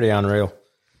wearing. They're pretty unreal.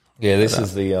 Yeah, this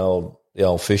is the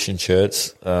old fishing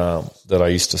shirts that I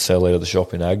used to sell out of the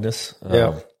shop in Agnes.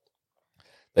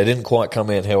 They didn't quite come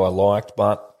out how I liked,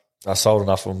 but I sold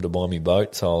enough of them to buy me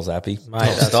boat, so I was happy. Mate,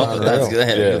 that's unreal. That's good.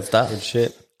 Good stuff. Good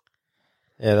shit.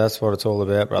 Yeah, that's what it's all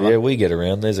about, brother. Yeah, we get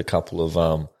around. There's a couple of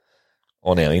on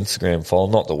our Instagram file.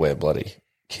 Not that we're bloody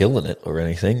killing it or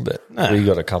anything, but we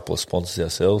got a couple of sponsors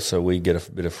ourselves, so we get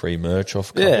a bit of free merch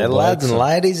off. Yeah, lads and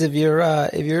ladies, if you're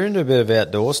into a bit of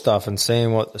outdoor stuff and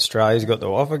seeing what Australia's got to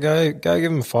offer, go give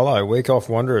them a follow. Week Off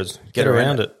Wanderers. Get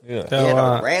around it. Yeah. Get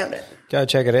around it. Go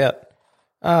check it out.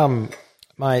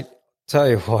 Mate, tell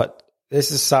you what, this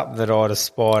is something that I'd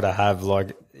aspire to have.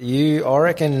 Like I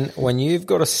reckon when you've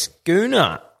got a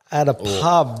schooner at a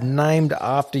pub named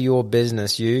after your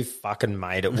business, you fucking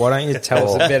made it. Why don't you tell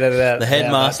us a bit of that? The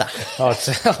headmaster.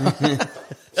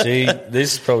 See,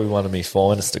 this is probably one of my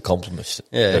finest accomplishments.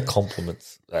 Yeah.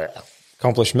 Accomplishments. There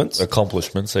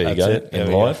you That's go it. There in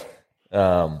we life.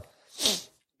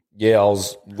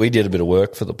 We did a bit of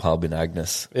work for the pub in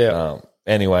Agnes. Yeah.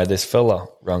 Anyway, this fella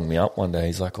rung me up one day.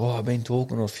 He's like, I've been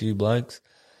talking to a few blokes.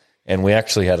 And we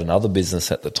actually had another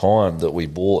business at the time that we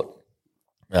bought.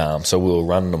 So we were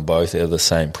running them both out of the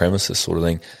same premises sort of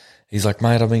thing. He's like,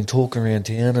 mate, I've been talking around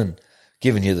town and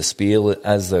giving you the spiel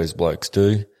as those blokes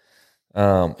do.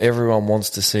 Everyone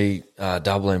wants to see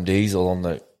Double M Diesel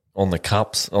on the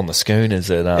cups, on the schooners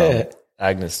at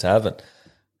Agnes Tavern.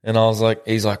 And I was like,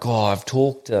 he's like, I've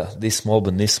talked to this mob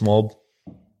and this mob.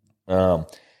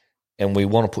 And we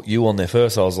want to put you on there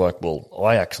first. I was like, well,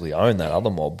 I actually own that other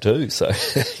mob too, so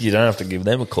you don't have to give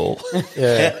them a call.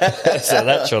 Yeah. So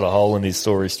that shot a hole in his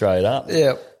story straight up.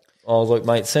 Yeah. I was like,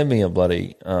 mate, send me a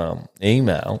bloody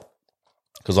email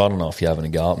because I don't know if you're having a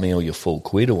go at me or you're full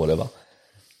quid or whatever.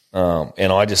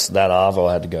 And I just, that Arvo,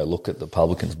 I had to go look at the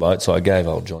publican's boat, so I gave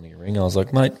old Johnny a ring. I was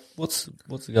like, mate, what's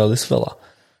the go of this fella?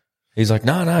 He's like,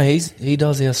 no, he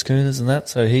does our schooners and that,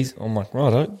 so I'm like,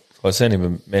 righto. I sent him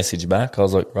a message back. I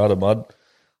was like, righto, bud,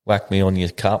 whack me on your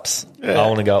cups. I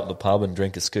want to go up the pub and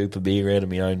drink a scoop of beer out of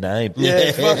my own name.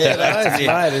 Yeah,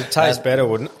 mate, it'd taste better,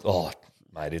 wouldn't it? Oh,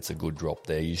 mate, it's a good drop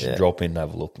there. You should drop in and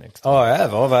have a look next time. Oh, I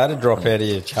have. I've had a drop out of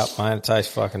your cup, mate. It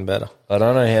tastes fucking better. I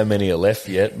don't know how many are left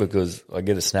yet because I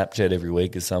get a Snapchat every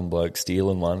week of some bloke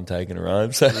stealing one and taking it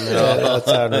home. So. Yeah, that's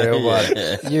unreal,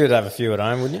 mate. You would have a few at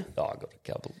home, wouldn't you? Oh, I got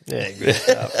a couple. Yeah, good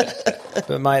stuff.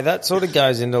 But, mate, that sort of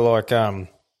goes into like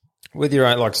with your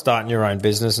own, like starting your own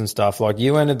business and stuff, like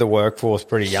you entered the workforce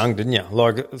pretty young, didn't you?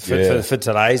 Like for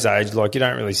today's age, like you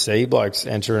don't really see blokes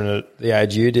entering at the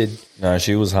age you did. No,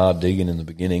 she was hard digging in the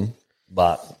beginning,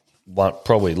 but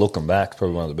probably looking back,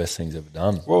 probably one of the best things ever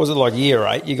done. What was it like year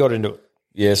 8? You got into it?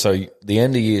 Yeah, so the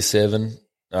end of year 7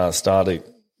 started.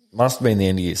 Must have been the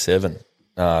end of year 7.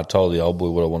 I told the old boy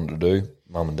what I wanted to do,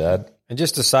 mum and dad. And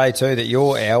just to say too that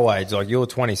you're our age, like you're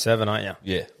 27, aren't you?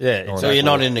 Yeah. Yeah. So you're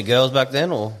not into girls back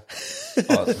then, or?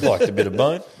 I liked a bit of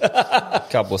bone, a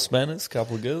couple of spanners, a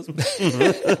couple of girls. Tell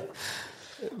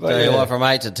you what, from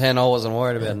 8 to 10, I wasn't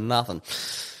worried about nothing.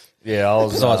 Yeah, I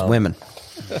was. Besides women.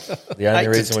 The only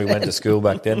reason we went to school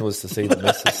back then was to see the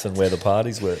missus and where the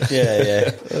parties were.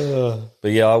 Yeah.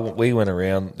 But yeah, we went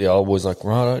around. The old boy's like,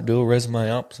 right, do a resume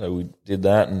up. So we did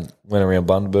that and went around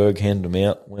Bundaberg, handed them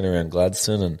out, went around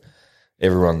Gladstone, and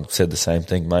everyone said the same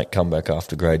thing, mate, come back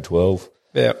after grade 12.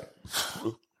 Yeah.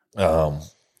 And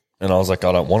I was like,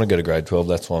 I don't want to go to grade 12.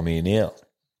 That's why I'm here now.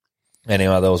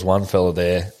 Anyway, there was one fella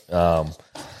there.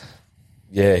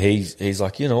 He's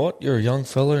like, you know what? You're a young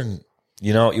fella and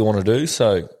you know what you want to do,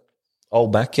 so I'll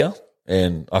back you.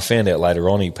 And I found out later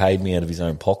on he paid me out of his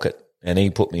own pocket and he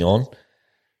put me on.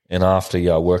 And after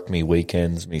I worked me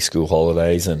weekends, me school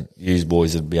holidays, and you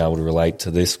boys would be able to relate to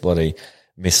this, bloody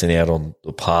missing out on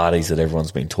the parties that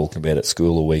everyone's been talking about at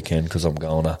school all weekend because I'm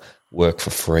going to work for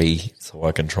free so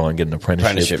I can try and get an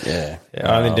apprenticeship. Yeah,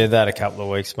 I only did that a couple of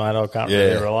weeks, mate. I can't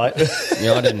really relate.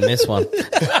 Yeah, I didn't miss one.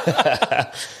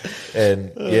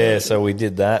 And, so we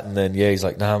did that. And then, he's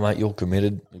like, no, mate, you're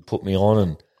committed. He put me on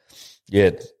and,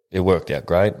 it worked out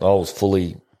great. I was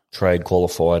fully trade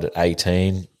qualified at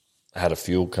 18. I had a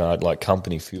fuel card, like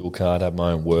company fuel card, had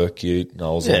my own work ute. And I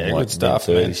was on like stuff,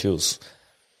 30. She was...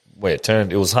 Well,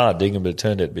 it was hard digging, but it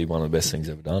turned out to be one of the best things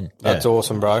I've ever done. That's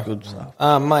awesome, bro. Good stuff.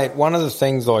 Mate, one of the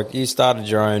things, like, you started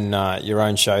your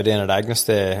own show down at Agnes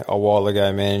there a while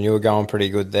ago, man, and you were going pretty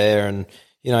good there. And,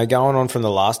 you know, going on from the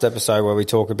last episode where we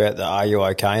talk about the Are You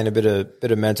OK and a bit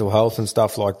of mental health and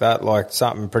stuff like that, like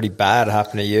something pretty bad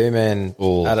happened to you, man,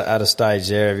 at a stage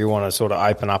there. If you want to sort of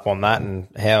open up on that and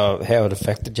how it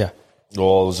affected you.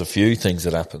 Well, there was a few things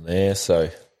that happened there. So,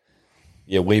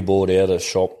 we bought out a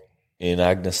shop in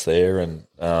Agnes there and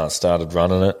started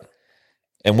running it.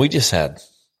 And we just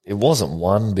it wasn't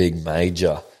one big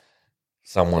major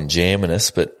someone jamming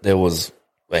us, but there was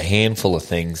a handful of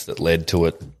things that led to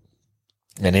it.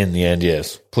 And in the end,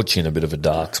 puts you in a bit of a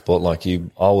dark spot. Like I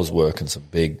was working some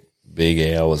big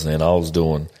hours then. I was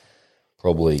doing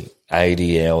probably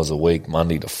 80 hours a week,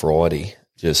 Monday to Friday,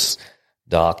 just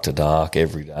dark to dark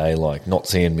every day, like not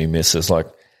seeing me missus. Like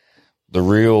the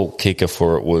real kicker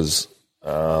for it was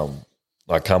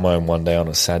I come home one day on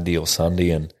a Saturday or Sunday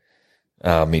and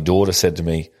my daughter said to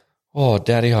me, "Oh,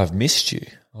 Daddy, I've missed you."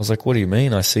 I was like, "What do you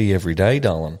mean? I see you every day,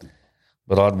 darling."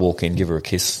 But I'd walk in, give her a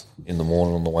kiss in the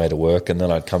morning on the way to work, and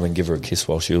then I'd come and give her a kiss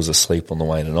while she was asleep on the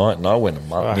way to night. And I went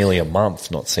nearly a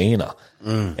month not seeing her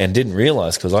and didn't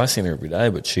realise because I seen her every day,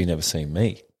 but she never seen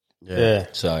me. Yeah.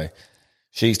 So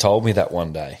she's told me that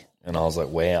one day, and I was like,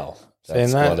 wow.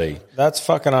 That's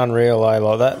fucking unreal, eh?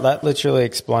 Like that literally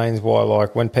explains why,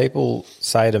 like, when people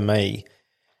say to me,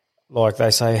 like,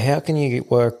 they say, how can you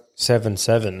work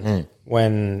 7/7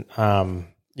 when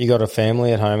you got a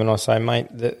family at home? And I say, mate,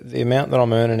 the amount that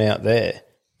I'm earning out there,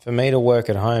 for me to work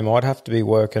at home, I'd have to be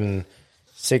working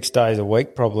 6 days a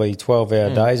week, probably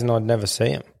 12-hour days, and I'd never see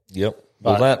them. Yep.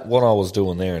 But what I was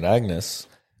doing there in Agnes,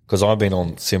 because I've been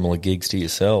on similar gigs to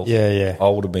yourself. Yeah. I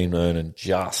would have been earning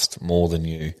just more than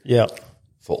you. Yep.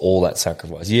 For all that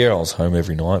sacrifice. Yeah, I was home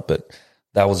every night, but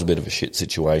that was a bit of a shit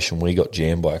situation. We got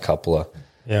jammed by a couple of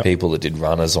people that did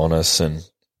runners on us, and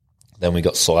then we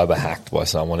got cyber hacked by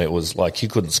someone. It was like you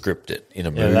couldn't script it in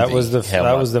a movie. Yeah, that was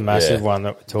the massive one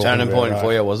that we're talking about. Turning point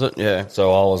for you, was it? Yeah.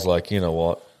 So I was like, you know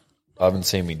what? I haven't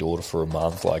seen my daughter for a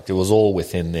month. Like it was all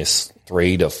within this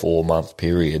 3 to 4 month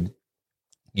period.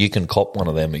 You can cop one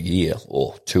of them a year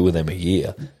or 2 of them a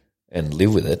year and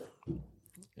live with it.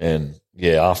 And,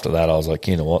 after that I was like,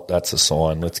 you know what, that's a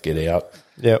sign. Let's get out,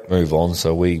 move on.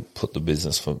 So we put the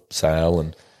business for sale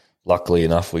and luckily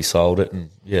enough we sold it and,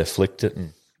 flicked it.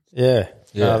 And Yeah.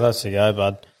 No, that's a go,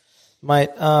 bud. Mate,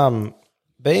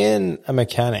 being a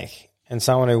mechanic and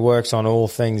someone who works on all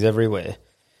things everywhere,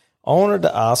 I wanted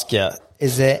to ask you,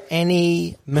 is there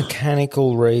any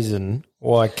mechanical reason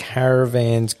why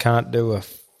caravans can't do a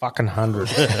fucking 100?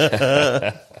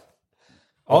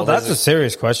 That's a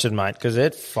serious question, mate, because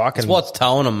it's what's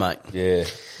towing them, mate. Yeah.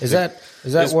 Is that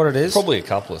Is that what it is? Probably a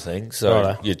couple of things. So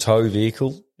Righto. your tow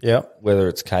vehicle, Yep. whether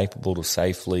it's capable to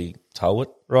safely tow it.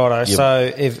 Righto.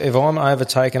 So if I'm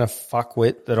overtaking a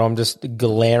fuckwit that I'm just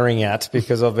glaring at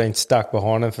because I've been stuck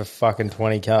behind them for fucking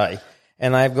 20K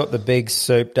and they've got the big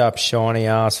souped up shiny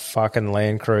ass fucking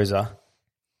Land Cruiser,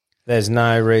 there's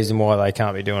no reason why they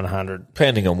can't be doing 100.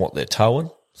 Depending on what they're towing.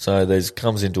 So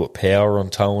comes into a power on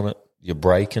towing it. You're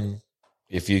braking.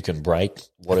 If you can brake,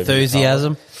 whatever.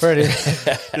 Enthusiasm. Pretty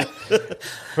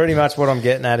much what I'm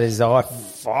getting at is I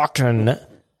fucking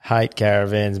hate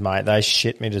caravans, mate. They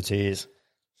shit me to tears.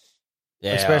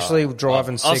 Yeah, Especially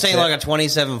driving I've 6 seen like a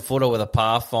 27-footer with a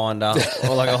Pathfinder,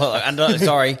 or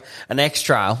an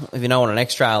X-Trail. If you know what an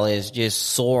X-Trail is, just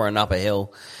soaring up a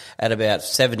hill at about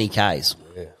 70 Ks.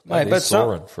 Yeah. Mate, but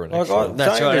soaring for an extra.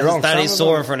 That's don't get me wrong, right. That some is of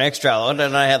soaring them- for an X-Trail. I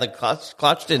don't know how the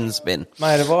clutch didn't spin.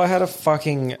 Mate, if I had a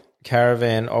fucking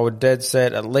caravan, I would dead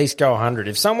set at least go 100.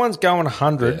 If someone's going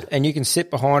 100 and you can sit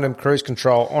behind them, cruise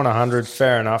control on 100,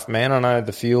 fair enough, man. I know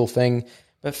the fuel thing,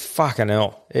 but fucking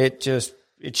hell, it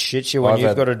shits you when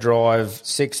you've got to drive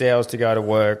 6 hours to go to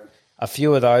work. A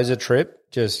few of those a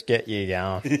trip just get you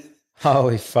going.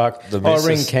 Holy fuck. I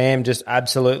ring Cam just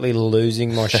absolutely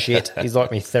losing my shit. He's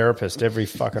like my therapist every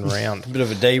fucking round. Bit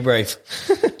of a debrief.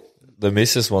 The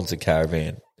missus wants a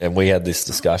caravan, and we had this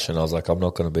discussion. I was like, I'm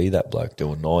not going to be that bloke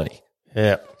doing 90.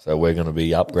 Yeah. So we're going to be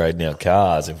upgrading our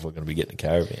cars if we're going to be getting a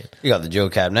caravan. You got the dual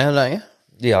cab now, don't you?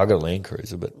 Yeah, I got a Land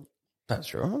Cruiser, but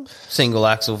That's right. Single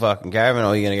axle fucking caravan, or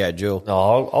are you going to go dual?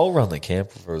 no, I'll run the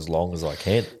camper for as long as I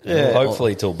can. Yeah.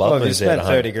 Hopefully till Bub Well, if you moves out spent of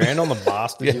home. 30 grand on the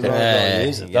bastard, you might as well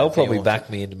use it. They'll probably back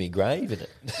me into my grave in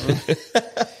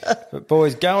it. But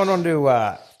boys, going on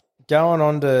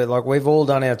to like we've all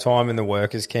done our time in the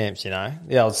workers' camps, you know,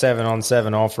 the old 7 on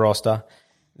 7 off roster.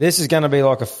 This is going to be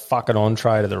like a fucking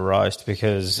entree to the roast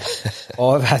because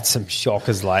I've had some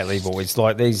shockers lately, boys.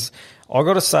 Like these, I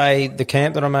got to say, the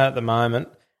camp that I'm at the moment,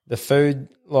 the food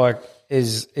like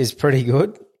is pretty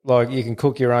good. Like you can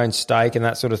cook your own steak and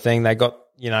that sort of thing. They got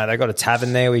a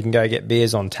tavern there where you can go get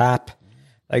beers on tap.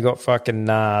 They got fucking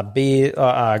got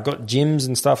gyms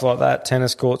and stuff like that,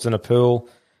 tennis courts and a pool.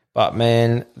 But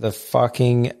man, the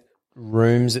fucking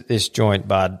rooms at this joint,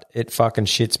 bud, it fucking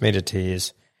shits me to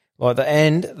tears. Like the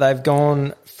end, they've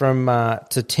gone from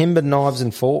to timber knives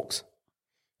and forks.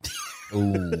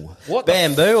 Ooh. What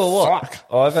Bamboo or what? fuck?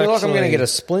 I feel like I'm going to get a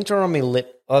splinter on my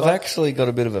lip. I've actually got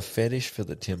a bit of a fetish for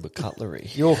the timber cutlery.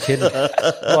 You're kidding.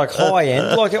 Like high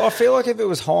end. Like I feel like if it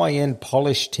was high end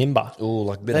polished timber. Oh,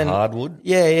 like a bit of hardwood.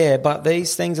 Yeah. But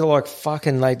these things are like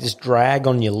fucking. They just drag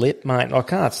on your lip, mate. I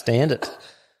can't stand it.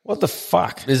 What the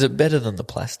fuck? Is it better than the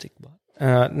plastic,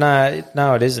 mate?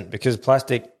 No, it isn't because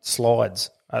plastic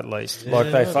slides at least. Yeah.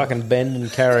 Like they fucking bend and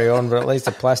carry on, but at least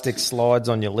the plastic slides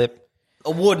on your lip.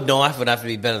 A wood knife would have to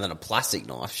be better than a plastic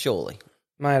knife, surely.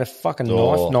 Mate, a fucking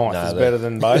knife is better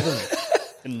than both of them.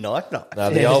 A knife? No,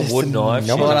 the old wood knife.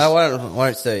 I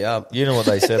won't stir you up. You know what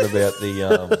they said about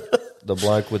the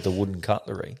bloke with the wooden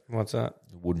cutlery? What's that?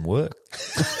 It wouldn't work.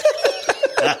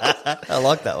 I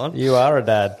like that one. You are a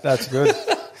dad. That's good.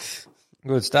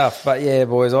 Good stuff. But yeah,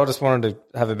 boys, I just wanted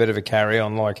to have a bit of a carry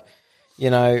on. Like, you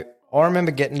know, I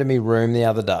remember getting to my room the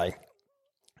other day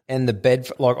and the bed,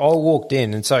 like I walked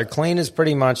in and so cleaners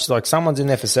pretty much, like someone's in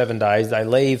there for 7 days, they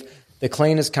leave, the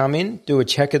cleaners come in, do a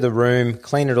check of the room,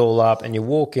 clean it all up and you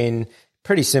walk in,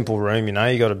 pretty simple room, you know,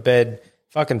 you got a bed,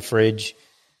 fucking fridge,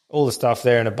 all the stuff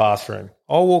there in a bathroom.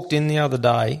 I walked in the other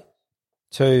day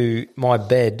to my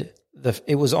bed.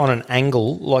 It was on an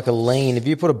angle, like a lean. If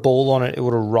you put a ball on it, it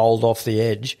would have rolled off the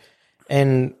edge.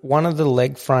 And one of the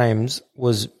leg frames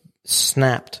was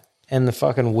snapped and the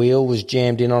fucking wheel was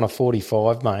jammed in on a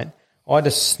 45, mate. I had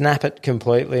to snap it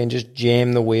completely and just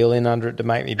jam the wheel in under it to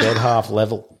make me bed half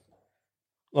level.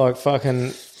 Like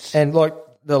fucking... And like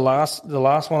the last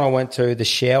one I went to, the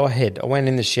shower head. I went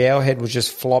in, the shower head was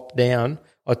just flopped down.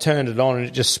 I turned it on and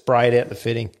it just sprayed out the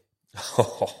fitting.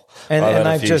 And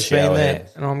they've just been there.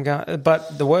 And I'm going,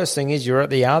 but the worst thing is you're at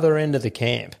the other end of the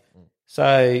camp.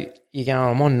 So you go,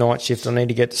 I'm on night shift. I need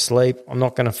to get to sleep. I'm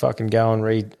not going to fucking go and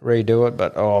redo it.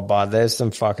 But, there's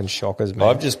some fucking shockers, man.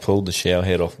 I've just pulled the shower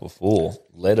head off before,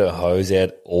 let her hose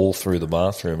out all through the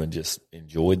bathroom and just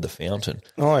enjoyed the fountain.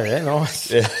 Oh, yeah,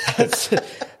 nice. Yeah.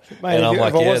 Mate, and I'm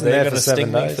like, they're going to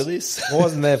sting me for this. If I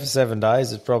wasn't there for 7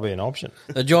 days, it's probably an option.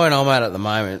 The joint I'm at the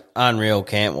moment, unreal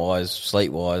camp-wise,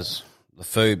 sleep-wise, the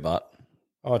food, but...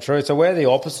 Oh, true. So we're the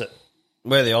opposite.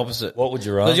 We're the opposite. What would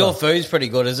you rather? Because your food's pretty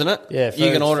good, isn't it? Yeah,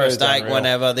 you can order a food's steak unreal.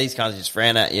 whenever. These cunts just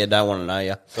frown at you, don't want to know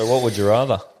you. So what would you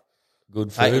rather?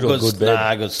 Good food or good bed?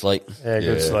 Nah, good sleep. Yeah,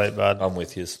 good sleep, bud. I'm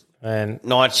with you. And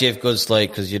Night shift, good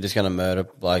sleep, because you're just going to murder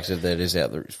blokes if that is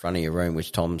out the front of your room,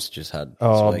 which Tom's just had.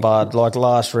 oh, bud, like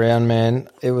last round, man,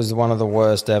 it was one of the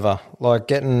worst ever. Like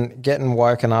getting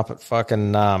woken up at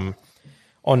fucking on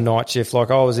night shift.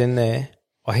 Like I was in there,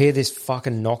 I hear this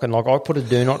fucking knocking. Like I put a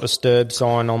do not disturb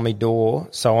sign on my door,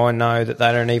 so I know that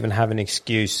they don't even have an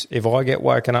excuse. If I get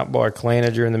woken up by a cleaner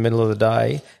during the middle of the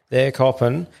day, they're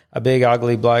copping a big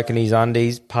ugly bloke in his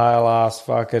undies, pale ass,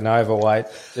 fucking overweight,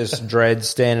 just dreads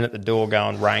standing at the door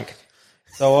going rank.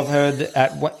 So I've heard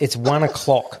that it's 1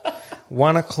 o'clock.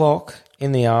 1 o'clock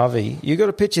in the RV. You got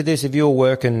to picture this if you're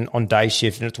working on day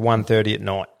shift and it's 1:30 at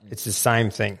night. It's the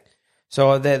same thing.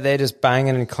 So they're just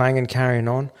banging and clanging, carrying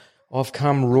on. I've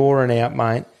come roaring out,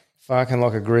 mate, fucking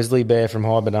like a grizzly bear from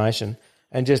hibernation,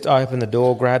 and just open the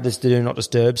door, grab this do not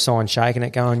disturb sign, shaking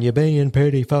it, going, "You're being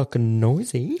pretty fucking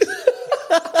noisy."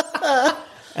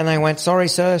 And they went, "Sorry,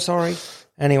 sir, sorry."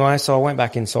 Anyway, so I went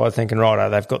back inside thinking, righto,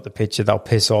 they've got the picture, they'll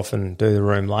piss off and do the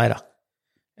room later.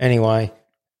 Anyway,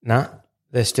 nah,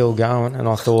 they're still going, and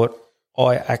I thought,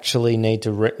 I actually need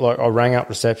to, I rang up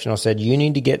reception, I said, "You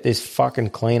need to get this fucking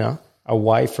cleaner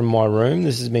away from my room.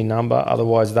 This is my number,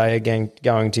 otherwise they are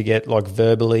going to get like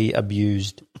verbally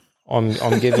abused.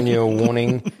 I'm giving you a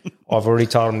warning. I've already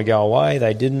told them to go away.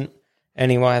 They didn't.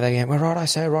 Anyway, they went, "Well, righto,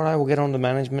 say righto, we'll get on to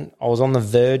management." I was on the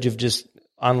verge of just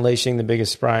unleashing the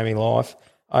biggest spray in my life.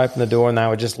 I opened the door and they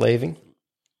were just leaving.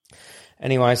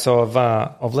 Anyway, so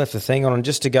I've left the thing on, and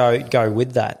just to go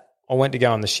with that, I went to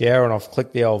go in the shower and I've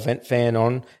clicked the old vent fan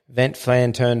on. Vent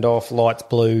fan turned off, lights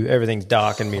blue, everything's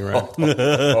dark in my room. So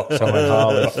I went,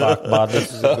 holy fuck, bud,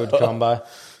 this is a good combo.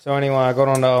 So anyway, I got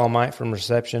on to old mate from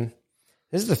reception.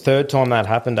 This is the third time that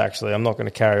happened, actually. I'm not going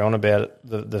to carry on about it,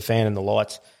 the fan and the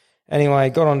lights. Anyway,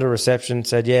 got on to reception,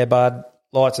 said, "Yeah, bud,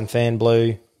 lights and fan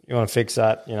blue. You want to fix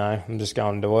that? You know, I'm just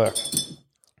going to work."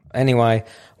 Anyway,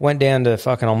 went down to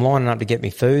fucking, I'm lining up to get me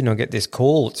food, and I get this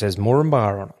call. It says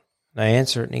Moranbah on it. And I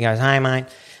answer it, and he goes, "Hey, mate,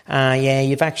 yeah,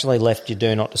 you've actually left your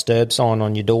do not disturb sign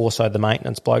on your door so the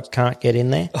maintenance blokes can't get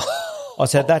in there." I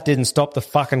said, "That didn't stop the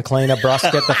fucking cleaner, Bruss.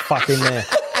 Get the fuck in there."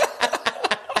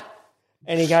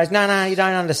 And he goes, No, you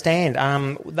don't understand.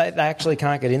 They actually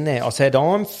can't get in there." I said,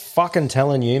 "I'm fucking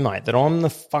telling you, mate, that I'm the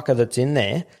fucker that's in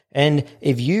there. And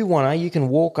if you want to, you can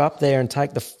walk up there and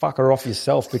take the fucker off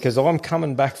yourself, because I'm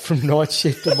coming back from night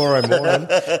shift tomorrow morning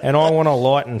and I want a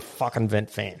light and fucking vent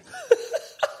fan."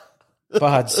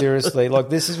 But seriously, like,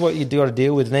 this is what you got to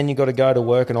deal with. And then you got to go to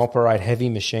work and operate heavy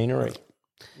machinery.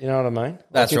 You know what I mean?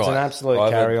 That's like, right. It's an absolute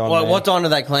carry-on. What time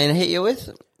did that cleaner hit you with?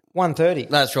 1:30.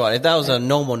 That's right. If that was a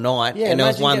normal night and it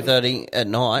was 1:30 at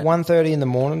night, 1:30 in the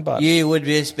morning, but you would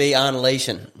just be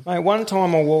unleashing. Mate, one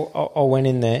time I went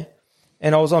in there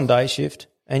and I was on day shift,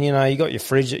 and you know, you got your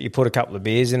fridge that you put a couple of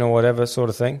beers in or whatever sort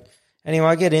of thing. Anyway,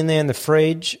 I get in there and the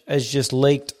fridge has just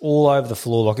leaked all over the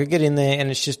floor. Like, I get in there and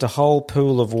it's just a whole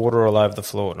pool of water all over the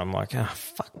floor, and I'm like, "Oh,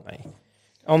 fuck me."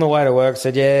 On the way to work, I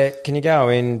said, "Yeah, can you go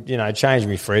in, you know, change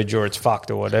my fridge or it's fucked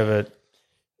or whatever."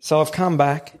 So I've come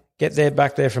back. Get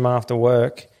back there from after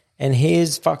work, and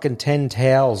here's fucking 10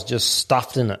 towels just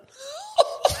stuffed in it.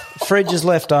 Fridge is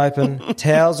left open,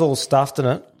 towels all stuffed in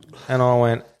it, and I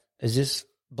went, "Is this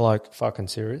bloke fucking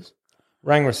serious?"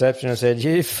 Rang reception and said,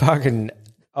 "You fucking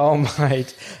old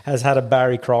mate has had a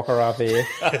Barry Crocker up here.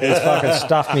 He's fucking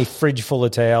stuffed me fridge full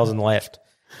of towels and left."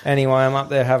 Anyway, I'm up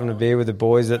there having a beer with the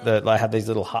boys that they have these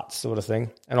little huts sort of thing,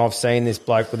 and I've seen this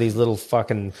bloke with his little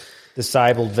fucking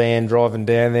disabled van driving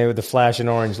down there with the flashing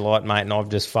orange light, mate, and I've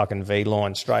just fucking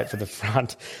V-lined straight for the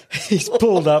front. He's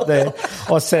pulled up there.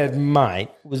 I said, "Mate,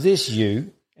 was this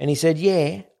you?" And he said,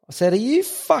 "Yeah." I said, "Are you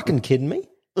fucking kidding me?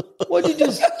 Why'd you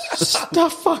just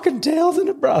stuff fucking towels in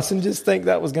a brush and just think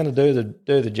that was going to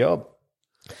do the job?"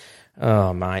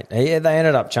 Oh, mate. Yeah, they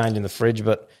ended up changing the fridge,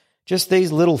 but just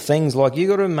these little things, like, you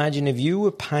got to imagine if you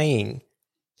were paying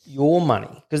your money,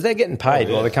 because they're getting paid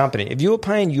by the company. If you were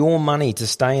paying your money to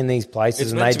stay in these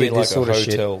places and they did this sort of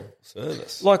shit, hotel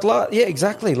service. like, yeah,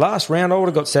 exactly. Last round, I would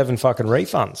have got 7 fucking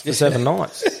refunds for 7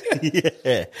 nights.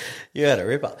 Yeah, you had a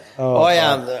ripper.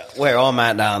 Where I'm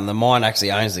at, the mine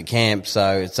actually owns the camp,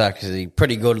 so it's actually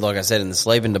pretty good, like I said, in the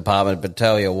sleeping department. But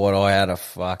tell you what, I had a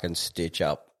fucking stitch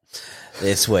up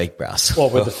this week, bruss.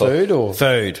 What, with the food or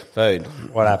food?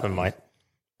 What happened, mate?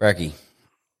 Brekkie,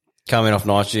 coming off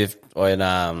night shift, I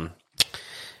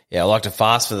like to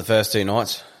fast for the first 2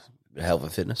 nights. Bit of health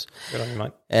and fitness. Good on you,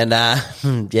 mate.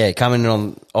 And coming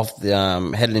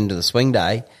heading into the swing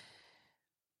day,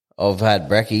 I've had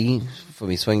brekkie for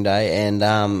my swing day and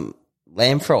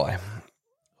lamb fry.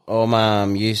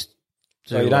 I'm used to.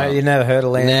 So you never heard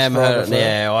of lamb fry before?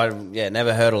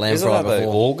 Never heard of lamb Isn't fry that the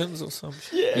before. organs or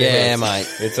something? Yeah, mate.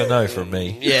 It's a no from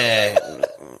me. Yeah.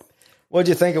 What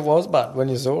do you think it was, bud, when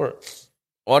you saw it?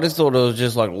 I just thought it was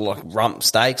just like rump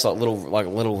steaks, like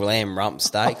little lamb rump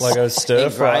steaks, Like a stir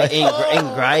fry.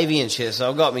 in gravy and shit. So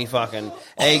I've got me fucking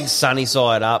eggs sunny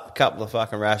side up, a couple of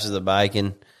fucking rashers of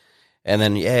bacon, and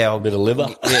then a bit of liver.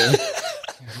 Yeah,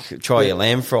 try your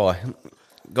lamb fry.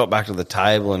 Got back to the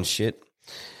table and shit.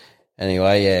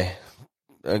 Anyway, yeah,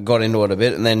 I got into it a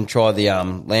bit, and then tried the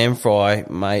lamb fry,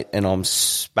 mate, and I'm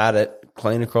spat it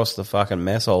clean across the fucking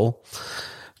mess hall.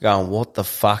 Going, what the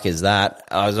fuck is that?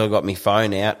 I got my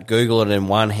phone out, Google it in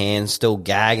one hand, still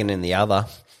gagging in the other.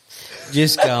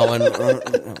 Just going,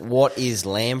 what is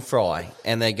lamb fry?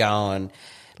 And they're going,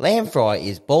 lamb fry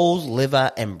is balls,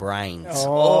 liver, and brains. Oh,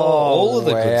 all of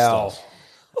the good stuff.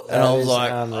 And I was is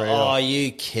like, unreal. oh, are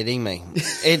you kidding me?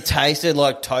 It tasted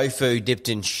like tofu dipped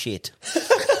in shit.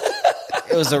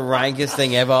 It was the rankest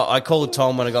thing ever. I called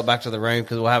Tom when I got back to the room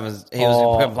because he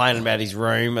was complaining about his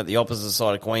room at the opposite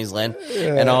side of Queensland,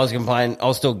 and I was complaining. I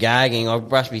was still gagging. I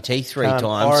brushed my teeth three times.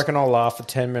 I reckon I laughed for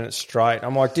 10 minutes straight.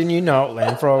 I'm like, didn't you know what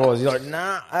lamb fry was? You're like,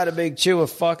 nah, I had a big chew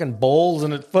of fucking balls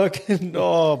and it fucking,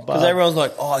 Because everyone's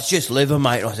like, oh, it's just liver,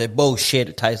 mate. And I said, bullshit,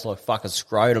 it tastes like fucking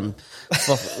scrotum.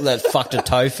 That fucked a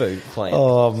tofu plant.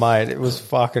 Oh, mate, it was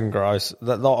fucking gross.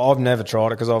 I've never tried it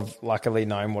because I've luckily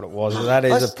known what it was. That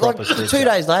is a proper stitch. 2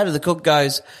 days later, the cook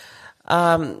goes,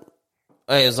 it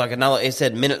was like it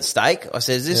said minute steak. I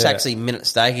said, is this actually minute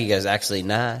steak? He goes, actually,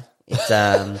 nah.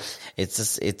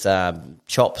 It's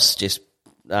chops just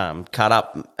cut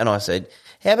up. And I said,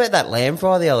 how about that lamb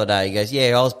fry the other day? He goes,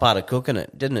 yeah, I was part of cooking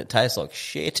it. Didn't it taste like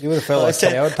shit? You would have felt like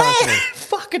coward punching him.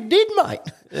 Fucking did, mate.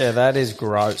 Yeah, that is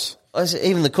gross. I said,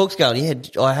 even the cook's going, yeah,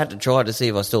 I had to try to see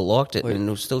if I still liked it, and it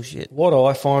was still shit. What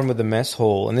I find with the mess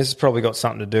hall, and this has probably got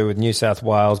something to do with New South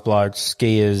Wales blokes,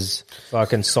 skiers,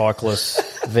 fucking cyclists,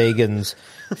 vegans,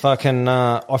 fucking,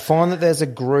 I find that there's a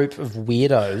group of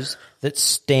weirdos that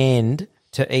stand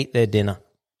to eat their dinner.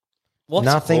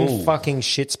 Nothing fucking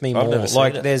shits me more. never seen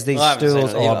Like it. there's these I haven't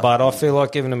stools, seen it either. but I feel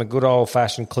like giving them a good old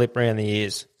fashioned clip around the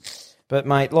ears. But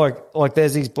mate, like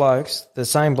there's these blokes, the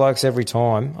same blokes every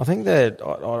time. I think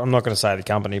I'm not going to say the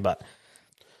company, but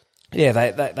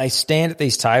yeah, they stand at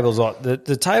these tables. Like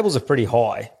the tables are pretty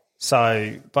high.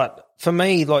 So, but for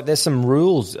me, like there's some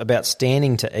rules about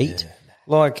standing to eat. Yeah.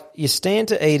 Like you stand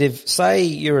to eat if, say,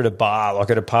 you're at a bar, like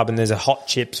at a pub, and there's a hot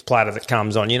chips platter that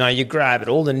comes on. You know, you grab it,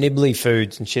 all the nibbly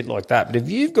foods and shit like that. But if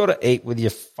you've got to eat with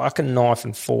your fucking knife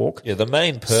and fork, Yeah, the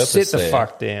main purpose sit the there.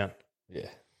 fuck down. Yeah.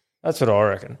 That's what I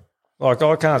reckon. Like,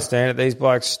 I can't stand it. These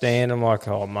blokes stand. I'm like,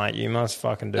 oh, mate, you must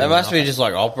fucking do They must nothing. be just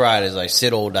like operators. They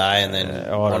sit all day and then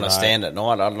I want don't to know. stand at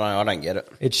night. I don't know. I don't get it.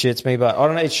 It shits me, but I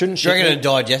don't know. It shouldn't Do you shit reckon me. it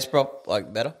digest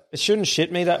better? It shouldn't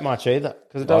shit me that much either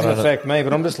because it doesn't affect me.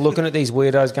 But I'm just looking at these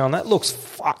weirdos going, that looks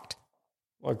fucked.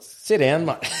 Like, sit down,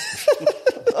 mate.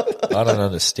 I don't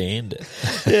understand it.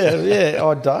 yeah,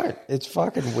 I don't. It's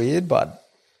fucking weird, bud.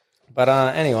 But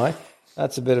anyway,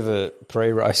 that's a bit of a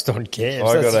pre-roast on Cavs.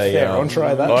 I That's got a fair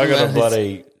entree, that. I got a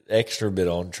bloody extra bit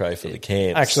entree for the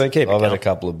camps. Actually, keep it I've had going. a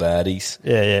couple of baddies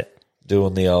Yeah.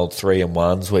 Doing the old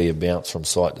 3-and-1s where you bounce from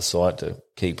site to site to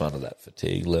keep under that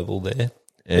fatigue level there.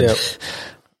 And Yep.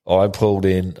 I pulled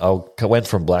in, I went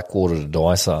from Blackwater to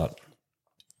Dysart,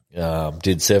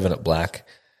 did 7 at Black,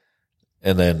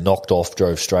 and then knocked off,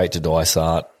 drove straight to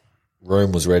Dysart.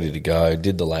 Room was ready to go,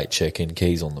 did the late check-in,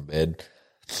 keys on the bed.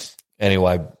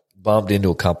 Anyway, bumped into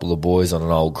a couple of boys on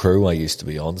an old crew I used to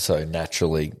be on, so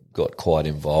naturally got quite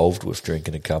involved with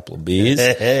drinking a couple of beers.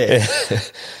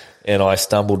 And I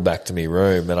stumbled back to my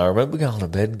room, and I remember going to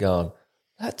bed and going,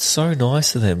 that's so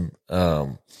nice of them.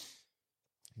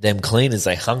 Them cleaners,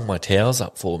 they hung my towels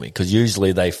up for me because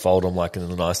usually they fold them like in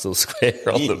a nice little square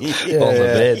on the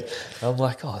bed. I'm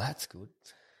like, oh, that's good.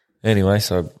 Anyway,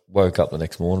 so I woke up the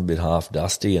next morning a bit half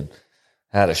dusty and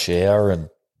had a shower and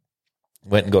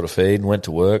went and got a feed and went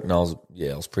to work, and I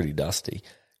was pretty dusty.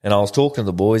 And I was talking to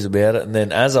the boys about it, and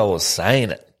then as I was saying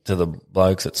it to the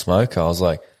blokes at Smoke, I was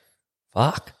like,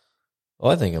 fuck,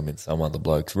 I think I'm in some other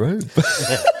bloke's room.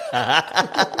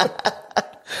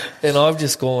 And I've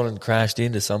just gone and crashed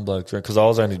into some bloke's room because I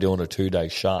was only doing a 2-day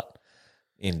shut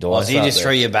in Dysart. So you just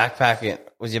threw your backpack in.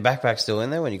 Was your backpack still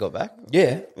in there when you got back?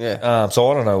 Yeah. Yeah. So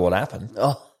I don't know what happened,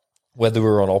 Oh, whether we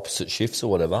were on opposite shifts or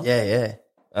whatever. yeah.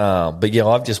 But yeah,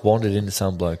 I've just wandered into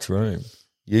some bloke's room,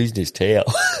 used his towel,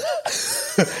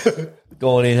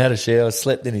 gone in, had a shower,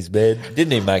 slept in his bed.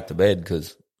 Didn't even make the bed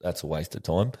because that's a waste of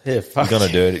time. Yeah, fuck. You're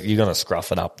gonna do it. You're gonna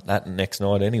scruff it up that next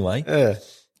night anyway. Yeah.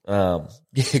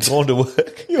 Yeah, gone to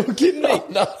work. You're kidding me?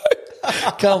 No,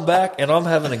 come back and I'm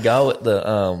having a go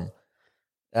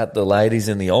at the ladies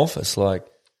in the office. Like,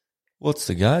 what's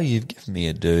the go? You've given me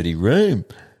a dirty room.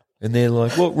 And they're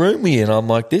like, what room are you in? I'm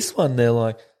like, this one. They're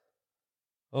like,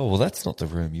 oh, well, that's not the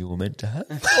room you were meant to have.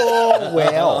 Oh,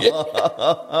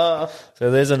 wow. So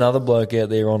there's another bloke out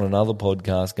there on another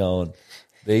podcast going,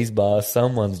 these bars,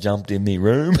 someone's jumped in me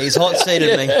room. He's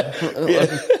hot-seated me.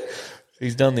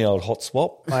 He's done the old hot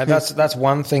swap. Mate, that's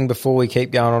one thing before we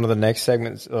keep going on to the next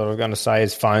segment that I'm going to say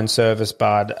is phone service,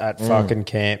 bud, at fucking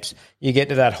camps. You get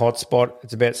to that hot spot,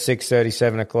 it's about 6:30,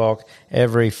 7 o'clock.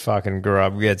 Every fucking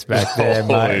grub gets back there,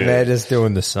 mate, and they're just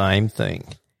doing the same thing.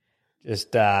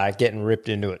 Just getting ripped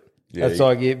into it. Yeah, That's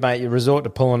like, you resort to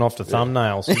pulling off the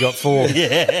thumbnails. You got four.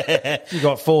 You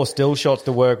got 4 still shots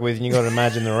to work with, and you got to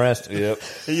imagine the rest. Yep.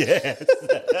 Yes.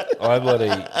 I bloody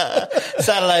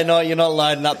Saturday night, you're not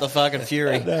loading up the fucking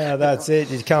Fury. No, that's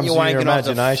it. It comes You're from your wanking off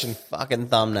the imagination. fucking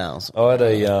thumbnails.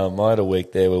 I had a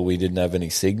week there where we didn't have any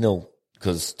signal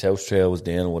because Telstra was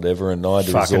down or whatever, and I had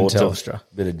to Fucking resort Telstra. to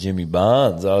a bit of Jimmy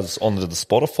Barnes. I was onto the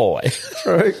Spotify.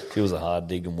 True. It was a hard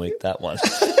digging week, that one.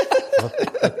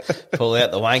 Pull out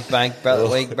the wank bank, brother.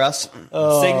 Week, Bruss.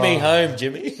 Sing me home,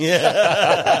 Jimmy.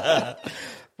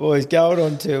 Boys, going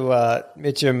on to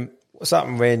Mitchum,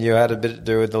 something when you had a bit to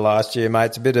do with the last year, mate.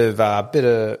 It's a bit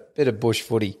of bush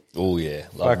footy. Oh yeah,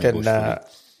 love me Fucking bush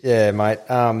footy. yeah, mate.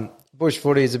 Bush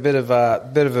footy is a bit of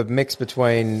a mix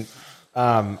between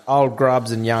old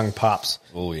grubs and young pups.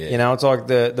 Oh yeah, You know, it's like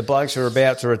the blokes who are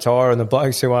about to retire and the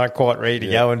blokes who aren't quite ready to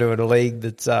go into a league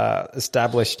that's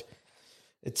established.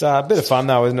 It's a bit of fun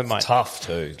though, isn't it, mate? tough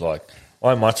too. Like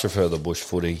I much prefer the bush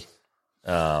footy.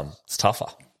 It's tougher.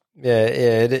 Yeah,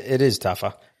 it is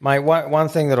tougher. Mate, one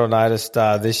thing that I noticed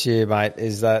this year, mate,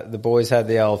 is that the boys had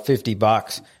the old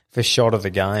 $50 for shot of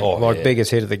the game, biggest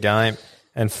hit of the game,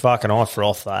 and fucking I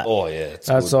froth that. Oh yeah,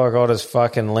 That's good. like I just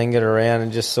fucking lingered around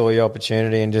and just saw the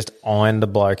opportunity and just ironed the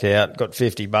bloke out. Got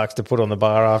 $50 to put on the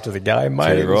bar after the game,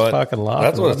 mate. It was fucking laughing.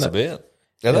 That's what it's wasn't it? about.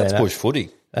 Yeah, that's that- bush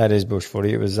footy. That is bush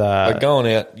footy. It was But going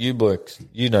out, you blokes,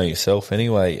 you know yourself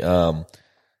anyway,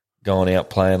 going out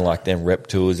playing like them rep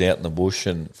tours out in the bush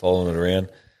and following it around.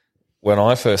 When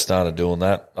I first started doing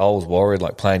that, I was worried,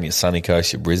 like playing your Sunny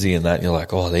Coast, your Brizzy and that, and you're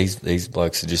like, oh, these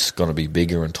blokes are just going to be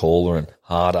bigger and taller and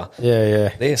harder.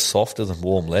 yeah. They're softer than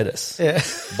warm lettuce. Yeah.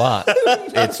 But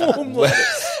it's warm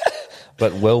lettuce.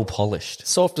 But well polished.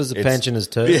 Soft as a pensioners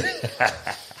too.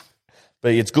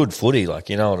 But it's good footy,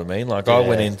 like, you know what I mean? Like, I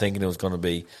went in thinking it was going to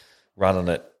be running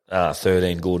at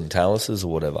 13 Gordon Tallases or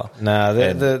whatever. No,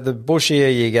 the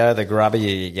bushier you go, the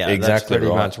grubbier you go. That's Exactly pretty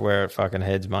right. much where it fucking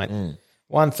heads, mate.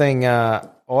 One thing I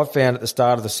found at the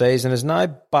start of the season is no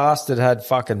bastard had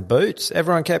fucking boots.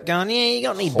 Everyone kept going, yeah, you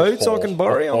got any boots I can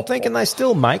borrow you? I'm thinking they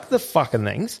still make the fucking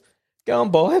things. Go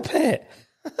and buy a pair.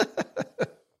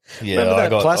 Yeah, Remember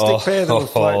that plastic pair that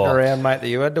was floating around, mate, that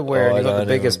you had to wear and you got the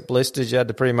biggest blisters? You had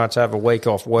to pretty much have a week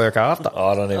off work after.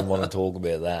 I don't even want to talk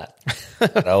about that.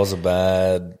 That was a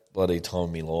bad bloody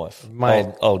time in my life.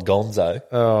 Mate. Old Gonzo.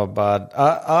 Oh, bud.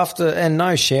 And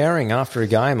no showering after a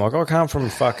game. Like, I come from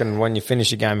fucking when you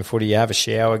finish a game of footy, you have a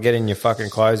shower, get in your fucking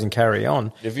clothes and carry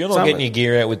on. If you're not getting your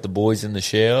gear out with the boys in the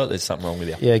shower, there's something wrong with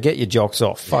you. Yeah, get your jocks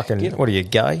off. Fucking, what are you,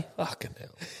 gay? Fucking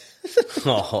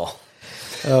hell.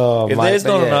 Oh, If mate, there's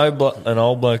but not an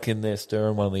old bloke in there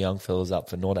stirring one of the young fellas up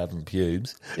for not having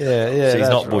pubes, yeah, he's that's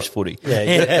not right. bush footy.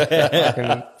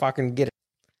 Yeah, fucking get it.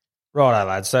 Righto,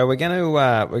 lads. So we're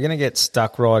gonna get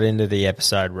stuck right into the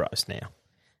episode roast now.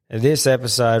 This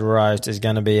episode roast is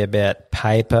going to be about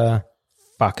paper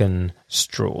fucking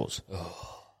straws.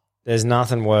 There's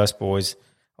nothing worse, boys.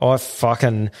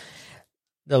 The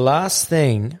last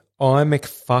thing I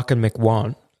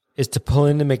McWant is to pull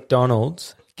into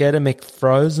McDonald's, get a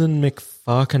McFrozen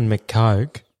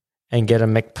McCoke, and get a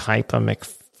McStraw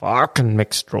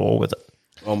with it.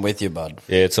 I'm with you, bud.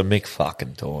 Yeah, it's a Mick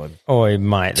fucking time. Oi,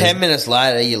 mate. 10 minutes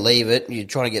later, you leave it. You're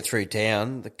trying to get through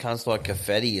town. The cunt's like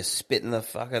confetti. You're spitting the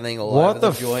fucking thing all over What the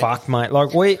the joint. fuck, mate?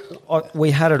 Like we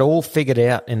had it all figured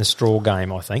out in the straw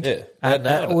game, I think.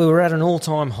 Yeah, we were at an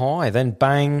all-time high. Then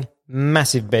bang,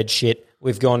 massive bed shit.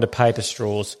 We've gone to paper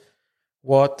straws.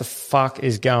 What the fuck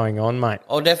is going on, mate?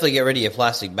 I'll definitely get rid of your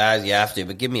plastic bags. You have to,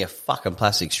 but give me a fucking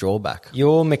plastic straw back.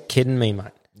 You're McKidding me, mate.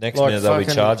 Next Like minute they'll be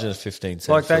fucking- charging us 15 cents.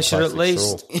 Like for a they should at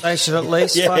plastic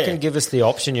least straw. fucking give us the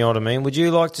option, you know what I mean? Would you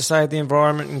like to save the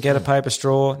environment and get a paper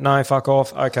straw? No, fuck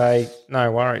off. Okay,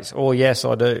 no worries. Or yes,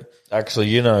 I do. Actually,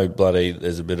 you know, bloody,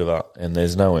 there's a bit of a, and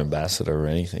there's no ambassador or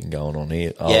anything going on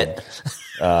here. Yet.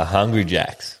 Hungry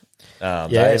Jacks.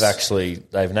 Yes.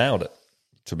 They've nailed it,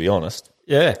 to be honest.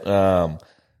 Yeah.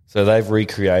 So they've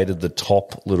recreated the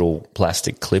top little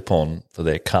plastic clip-on for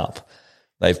their cup.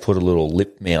 They've put a little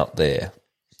lip mount there,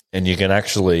 and you can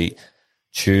actually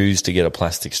choose to get a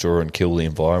plastic straw and kill the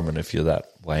environment if you're that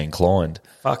way inclined.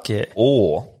 Fuck yeah.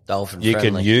 Or Dolphin you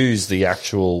friendly. can use the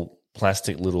actual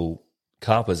plastic little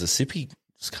cup as a sippy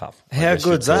cup. I How guess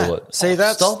you'd good's call that? it. See,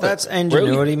 that's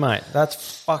ingenuity, mate.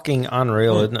 That's fucking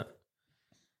unreal, isn't it?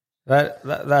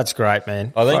 That's great,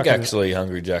 man. I think Fucking- actually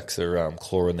Hungry Jacks are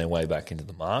clawing their way back into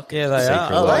the market. Yeah, they are.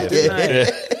 Oh, secretly. didn't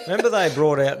they? Remember they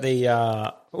brought out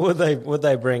the would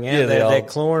they bring out? Yeah, they're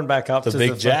clawing back up the to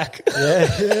Big Jack.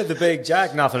 Yeah, the Big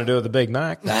Jack. Nothing to do with the Big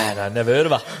Mac. Man, I never heard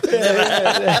of her.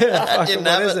 Fucking,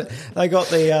 what is it? They got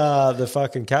the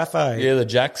fucking cafe. Yeah, the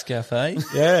Jack's Cafe.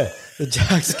 Yeah, the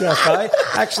Jack's Cafe.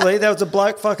 Actually, there was a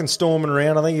bloke fucking storming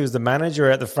around. I think he was the manager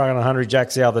at the front of 100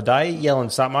 Jacks the other day, yelling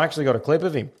something. I actually got a clip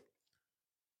of him.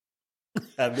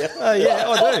 Have you? Yeah,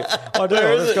 I do.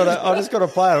 I just got to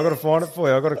play it. I've got to find it for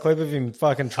you. I've got a clip of him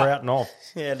fucking trouting off.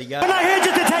 How'd he go? We're not here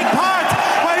just to take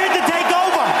part. We're here to take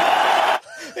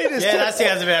over. Yeah, that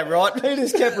sounds about right. He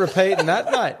just kept repeating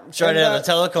that, mate. Straight out of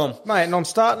the telecom. Mate, and I'm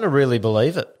starting to really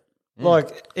believe it.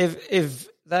 Like, if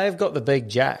they've got the Big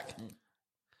Jack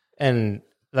and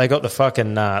they got the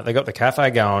fucking they got the cafe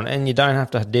going, and you don't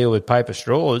have to deal with paper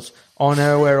straws, I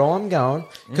know where I'm going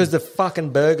because the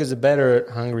fucking burgers are better at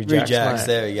Hungry Jack's. Jack's, mate.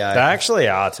 there we go. They actually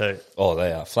are too. Oh,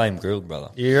 they are flame grilled, brother.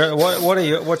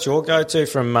 What's your go to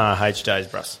from HJ's,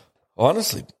 Bruss?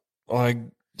 Honestly, I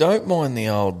don't mind the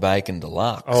old bacon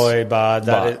deluxe. Oh, but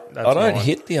that's I don't mine.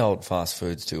 hit the old fast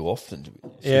foods too often. To be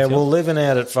honest Yeah, with you. well, living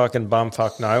out at fucking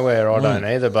bumfuck nowhere, I don't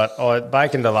either. But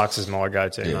Bacon Deluxe is my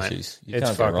go-to, Yeah, mate. jeez. You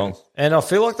can't go wrong. And I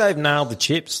feel like they've nailed the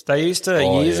chips. They used to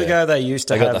Oh, ago. They used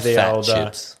to They got have the the fat old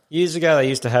chips. Years ago, they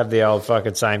used to have the old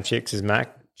fucking same chips as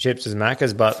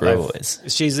Macca's, but Fries.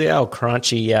 she's the old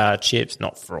crunchy chips,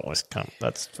 not fries. Cunt.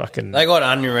 That's fucking They got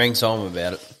onion rings on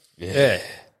about it. yeah.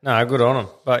 No, good on them.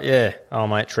 But yeah, oh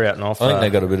mate, trouting off. I think they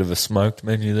got a bit of a smoked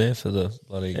menu there for the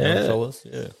bloody young fellas.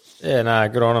 Yeah. Yeah, no,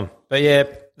 good on them. But yeah,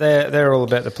 they're all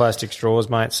about the plastic straws,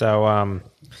 mate. So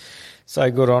so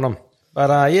good on them.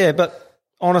 But yeah, but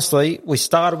honestly, we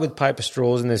started with paper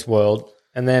straws in this world,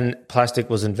 and then plastic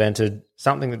was invented.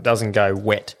 Something that doesn't go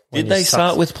wet. when Did you they suck-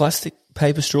 start with plastic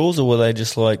paper straws, or were they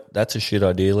just like, that's a shit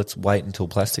idea, let's wait until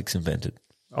plastic's invented?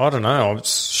 I don't know.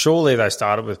 Surely they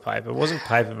started with paper. Wasn't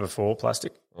paper before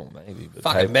plastic? Well, maybe. But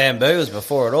Fucking bamboo was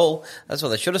before it all. That's what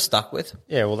they should have stuck with.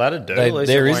 Yeah, well that'd do. At least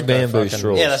there it is won't go bamboo fucking-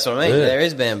 straws. Yeah, that's what I mean. Yeah. There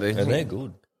is bamboo. And they're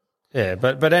good. Yeah,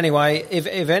 but anyway, if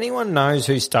anyone knows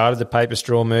who started the paper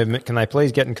straw movement, can they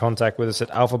please get in contact with us at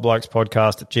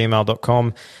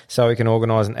alphablokespodcast@gmail.com so we can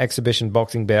organise an exhibition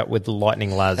boxing bout with the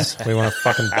Lightning Lads. We want to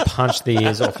fucking punch the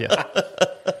ears off you.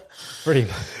 Pretty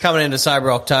much. Coming into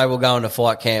Sober October, we'll go into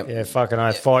fight camp. Yeah, fucking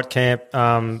oath. Fight camp,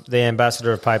 the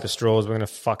ambassador of paper straws, we're going to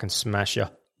fucking smash you.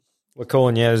 We're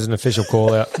calling you as an official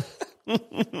call out.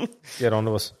 Get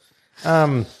onto us.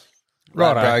 Right,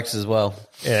 Righto. blokes as well.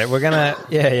 Yeah, we're going to,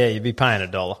 yeah, you'd be paying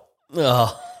 $1.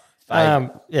 Oh,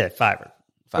 Yeah, favourite.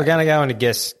 We're going to go into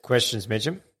guest questions,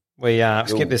 Mitchum. We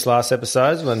skipped this last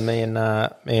episode when me and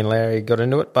Larry got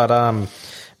into it. But,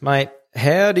 mate,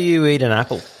 how do you eat an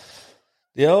apple?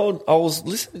 I was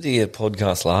listening to your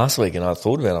podcast last week and I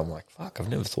thought about it. I'm like, fuck, I've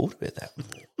never thought about that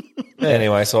before.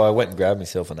 Anyway, so I went and grabbed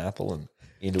myself an apple and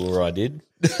into where I did.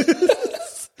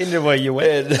 Into where you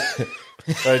went.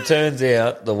 So it turns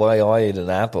out the way I eat an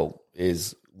apple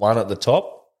is one at the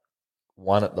top,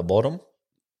 one at the bottom,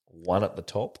 one at the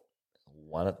top,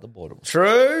 one at the bottom.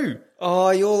 True. Oh,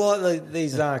 you're like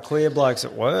these queer blokes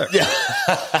at work. Yeah.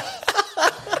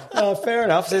 Fair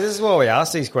enough. See, this is why we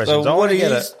ask these questions. So I what want do to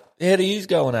get you it. how do you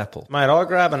go an apple? Mate, I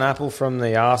grab an apple from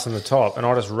the arse and the top and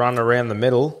I just run around the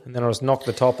middle and then I just knock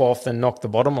the top off, then knock the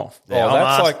bottom off. Oh,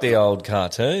 that's like the old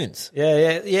cartoons.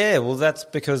 Yeah. Well, that's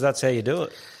because that's how you do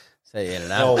it. so you had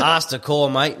an apple. Ask the core,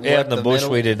 mate. Out work in the bush,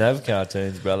 middle. we didn't have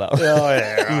cartoons, brother. Oh,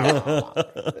 yeah.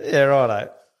 Right. Yeah,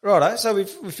 righto. Righto. So we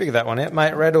figured that one out.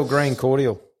 Mate, red or green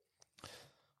cordial?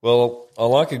 Well, I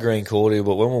like a green cordial,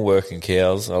 but when we're working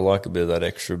cows, I like a bit of that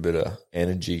extra bit of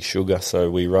energy, sugar. So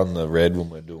we run the red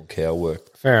when we're doing cow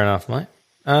work. Fair enough, mate.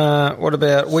 What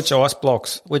about which ice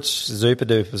blocks, which Zupa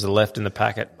Dupas are left in the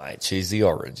packet? Mate, she's the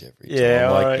orange every time.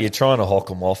 Yeah, like alright. you're trying to hock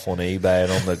them off on eBay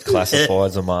and on the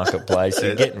classifieds and marketplace.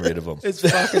 You're getting rid of them. It's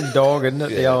fucking dog, isn't it?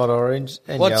 The old orange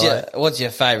and yellow. What's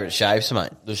your favourite shapes, mate?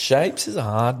 The shapes is a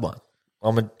hard one.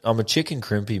 I'm a chicken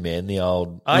crimpy man. The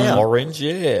old Oh, yeah? orange,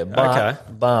 yeah. Okay.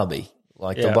 Barbie,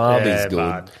 like the Barbie's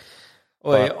good.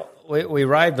 Bud. We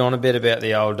raved on a bit about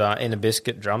the old inner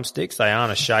biscuit drumsticks. They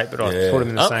aren't a shape, but I Yeah. put them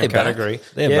in the Aren't same they back? category.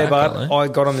 They're yeah, back, but aren't they? I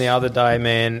got them the other day,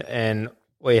 man, and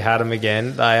we had them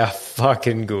again. They are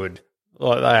fucking good.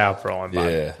 Like they are prime,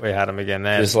 bud. Yeah. We had them again.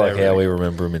 Just like how we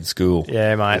remember them in school.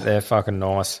 Yeah, mate, they're fucking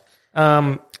nice.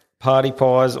 Party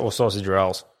pies or sausage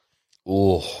rolls?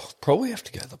 Oh, probably have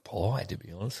to go the pie, to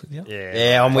be honest with you.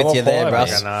 Yeah, I'm with you there,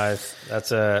 Russ. No,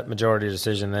 that's a majority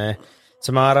decision there.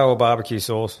 Tomato or barbecue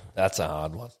sauce? That's a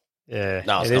hard one. Yeah,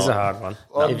 No, it's it is not. a hard one.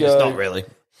 It's not really.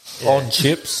 On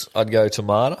chips, I'd go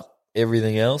tomato.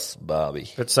 Everything else,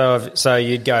 Barbie. But so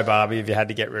you'd go Barbie if you had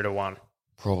to get rid of one.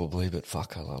 Probably, but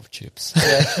fuck, I love chips.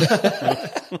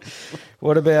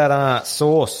 What about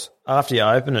sauce after you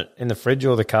open it in the fridge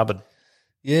or the cupboard?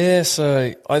 Yeah,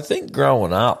 so I think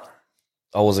growing up,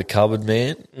 I was a cupboard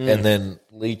man and then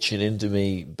leeching into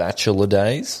me bachelor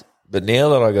days. But now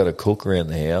that I got a cook around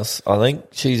the house, I think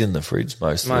she's in the fridge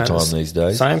most of the time these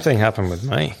days. Same thing happened with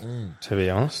me, to be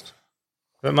honest.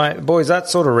 But mate, boys, that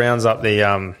sort of rounds up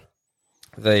the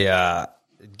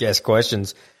guest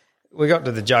questions. We got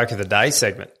to the joke of the day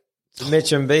segment. So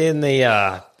Mitchum, being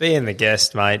the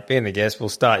guest, mate, being the guest, we'll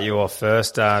start you off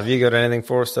first. Have you got anything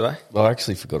for us today? I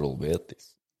actually forgot all about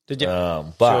this. Did you?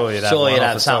 But Surely you'd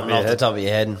have something off the top of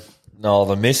your head. no,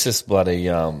 the missus bloody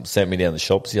sent me down the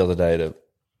shops the other day to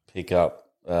pick up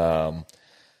some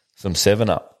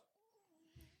 7-Up.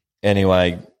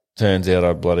 Anyway, turns out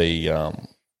I bloody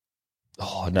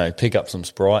pick up some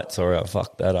Sprite. Sorry, I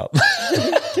fucked that up.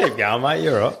 Keep going, mate.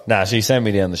 You're right. Nah, she sent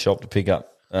me down the shop to pick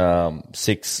up a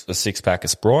 6-pack of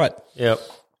Sprite. Yep.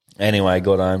 Anyway,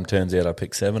 got home, turns out I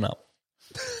picked 7-Up.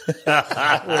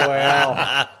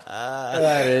 Wow.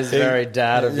 That is very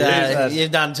dad of you.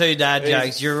 You've done 2 dad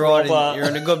jokes. You're right. You're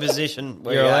in a good position.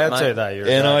 You're allowed to, though.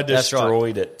 And I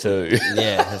destroyed it too.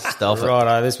 Yeah, stuff it.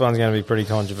 Righto, this one's going to be pretty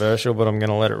controversial, but I'm going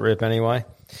to let it rip anyway.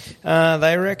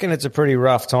 They reckon it's a pretty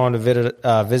rough time to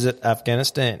visit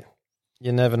Afghanistan.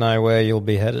 You never know where you'll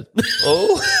be headed. That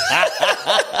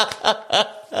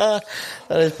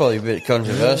is probably a bit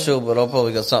controversial, but I've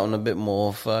probably got something a bit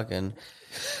more fucking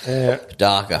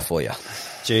darker for you.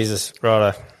 Jesus,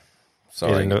 righto.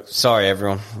 Sorry,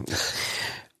 everyone.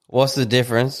 What's the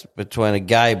difference between a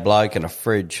gay bloke and a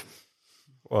fridge?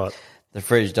 What? The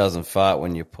fridge doesn't fart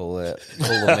when you pull the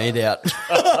meat out.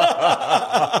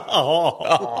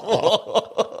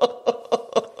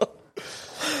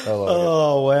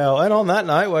 Oh, wow. And on that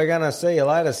note, we're going to see you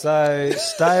later. So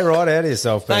stay right out of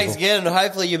yourself, people. Thanks again, and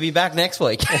hopefully you'll be back next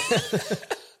week.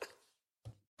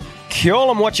 Call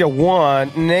them what you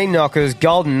want, knee knockers,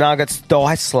 golden nuggets,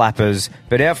 thigh slappers.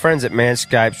 But our friends at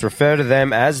Manscaped refer to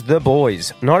them as the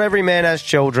boys. Not every man has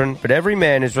children, but every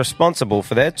man is responsible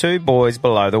for their 2 boys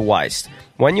below the waist.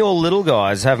 When your little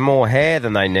guys have more hair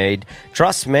than they need,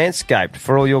 trust Manscaped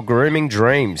for all your grooming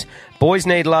dreams. Boys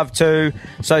need love too,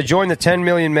 so join the 10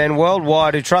 million men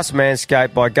worldwide who trust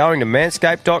Manscaped by going to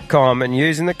manscaped.com and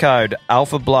using the code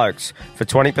ALPHABLOKES for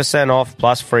 20% off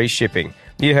plus free shipping.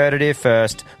 You heard it here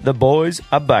first. The boys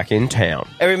are back in town.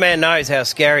 Every man knows how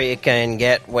scary it can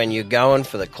get when you're going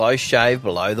for the close shave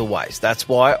below the waist. That's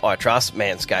why I trust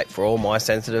Manscaped for all my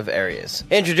sensitive areas.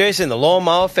 Introducing the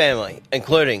Lawnmower family,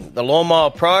 including the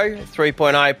Lawnmower Pro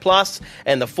 3.0 Plus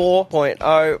and the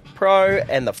 4.0 Pro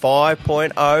and the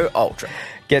 5.0 Ultra.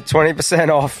 Get 20%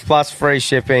 off plus free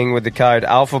shipping with the code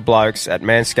ALPHABLOKES at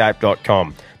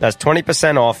manscaped.com. That's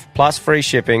 20% off plus free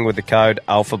shipping with the code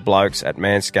ALPHABLOKES at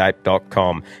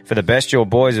manscaped.com. For the best your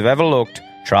boys have ever looked,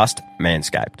 trust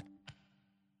Manscaped.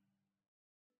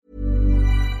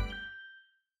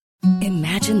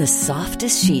 Imagine the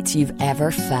softest sheets you've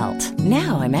ever felt.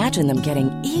 Now imagine them getting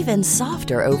even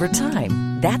softer over time.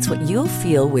 That's what you'll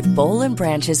feel with Boll &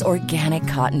 Branch's organic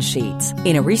cotton sheets.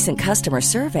 In a recent customer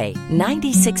survey,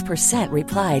 96%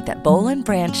 replied that Boll &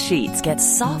 Branch sheets get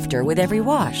softer with every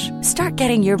wash. Start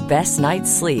getting your best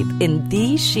night's sleep in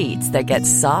these sheets that get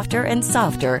softer and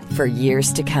softer for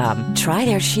years to come. Try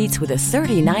their sheets with a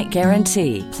 30-night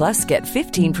guarantee. Plus, get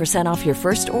 15% off your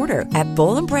first order at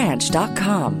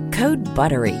bollandbranch.com. Code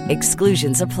BUTTERY.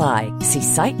 Exclusions apply. See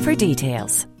site for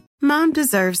details. Mom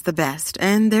deserves the best,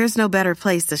 and there's no better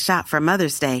place to shop for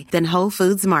Mother's Day than Whole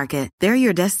Foods Market. They're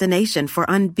your destination for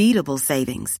unbeatable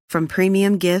savings, from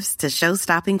premium gifts to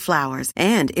show-stopping flowers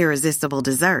and irresistible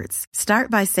desserts. Start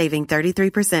by saving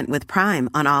 33% with Prime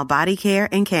on all body care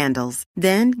and candles.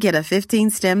 Then get a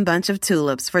 15-stem bunch of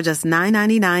tulips for just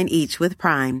 $9.99 each with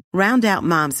Prime. Round out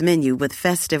Mom's menu with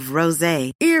festive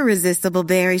rosé, irresistible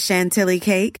berry chantilly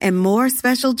cake, and more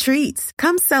special treats.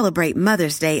 Come celebrate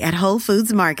Mother's Day at Whole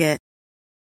Foods Market.